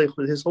also like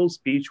his whole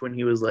speech when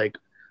he was like,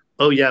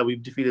 "Oh yeah,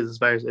 we've defeated this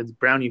virus. It's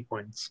brownie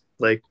points."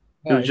 Like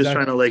he Yeah, was just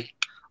trying exactly. to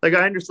like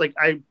I understand.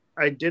 Like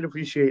I did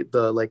appreciate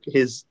the like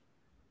his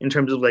in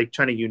terms of like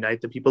trying to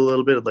unite the people a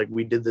little bit of like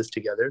we did this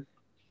together.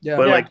 Yeah,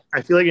 But Yeah, like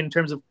I feel like in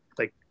terms of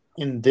like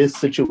in this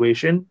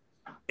situation,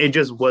 it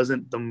just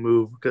wasn't the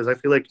move because I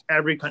feel like I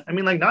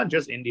mean like not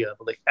just India,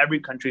 but like every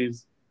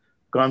country's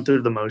gone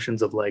through the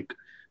motions of like,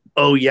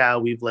 oh yeah,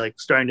 we've like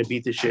starting to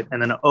beat the shit,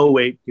 and then oh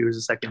wait, here's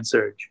a second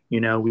surge.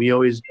 You know, we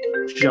always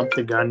jump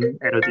the gun,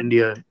 and with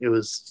India, it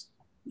was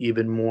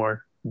even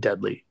more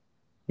deadly.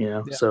 You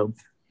know, yeah, so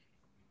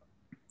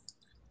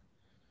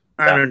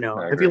I yeah, don't know.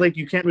 I I feel agree. like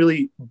you can't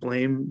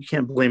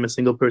blame a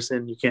single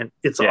person. You can't.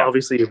 It's Yeah,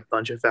 obviously a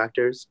bunch of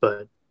factors,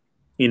 but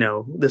you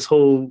know, this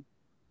whole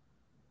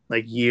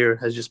like year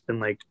has just been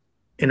like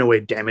in a way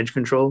damage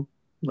control.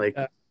 Like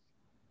yeah.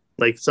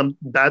 like some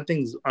bad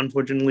things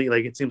unfortunately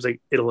like it seems like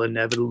it'll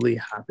inevitably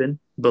happen,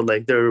 but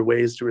like there are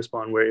ways to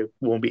respond where it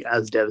won't be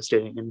as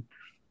devastating, and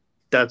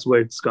that's where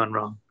it's gone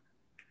wrong.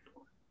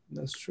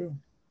 That's true.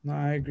 No,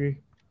 I agree.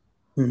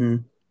 Mm-hmm.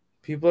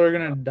 People are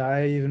gonna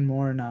die even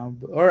more now,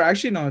 or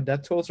actually, no,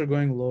 death tolls are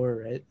going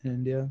lower, right, in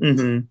India.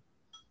 Mm-hmm.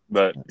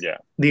 but yeah.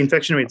 The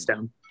infection rate's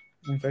down,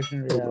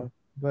 Infection rate, yeah.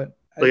 But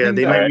I but yeah, think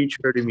they All might that right. reach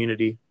herd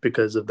immunity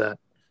because of that.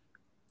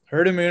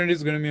 herd immunity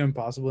is going to be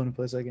impossible in a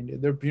place like India.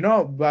 They're,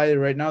 by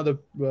right now, the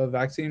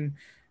vaccine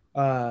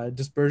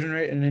dispersion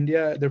rate in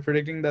India, they're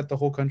predicting that the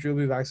whole country will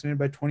be vaccinated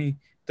by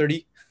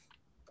 2030,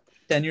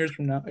 10 years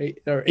from now, 8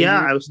 Yeah,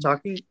 years. I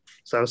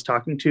was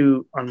talking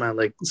to on my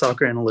like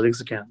soccer analytics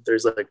account.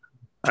 There's like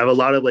I have a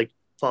lot of like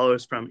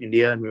followers from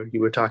India, and we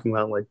were talking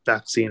about like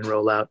vaccine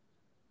rollout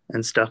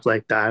and stuff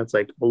like that. It's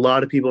like a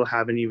lot of people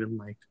haven't even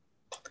like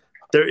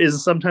there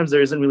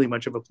isn't really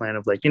much of a plan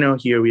of like, you know,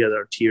 here we have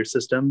our tier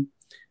system.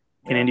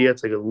 In Yeah. India,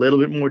 it's like a little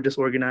bit more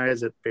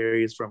disorganized. It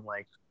varies from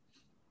like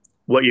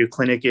what your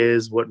clinic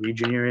is, what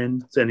region you're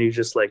in. And he's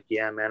just like,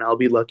 yeah, man, I'll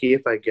be lucky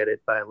if I get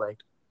it by like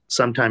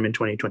sometime in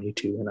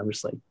 2022. And I'm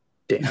just like,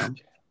 damn.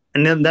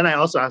 And then I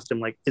also asked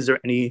him like,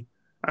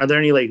 are there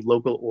any like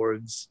local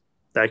orgs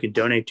that I could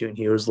donate to? And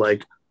he was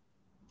like,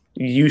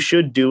 you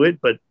should do it,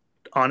 but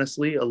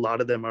honestly, a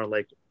lot of them are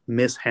like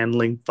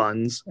mishandling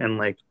funds, and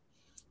like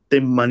the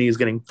money is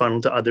getting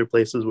funneled to other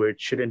places where it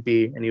shouldn't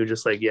be. And he was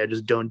just like, yeah,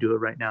 just don't do it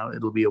right now.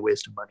 It'll be a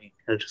waste of money.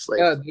 And it's just like,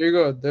 Yeah, there you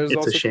go. There's it's a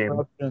also shame.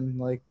 corruption,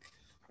 like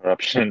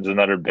Corruption is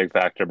another big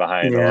factor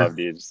behind a lot Yeah. of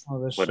these all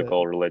this shit.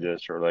 political,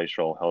 religious, or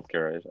racial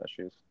healthcare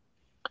issues.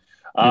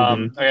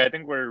 Mm-hmm. Okay, I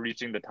think we're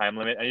reaching the time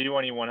limit.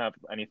 Anyone you want to have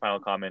any final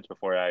comments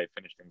before I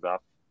finish things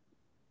off?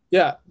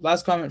 Yeah,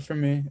 last comment from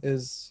me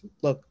is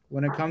look,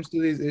 when it comes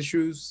to these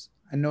issues,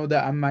 I know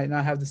that I might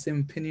not have the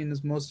same opinion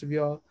as most of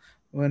y'all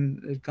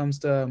when it comes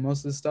to most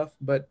of this stuff,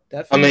 but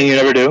I mean, definitely you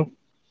never do,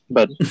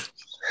 but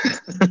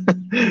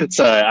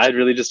sorry, I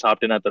really just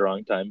hopped in at the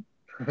wrong time.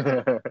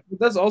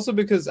 that's also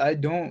because I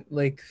don't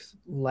like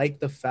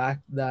the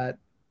fact that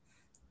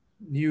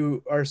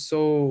you are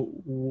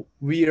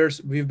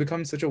we've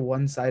become such a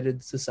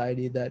one-sided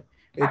society that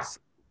it's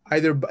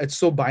it's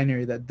so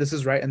binary that this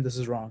is right and this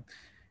is wrong.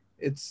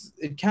 It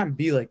can't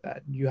be like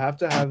that. You have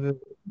to have it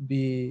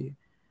be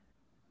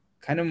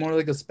kind of more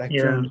like a Yeah.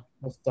 spectrum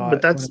of But thought when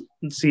that's, it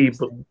comes to see, these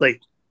but things.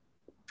 like,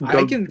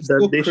 I can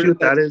still the issue with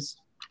that criticize. is,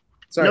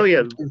 no, Sorry.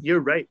 yeah, you're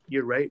right.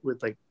 You're right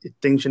with like,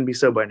 things shouldn't be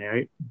so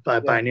Yeah.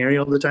 binary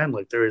all the time.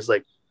 Like, there is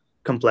like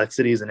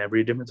complexities in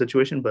every different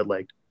situation. But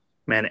like,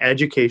 man,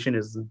 education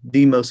is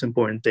the most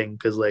important thing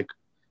because like,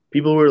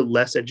 people who are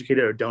less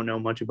educated or don't know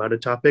much about a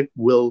topic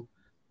will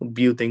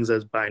view things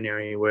as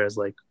binary. Whereas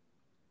like,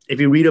 if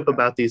you read up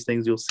about these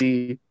things, you'll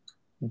see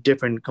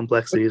different But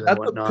complexities and that's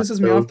what whatnot. pisses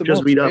me off So the just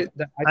most, read up. right?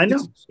 That I I see know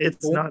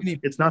so many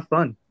it's not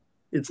fun.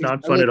 It's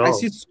not fun like at I all.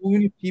 see so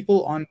many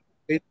people on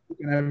Facebook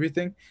and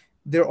everything.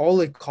 They're all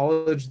like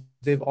college.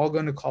 They've all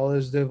gone to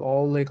college. They've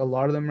all like a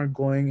lot of them are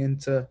going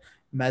into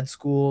med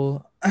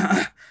school, So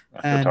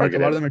and like a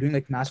lot of targeted. them are doing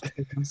like master's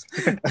programs.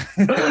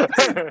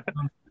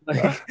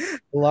 Like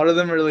a lot of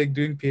them are like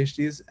doing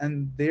PhDs,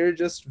 and they're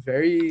just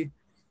very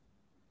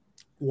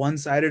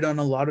one-sided on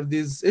a lot of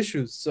these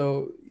issues.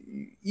 So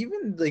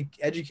even like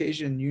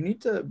education, you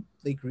need to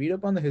like read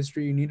up on the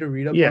history. You need to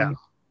read up Yeah, on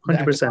the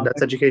 100%. That's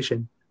economic.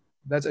 education.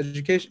 That's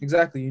education.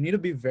 Exactly. You need to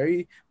be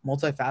very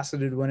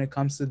multifaceted when it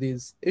comes to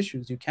these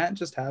issues. You can't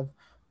just have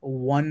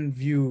one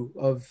view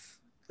of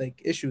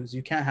like issues.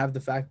 You can't have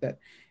the fact that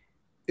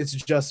it's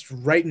just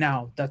right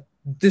now that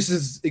this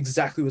is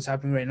exactly what's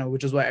happening right now,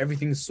 which is why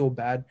everything is so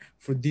bad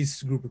for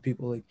this group of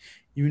people. Like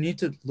you need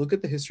to look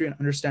at the history and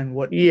understand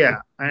what Yeah,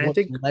 and I what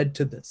think led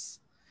to this.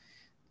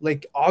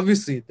 Like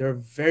obviously there are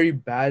very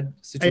bad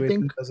I think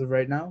situations as of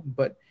right now,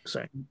 but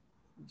sorry.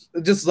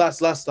 just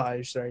last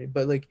thought, sorry,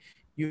 but like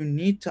you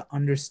need to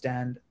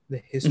understand the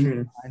history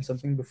Mhm. behind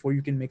something before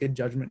you can make a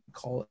judgment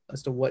call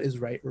as to what is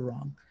right or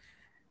wrong.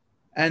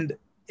 And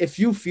if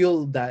you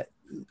feel that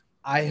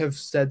I have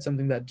said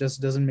something that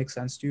just doesn't make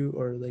sense to you,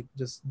 or like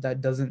just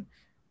that doesn't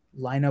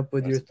line up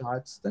with your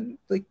thoughts, then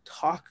like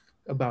talk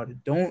about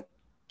it. Don't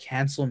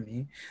cancel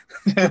me.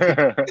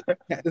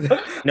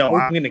 No,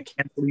 I'm gonna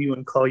cancel you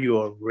and call you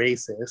a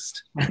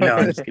racist. No,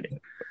 I'm just kidding.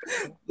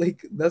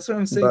 Like that's what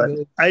I'm saying. But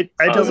Though. I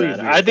Oh totally man,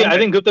 agree. I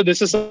think Gupta,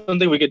 this is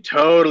something we could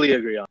totally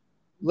agree on.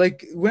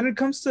 Like when it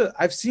comes to,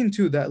 I've seen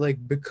too that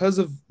like because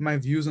of my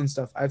views and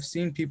stuff, I've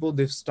seen people,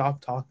 they've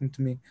stopped talking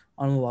to me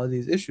on a lot of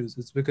these issues.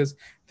 It's because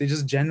they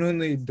just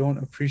genuinely don't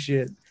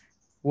appreciate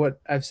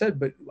what I've said.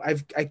 But I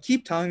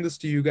keep telling this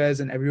to you guys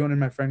and everyone in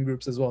my friend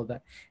groups as well,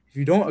 that if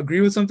you don't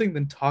agree with something,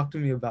 then talk to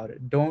me about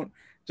it. Don't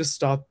just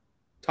stop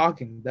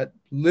talking. That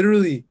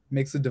literally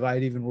makes the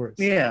divide even worse.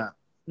 Yeah.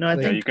 No, I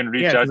Like, Yeah, think you can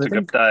reach out because to I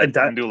think Gupta at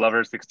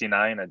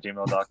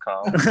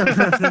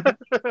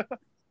hindulover69@gmail.com.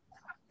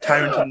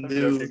 Tyrant I'm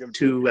joking. Hindu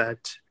 2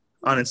 at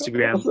on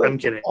Instagram. I'm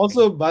kidding.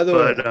 also, by the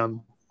way, But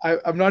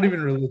I'm not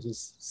even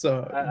religious,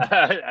 so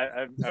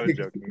I was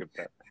joking with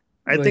that.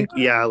 I like, think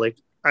yeah, like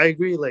I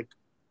agree. Like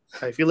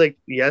I feel like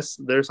yes,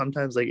 there's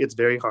sometimes like it's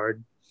very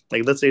hard.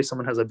 Like let's say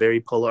someone has a very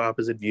polar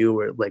opposite view,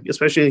 where like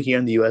especially here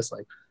in the U.S.,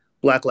 like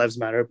Black Lives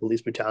Matter,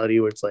 police brutality,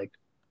 where it's like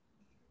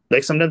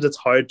sometimes it's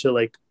hard to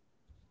like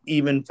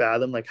even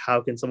fathom like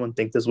how can someone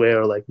think this way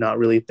or like not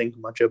really think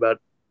much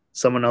about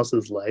someone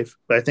else's life.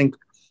 But I think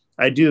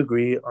I do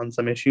agree on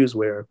some issues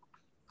where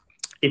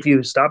if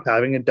you stop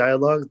having a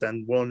dialogue,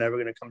 then we're never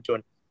going to come to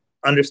an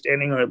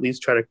understanding or at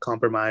least try to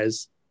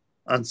compromise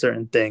on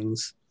certain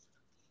things.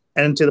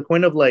 And to the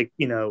point of like,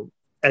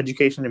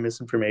 education and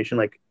misinformation,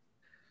 like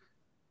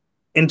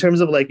in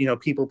terms of like,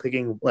 people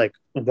picking like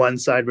one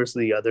side versus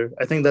the other,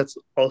 I think that's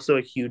also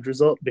a huge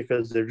result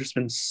because there's just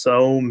been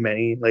so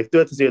many, like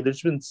throughout this year,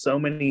 there's been so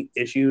many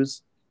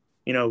issues,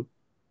 you know,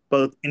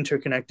 both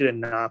interconnected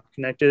and not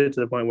connected to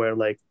the point where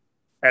like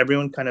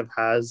everyone kind of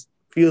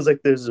feels like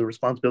there's a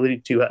responsibility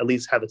to at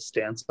least have a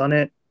stance on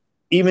it,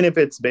 even if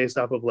it's based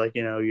off of like,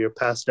 your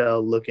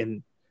pastel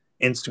looking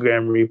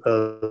Instagram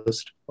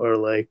repost or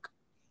like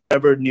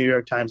whatever New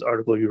York Times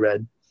article you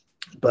read.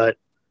 But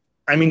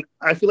I mean,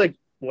 I feel like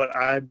what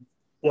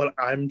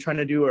I'm trying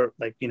to do, or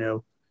like,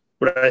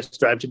 what I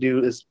strive to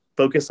do is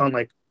focus on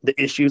like the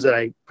issues that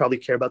I probably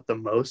care about the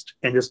most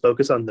and just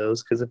focus on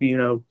those. Because if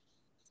you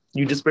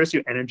disperse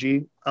your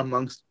energy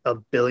amongst a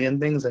billion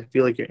things, I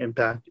feel like your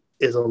impact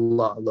is a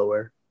lot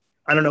lower.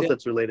 I don't know if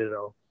that's related at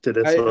all to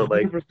this, I but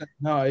like 100%,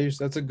 no,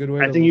 that's a good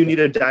way I to think look you at need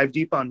to dive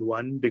deep on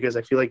one because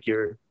I feel like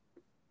you're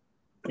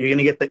going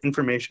to get the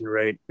information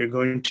right. You're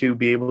going to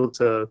be able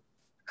to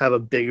have a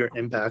bigger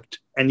impact.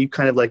 And you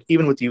kind of like,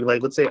 even with you,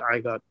 like, let's say I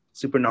got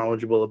super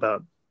knowledgeable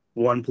about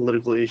one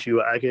political issue.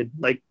 I could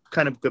like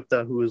kind of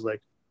Gupta, who is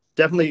like,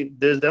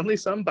 there's definitely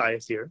some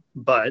bias here,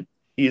 but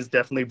he's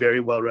definitely very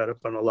well read up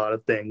on a lot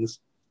of things.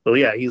 So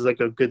yeah, he's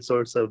like a good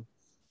source of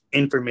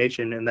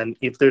information. And then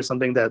if there's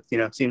something that,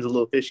 seems a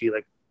little fishy,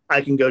 like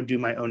I can go do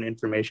my own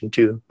information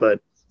too, but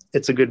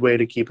it's a good way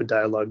to keep a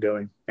dialogue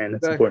going. And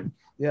it's exactly. important.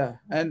 Yeah,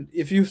 and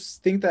if you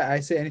think that I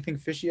say anything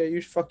fishy at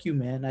you, fuck you,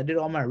 man. I did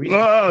all my research.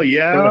 Oh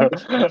yeah.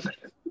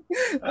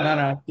 No,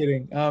 I'm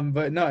kidding.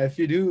 But no, if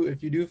you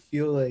do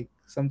feel like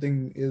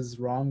something is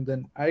wrong,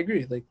 then I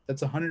agree. Like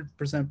that's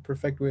 100%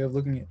 perfect way of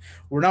looking at it.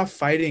 We're not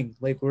fighting.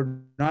 Like we're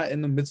not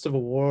in the midst of a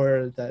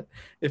war. That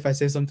if I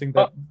say something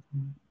that,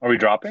 Are we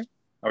dropping?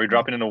 Are we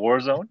dropping in a war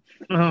zone?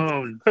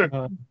 Oh,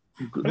 uh,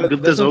 that's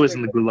Gupta's what I'm always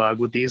saying. in the gulag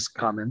with these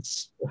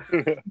comments.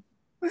 But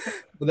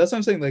that's what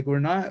I'm saying. Like we're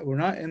not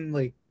in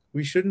like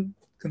we shouldn't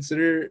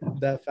consider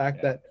that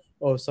fact that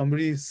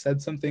somebody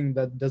said something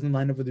that doesn't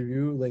line up with the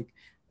view. Like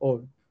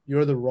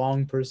you're the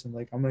wrong person.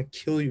 Like I'm gonna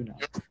kill you now.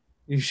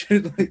 You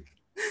should like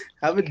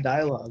have a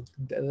dialogue.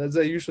 That's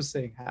a usual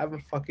saying. Have a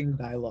fucking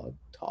dialogue.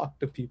 Talk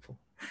to people.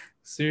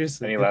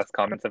 Seriously, Any it's last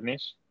comments,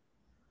 Avnish?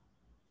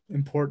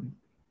 important.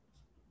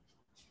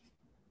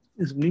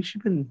 Is Nish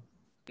even?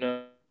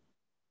 No.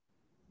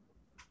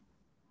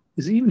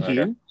 Is he even Okay.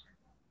 here?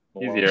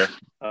 He's here.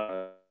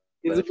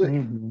 He's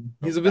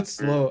a bit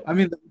slow. I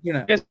mean, You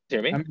guys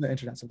hear me? I'm in the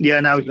internet. Yeah,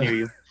 now we can hear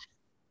you.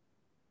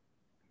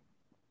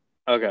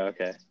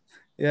 Okay.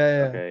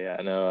 Yeah. Okay,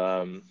 yeah.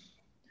 No,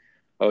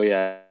 oh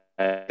yeah,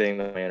 I think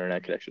that my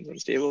internet connection's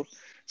unstable.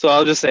 So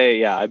I'll just say,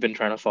 yeah, I've been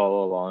trying to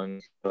follow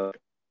along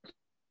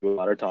a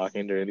lot of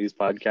talking during these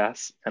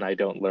podcasts, and I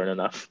don't learn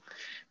enough.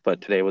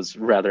 But today was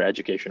rather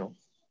educational.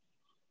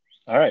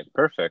 All right,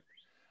 perfect.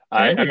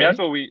 Can I everybody mean, hear that's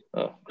me? what we.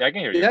 Oh, Yeah, I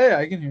can hear you. Yeah,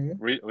 I can hear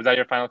you. Was that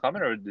your final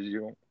comment, or did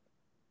you?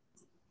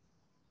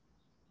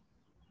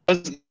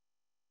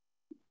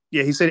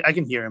 Yeah, he said I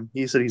can hear him.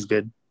 He said he's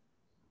good.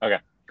 Okay.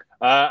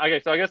 Okay,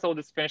 so I guess we'll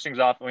just finish things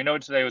off. We know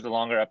today was a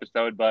longer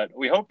episode, but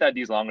we hope that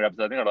these longer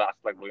episodes, I think our last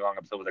like really long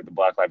episode was like the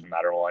Black Lives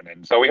Matter one,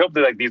 and so we hope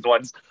that like these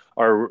ones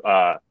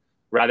are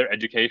rather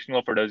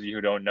educational for those of you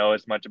who don't know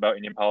as much about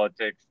Indian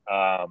politics.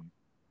 I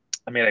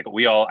mean, like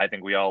I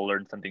think we all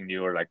learned something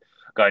new or like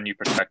got a new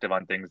perspective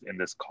on things in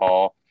this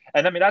call.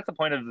 And I mean, that's the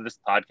point of this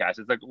podcast.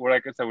 It's like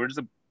like I said,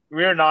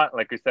 we're not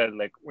like we said,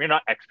 like we're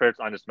not experts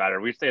on this matter.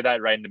 We say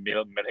that right in the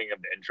middle of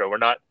the intro. We're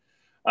not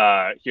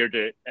here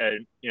to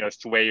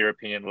sway your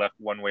opinion left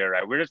one way or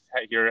right. We're just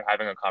here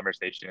having a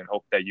conversation and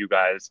hope that you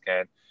guys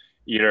can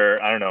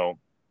either I don't know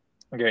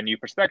get a new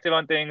perspective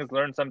on things,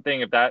 learn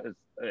something. If that's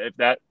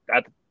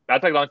like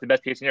honestly the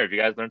best case scenario. If you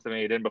guys learned something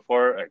you didn't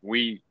before, like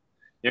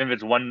even if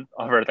it's one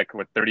over like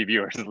with 30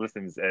 viewers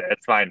listens,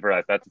 it's fine for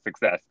us. That's a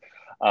success.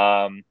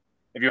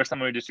 If you're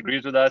someone who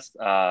disagrees with us,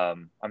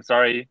 I'm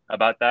sorry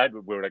about that.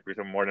 We're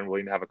more than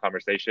willing to have a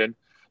conversation.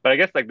 But I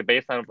guess like the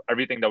baseline of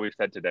everything that we've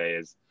said today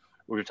is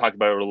we've talked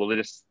about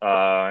religious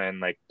and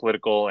like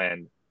political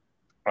and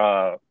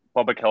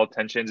public health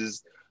tensions.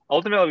 Is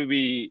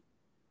ultimately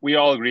we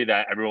all agree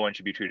that everyone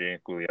should be treated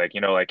equally. Like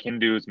like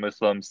Hindus,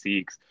 Muslims,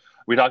 Sikhs.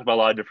 We talked about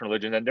a lot of different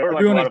religions, and there were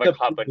like a Everyone lot of like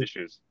except hot button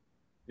issues.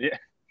 Yeah.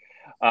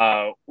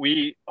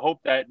 We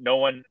hope that no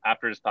one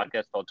after this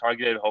podcast felt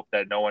targeted. Hope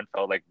that no one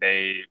felt like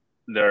their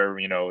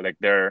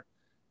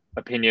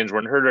opinions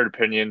weren't heard or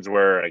opinions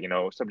were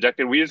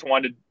subjected. We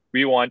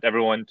want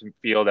everyone to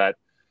feel that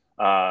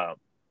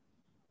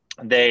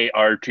they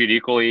are treated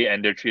equally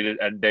and they're treated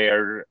and they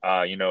are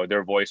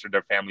their voice or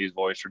their family's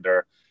voice or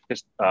their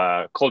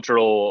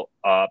cultural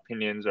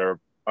opinions are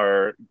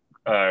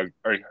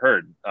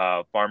heard.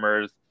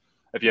 Farmers,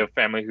 if you have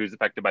family who's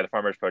affected by the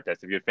farmers'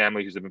 protests, if you have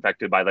family who's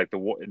affected by like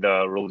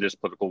the religious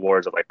political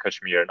wars of like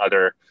Kashmir and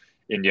other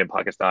India and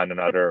Pakistan and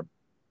other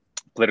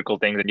political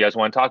things, and you guys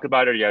want to talk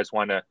about it, or you guys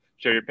want to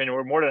share your opinion,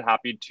 we're more than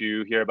happy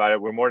to hear about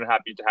it. We're more than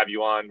happy to have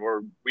you on.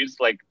 We just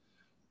like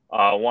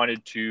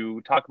wanted to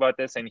talk about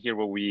this and hear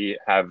what we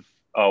have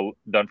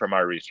done from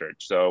our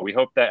research. So we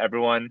hope that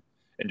everyone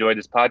enjoyed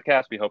this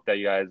podcast. We hope that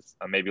you guys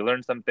maybe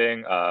learned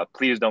something.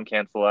 Please don't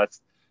cancel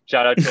us.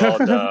 Shout out to all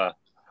the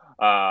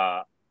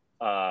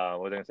what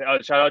was I gonna say? Oh,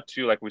 shout out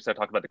to like we said,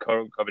 talk about the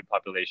COVID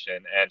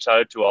population, and shout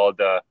out to all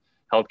the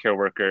healthcare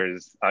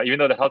workers. Even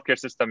though the healthcare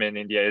system in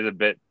India is a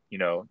bit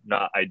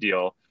not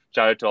ideal,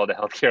 shout out to all the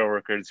healthcare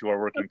workers who are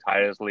working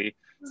tirelessly,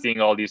 seeing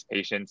all these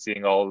patients,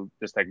 seeing all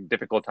this like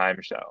difficult time.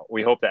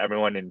 We hope that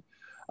everyone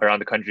around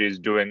the country is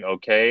doing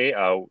okay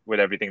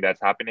with everything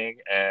that's happening,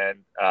 and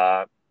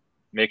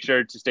make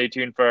sure to stay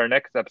tuned for our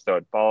next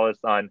episode. Follow us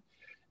on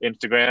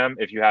Instagram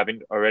if you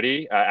haven't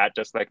already at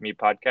Just Like Me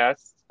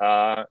Podcast.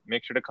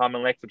 Make sure to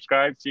comment, like,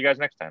 subscribe. See you guys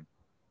next time.